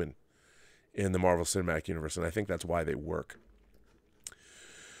more human in the Marvel Cinematic Universe, and I think that's why they work.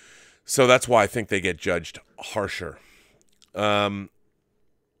 So that's why I think they get judged harsher.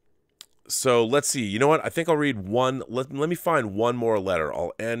 So let's see. You know what? I think I'll read one. Let me find one more letter.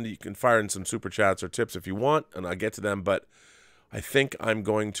 I'll end. You can fire in some super chats or tips if you want, and I'll get to them. But I think I'm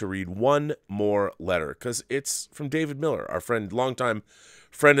going to read one more letter because it's from David Miller, our friend, longtime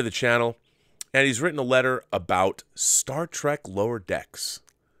friend of the channel, and he's written a letter about Star Trek Lower Decks.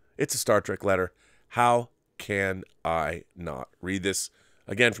 It's a Star Trek letter. How can I not read this?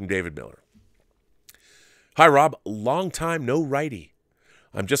 Again, from David Miller. Hi, Rob. Long time no righty.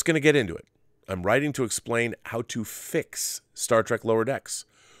 I'm just going to get into it. I'm writing to explain how to fix Star Trek Lower Decks,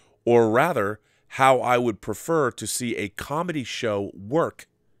 or rather, how I would prefer to see a comedy show work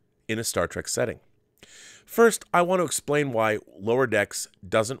in a Star Trek setting. First, I want to explain why Lower Decks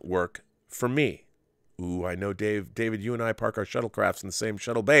doesn't work for me. Ooh, I know, David, you and I park our shuttlecrafts in the same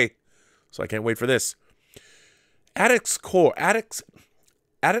shuttle bay, so I can't wait for this. At its core,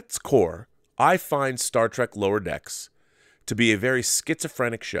 I find Star Trek Lower Decks to be a very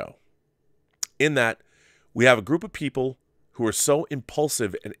schizophrenic show, in that we have a group of people who are so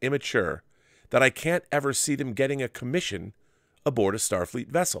impulsive and immature that I can't ever see them getting a commission aboard a Starfleet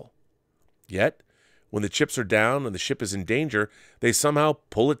vessel. Yet, when the chips are down and the ship is in danger, they somehow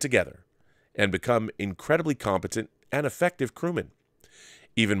pull it together and become incredibly competent and effective crewmen,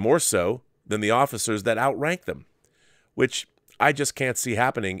 even more so than the officers that outrank them, which I just can't see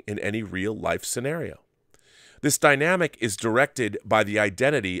happening in any real-life scenario. This dynamic is directed by the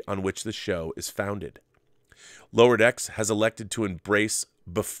identity on which the show is founded. Lower Decks has elected to embrace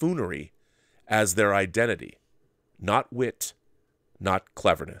buffoonery as their identity, not wit, not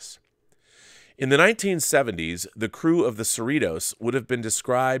cleverness. In the 1970s, the crew of the Cerritos would have been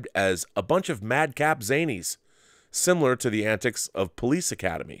described as a bunch of madcap zanies, similar to the antics of Police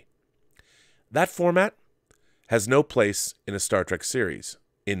Academy. That format has no place in a Star Trek series,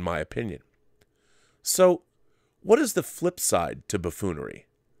 in my opinion. So, what is the flip side to buffoonery?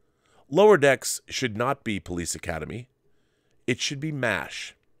 Lower Decks should not be Police Academy. It should be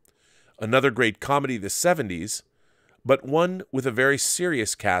MASH. Another great comedy of the 70s, but one with a very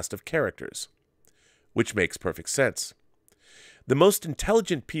serious cast of characters, which makes perfect sense. The most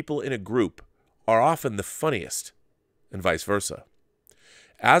intelligent people in a group are often the funniest, and vice versa.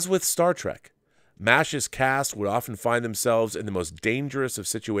 As with Star Trek, MASH's cast would often find themselves in the most dangerous of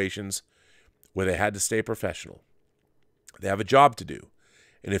situations where they had to stay professional. They have a job to do,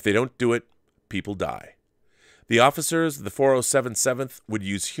 and if they don't do it, people die. The officers of the 407th would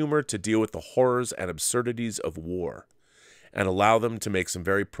use humor to deal with the horrors and absurdities of war, and allow them to make some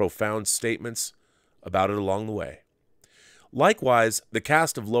very profound statements about it along the way. Likewise, the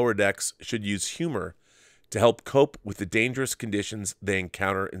cast of Lower Decks should use humor to help cope with the dangerous conditions they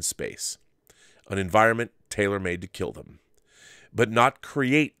encounter in space, an environment tailor-made to kill them, but not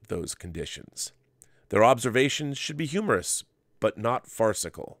create those conditions. Their observations should be humorous, but not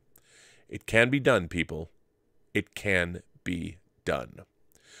farcical. It can be done, people. It can be done.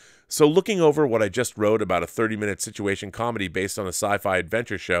 So looking over what I just wrote about a 30-minute situation comedy based on a sci-fi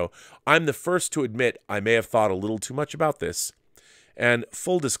adventure show, I'm the first to admit I may have thought a little too much about this. And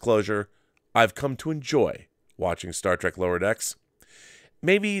full disclosure, I've come to enjoy watching Star Trek Lower Decks.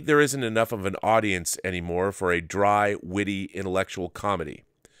 Maybe there isn't enough of an audience anymore for a dry, witty, intellectual comedy,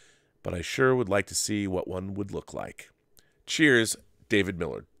 but I sure would like to see what one would look like. Cheers, David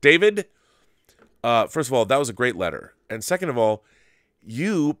Miller. David, first of all, that was a great letter. And second of all,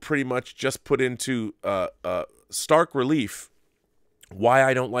 you pretty much just put into stark relief why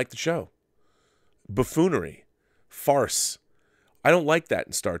I don't like the show. Buffoonery, farce. I don't like that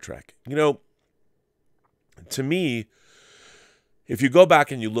in Star Trek. You know, to me, if you go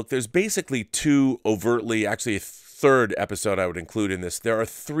back and you look, there's basically two overtly, actually a third episode I would include in this. There are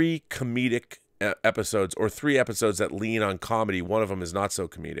three comedic episodes, or three episodes that lean on comedy. One of them is not so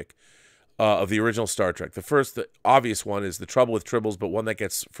comedic, of the original Star Trek. The first, the obvious one, is The Trouble with Tribbles, but one that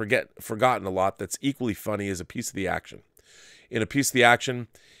gets forgotten a lot that's equally funny is A Piece of the Action. In A Piece of the Action,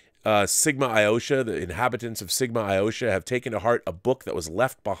 Sigma Iosha, the inhabitants of Sigma Iosha, have taken to heart a book that was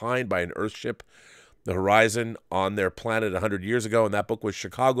left behind by an Earthship, the Horizon, on their planet 100 years ago, and that book was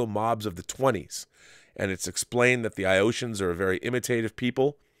Chicago Mobs of the 20s. And it's explained that the Iotians are a very imitative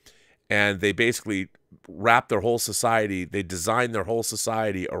people, and they basically wrap their whole society, they design their whole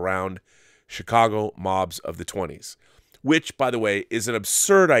society around Chicago Mobs of the 20s, which, by the way, is an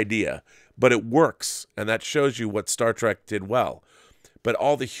absurd idea, but it works, and that shows you what Star Trek did well. But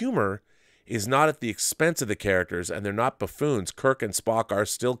all the humor is not at the expense of the characters, and they're not buffoons. Kirk and Spock are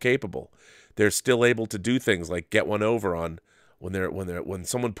still capable. They're still able to do things like get one over on when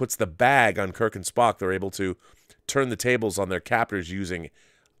someone puts the bag on Kirk and Spock. They're able to turn the tables on their captors using,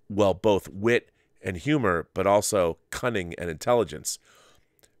 well, both wit and humor, but also cunning and intelligence.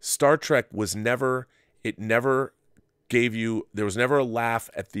 Star Trek was never, it never gave you, there was never a laugh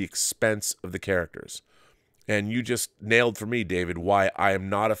at the expense of the characters. And you just nailed for me, David, why I am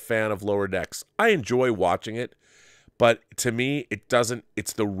not a fan of Lower Decks. I enjoy watching it, but to me,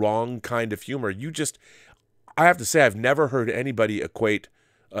 it's the wrong kind of humor. I have to say, I've never heard anybody equate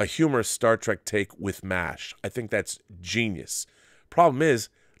a humorous Star Trek take with MASH. I think that's genius. Problem is,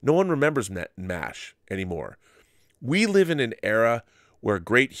 no one remembers MASH anymore. We live in an era where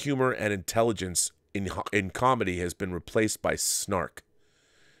great humor and intelligence in comedy has been replaced by snark.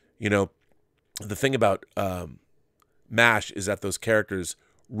 You know, the thing about MASH is that those characters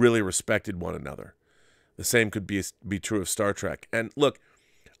really respected one another. The same could be true of Star Trek. And look,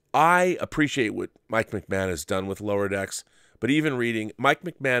 I appreciate what Mike McMahon has done with Lower Decks, but even reading, Mike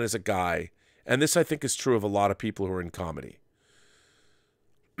McMahon is a guy, and this I think is true of a lot of people who are in comedy.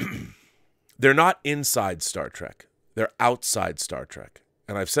 They're not inside Star Trek. They're outside Star Trek.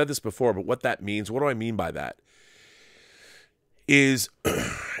 And I've said this before, but what that means, what do I mean by that? Is,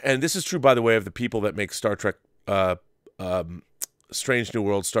 and this is true, by the way, of the people that make Star Trek, Strange New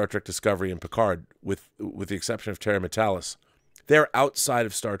World, Star Trek Discovery, and Picard, with the exception of Terry Matalas. They're outside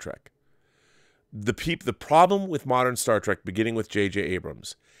of Star Trek. The problem with modern Star Trek, beginning with J.J.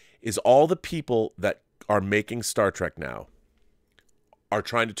 Abrams, is all the people that are making Star Trek now are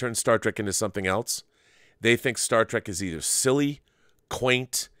trying to turn Star Trek into something else. They think Star Trek is either silly,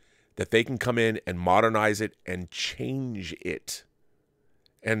 quaint, that they can come in and modernize it and change it.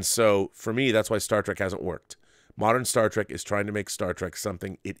 And so, for me, that's why Star Trek hasn't worked. Modern Star Trek is trying to make Star Trek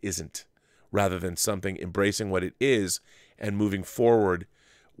something it isn't, rather than something embracing what it is and moving forward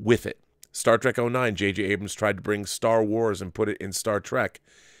with it. Star Trek 09, J.J. Abrams tried to bring Star Wars and put it in Star Trek,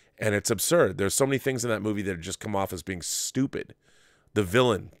 and it's absurd. There's so many things in that movie that just come off as being stupid. The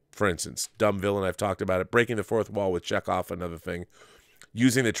villain, for instance, dumb villain, I've talked about it. Breaking the fourth wall with Chekhov, another thing.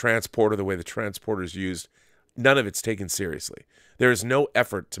 Using the transporter the way the transporter is used, none of it's taken seriously. There is no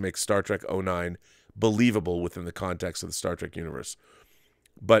effort to make Star Trek 09 believable within the context of the Star Trek universe.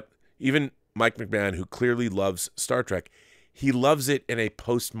 But even Mike McMahon, who clearly loves Star Trek, he loves it in a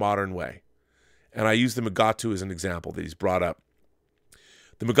postmodern way. And I use the Mugatu as an example that he's brought up.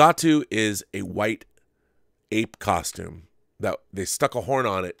 The Mugatu is a white ape costume that they stuck a horn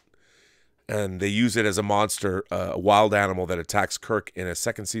on it, and they use it as a monster, a wild animal that attacks Kirk in a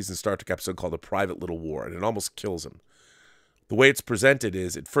second season Star Trek episode called A Private Little War, and it almost kills him. The way it's presented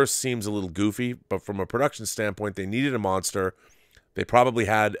is, it first seems a little goofy, but from a production standpoint, they needed a monster. They probably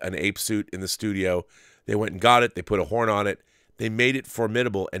had an ape suit in the studio. They went and got it. They put a horn on it. They made it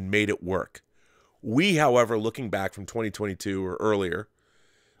formidable and made it work. We, however, looking back from 2022 or earlier,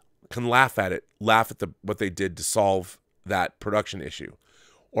 can laugh at it, what they did to solve that production issue.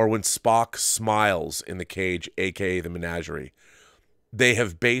 Or when Spock smiles in the cage, aka the menagerie. They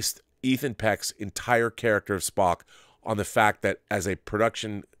have based Ethan Peck's entire character of Spock on the fact that as a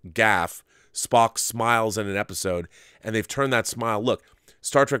production gaffe, Spock smiles in an episode, and they've turned that smile. Look,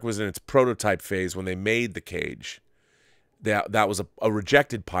 Star Trek was in its prototype phase when they made the cage. That was a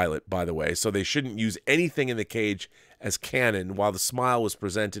rejected pilot, by the way, so they shouldn't use anything in the cage as canon. While the smile was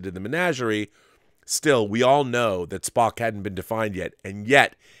presented in the menagerie, still, we all know that Spock hadn't been defined yet, and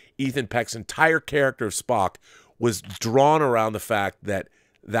yet Ethan Peck's entire character of Spock was drawn around the fact that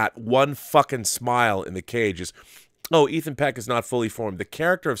that one fucking smile in the cage is, oh, Ethan Peck is not fully formed. The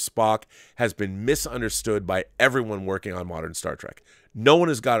character of Spock has been misunderstood by everyone working on modern Star Trek. No one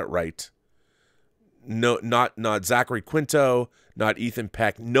has got it right. No, not Zachary Quinto, not Ethan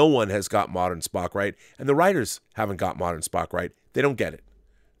Peck. No one has got modern Spock right. And the writers haven't got modern Spock right. They don't get it.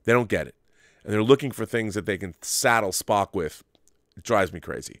 They don't get it. And they're looking for things that they can saddle Spock with. It drives me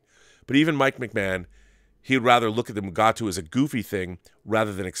crazy. But even Mike McMahon, he'd rather look at the Mugatu as a goofy thing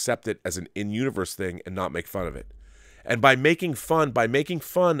rather than accept it as an in-universe thing and not make fun of it. And by making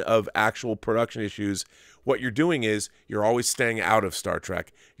fun of actual production issues, what you're doing is you're always staying out of Star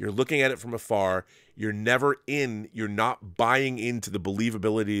Trek. You're looking at it from afar. You're never in. You're not buying into the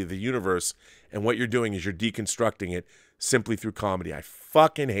believability of the universe. And what you're doing is you're deconstructing it simply through comedy. I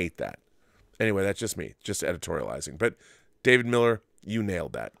fucking hate that. Anyway, that's just me, just editorializing. But David Miller, you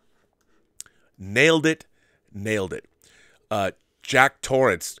nailed that. Nailed it. Nailed it. Jack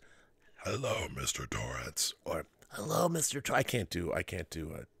Torrance. Hello, Mr. Torrance. Or hello, Mr. I can't do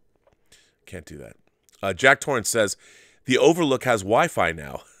that. Jack Torrance says, the Overlook has Wi-Fi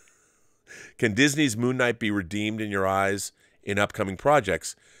now. Can Disney's Moon Knight be redeemed in your eyes in upcoming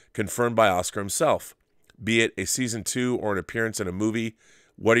projects? Confirmed by Oscar himself. Be it a season 2 or an appearance in a movie.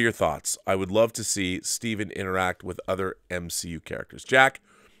 What are your thoughts? I would love to see Steven interact with other MCU characters. Jack,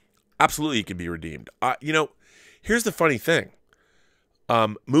 absolutely he can be redeemed. Here's the funny thing.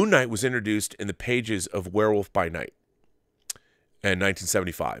 Moon Knight was introduced in the pages of Werewolf by Night. in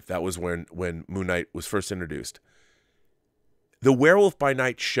 1975. That was when Moon Knight was first introduced. The Werewolf by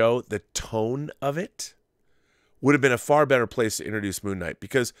Night show, the tone of it, would have been a far better place to introduce Moon Knight,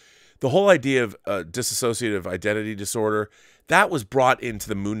 because the whole idea of dissociative identity disorder, that was brought into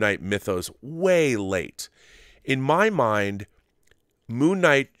the Moon Knight mythos way late. In my mind, Moon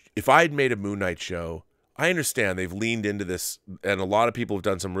Knight, if I had made a Moon Knight show, I understand they've leaned into this, and a lot of people have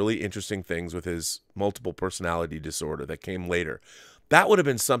done some really interesting things with his multiple personality disorder that came later. That would have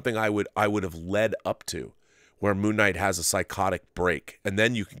been something I would have led up to, where Moon Knight has a psychotic break, and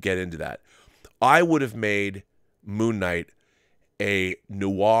then you could get into that. I would have made Moon Knight a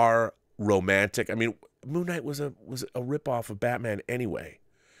noir romantic. I mean, Moon Knight was a ripoff of Batman anyway,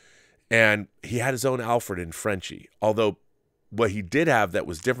 and he had his own Alfred and Frenchie. Although what he did have that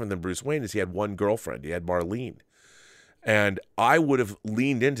was different than Bruce Wayne is he had one girlfriend. He had Marlene, and I would have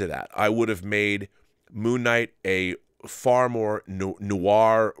leaned into that. I would have made Moon Knight a far more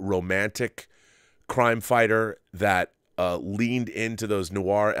noir romantic crime fighter that leaned into those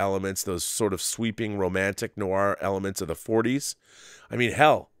noir elements, those sort of sweeping romantic noir elements of the 40s. I mean,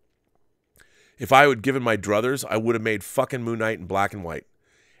 hell, if I would given my druthers, I would have made fucking Moon Knight in black and white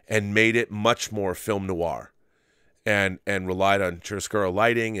and made it much more film noir, and relied on chiaroscuro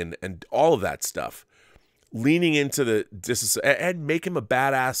lighting and all of that stuff, leaning into and make him a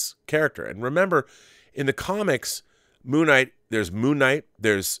badass character. And remember, in the comics, Moon Knight, there's Mark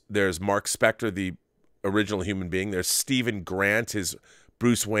Spector, the original human being. There's Stephen Grant, his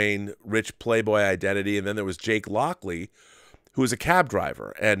Bruce Wayne rich playboy identity, and then there was Jake Lockley, who was a cab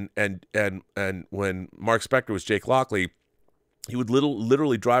driver. And when Mark Spector was Jake Lockley, he would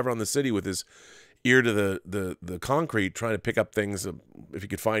literally drive around the city with his ear to the concrete, trying to pick up things. If he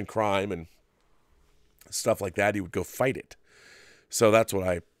could find crime and stuff like that, he would go fight it. So that's what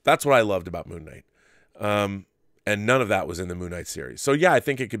I loved about Moon Knight. And none of that was in the Moon Knight series. So yeah, I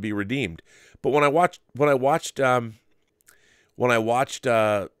think it could be redeemed. But when I watched A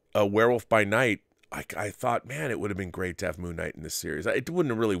Werewolf by Night, I thought, man, it would have been great to have Moon Knight in this series. It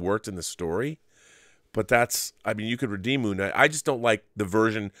wouldn't have really worked in the story, but you could redeem Moon Knight. I just don't like the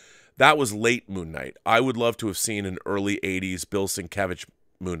version that was late Moon Knight. I would love to have seen an early 80s Bill Sienkiewicz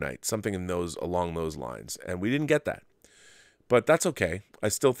Moon Knight, something along those lines, and we didn't get that. But that's okay. I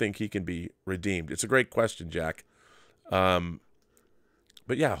still think he can be redeemed. It's a great question, Jack.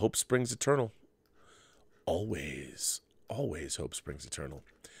 But yeah, hope springs eternal. Always hope springs eternal.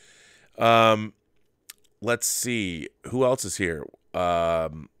 Let's see. Who else is here?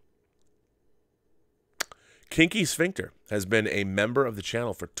 Kinky Sphincter has been a member of the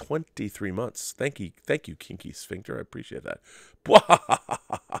channel for 23 months. Thank you, Kinky Sphincter. I appreciate that.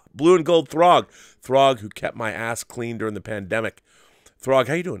 Blue and Gold Throg, who kept my ass clean during the pandemic. Throg,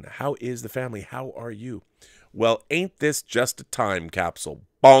 how you doing? How is the family? How are you? Well, ain't this just a time capsule?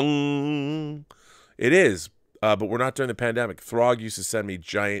 Bong! It is, but we're not during the pandemic. Throg used to send me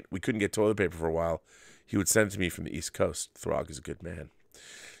giant. We couldn't get toilet paper for a while. He would send it to me from the East Coast. Throg is a good man.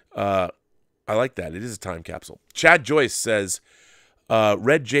 I like that. It is a time capsule. Chad Joyce says,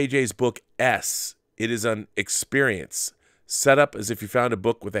 read JJ's book S. It is an experience. Set up as if you found a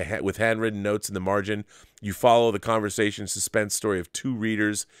book with handwritten notes in the margin. You follow the conversation suspense story of two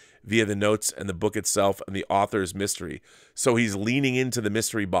readers via the notes and the book itself and the author's mystery. So he's leaning into the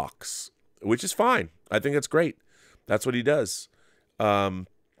mystery box, which is fine. I think that's great. That's what he does. Yeah,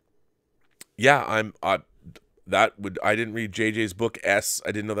 I didn't read JJ's book S.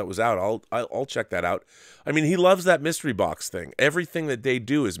 I didn't know that was out. I'll check that out. I mean, he loves that mystery box thing. Everything that they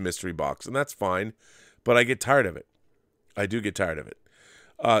do is mystery box, and that's fine. But I get tired of it. I do get tired of it.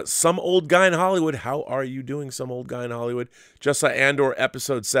 Some Old Guy in Hollywood. How are you doing, Some Old Guy in Hollywood? Just saw Andor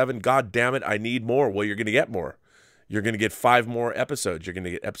episode 7. God damn it, I need more. Well, you're going to get more. You're going to get 5 more episodes. You're going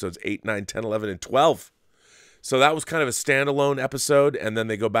to get episodes 8, 9, 10, 11, and 12. So that was kind of a standalone episode, and then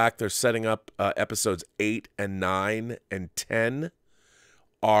they go back. They're setting up episodes 8 and 9 and 10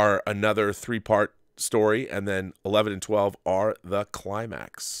 are another 3-part story, and then 11 and 12 are the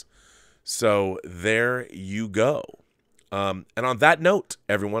climax. So there you go. And on that note,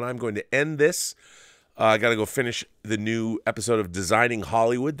 everyone, I'm going to end this. I got to go finish the new episode of Designing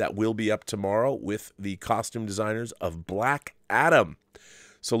Hollywood that will be up tomorrow with the costume designers of Black Adam.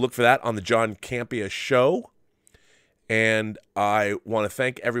 So look for that on the John Campea Show. And I want to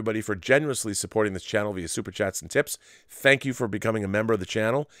thank everybody for generously supporting this channel via Super Chats and tips. Thank you for becoming a member of the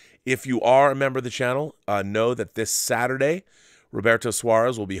channel. If you are a member of the channel, know that this Saturday, Roberto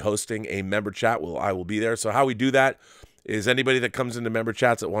Suarez will be hosting a member chat. I will be there. So how we do that is anybody that comes into member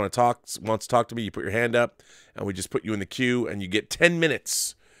chats that wants to talk to me, you put your hand up, and we just put you in the queue, and you get 10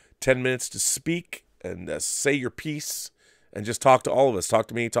 minutes. 10 minutes to speak and say your piece and just talk to all of us. Talk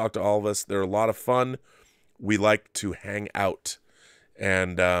to me, talk to all of us. They're a lot of fun. We like to hang out.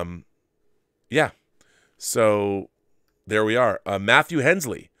 And, yeah. So there we are. Matthew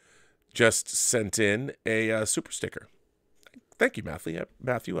Hensley just sent in a super sticker. Thank you,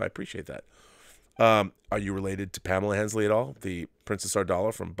 Matthew. I appreciate that. Are you related to Pamela Hensley at all? The Princess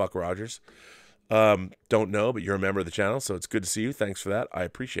Ardala from Buck Rogers? Don't know, but you're a member of the channel, so it's good to see you. Thanks for that. I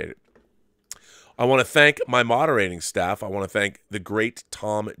appreciate it. I want to thank my moderating staff. I want to thank the great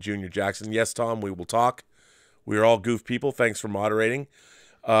Tom Jr. Jackson. Yes, Tom, we will talk. We are all goof people. Thanks for moderating.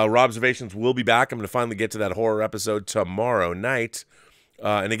 Robservations will be back. I'm going to finally get to that horror episode tomorrow night.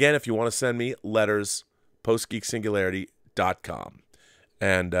 And again, if you want to send me letters, postgeeksingularity.com.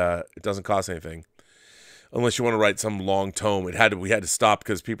 And it doesn't cost anything. Unless you want to write some long tome. We had to stop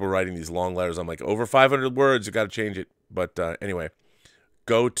because people were writing these long letters. I'm like, over 500 words, you got to change it. But anyway,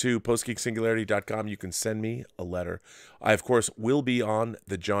 go to postgeeksingularity.com. You can send me a letter. I, of course, will be on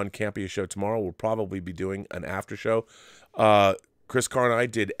the John Campea show tomorrow. We'll probably be doing an after show. Chris Carr and I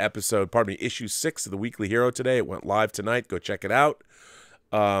did issue 6 of the Weekly Hero today. It went live tonight. Go check it out.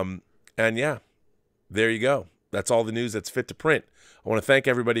 And yeah, there you go. That's all the news that's fit to print. I want to thank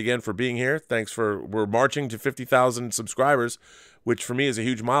everybody again for being here. We're marching to 50,000 subscribers, which for me is a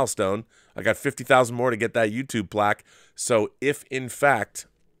huge milestone. I got 50,000 more to get that YouTube plaque. So if in fact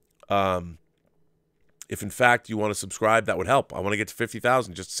you want to subscribe, that would help. I want to get to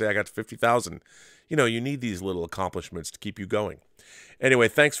 50,000 just to say I got to 50,000. You know, you need these little accomplishments to keep you going. Anyway,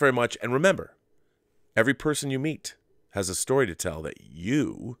 thanks very much. And remember, every person you meet has a story to tell that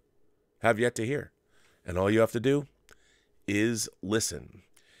you have yet to hear. And all you have to do is listen.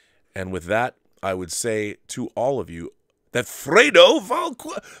 And with that, I would say to all of you that Fredo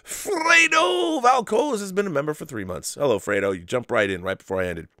Valcoz has been a member for 3 months. Hello, Fredo. You jumped right in right before I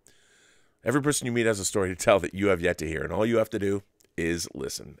ended. Every person you meet has a story to tell that you have yet to hear, and all you have to do is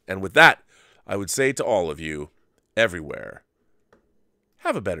listen. And with that, I would say to all of you everywhere,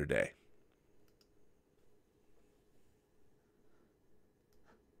 have a better day.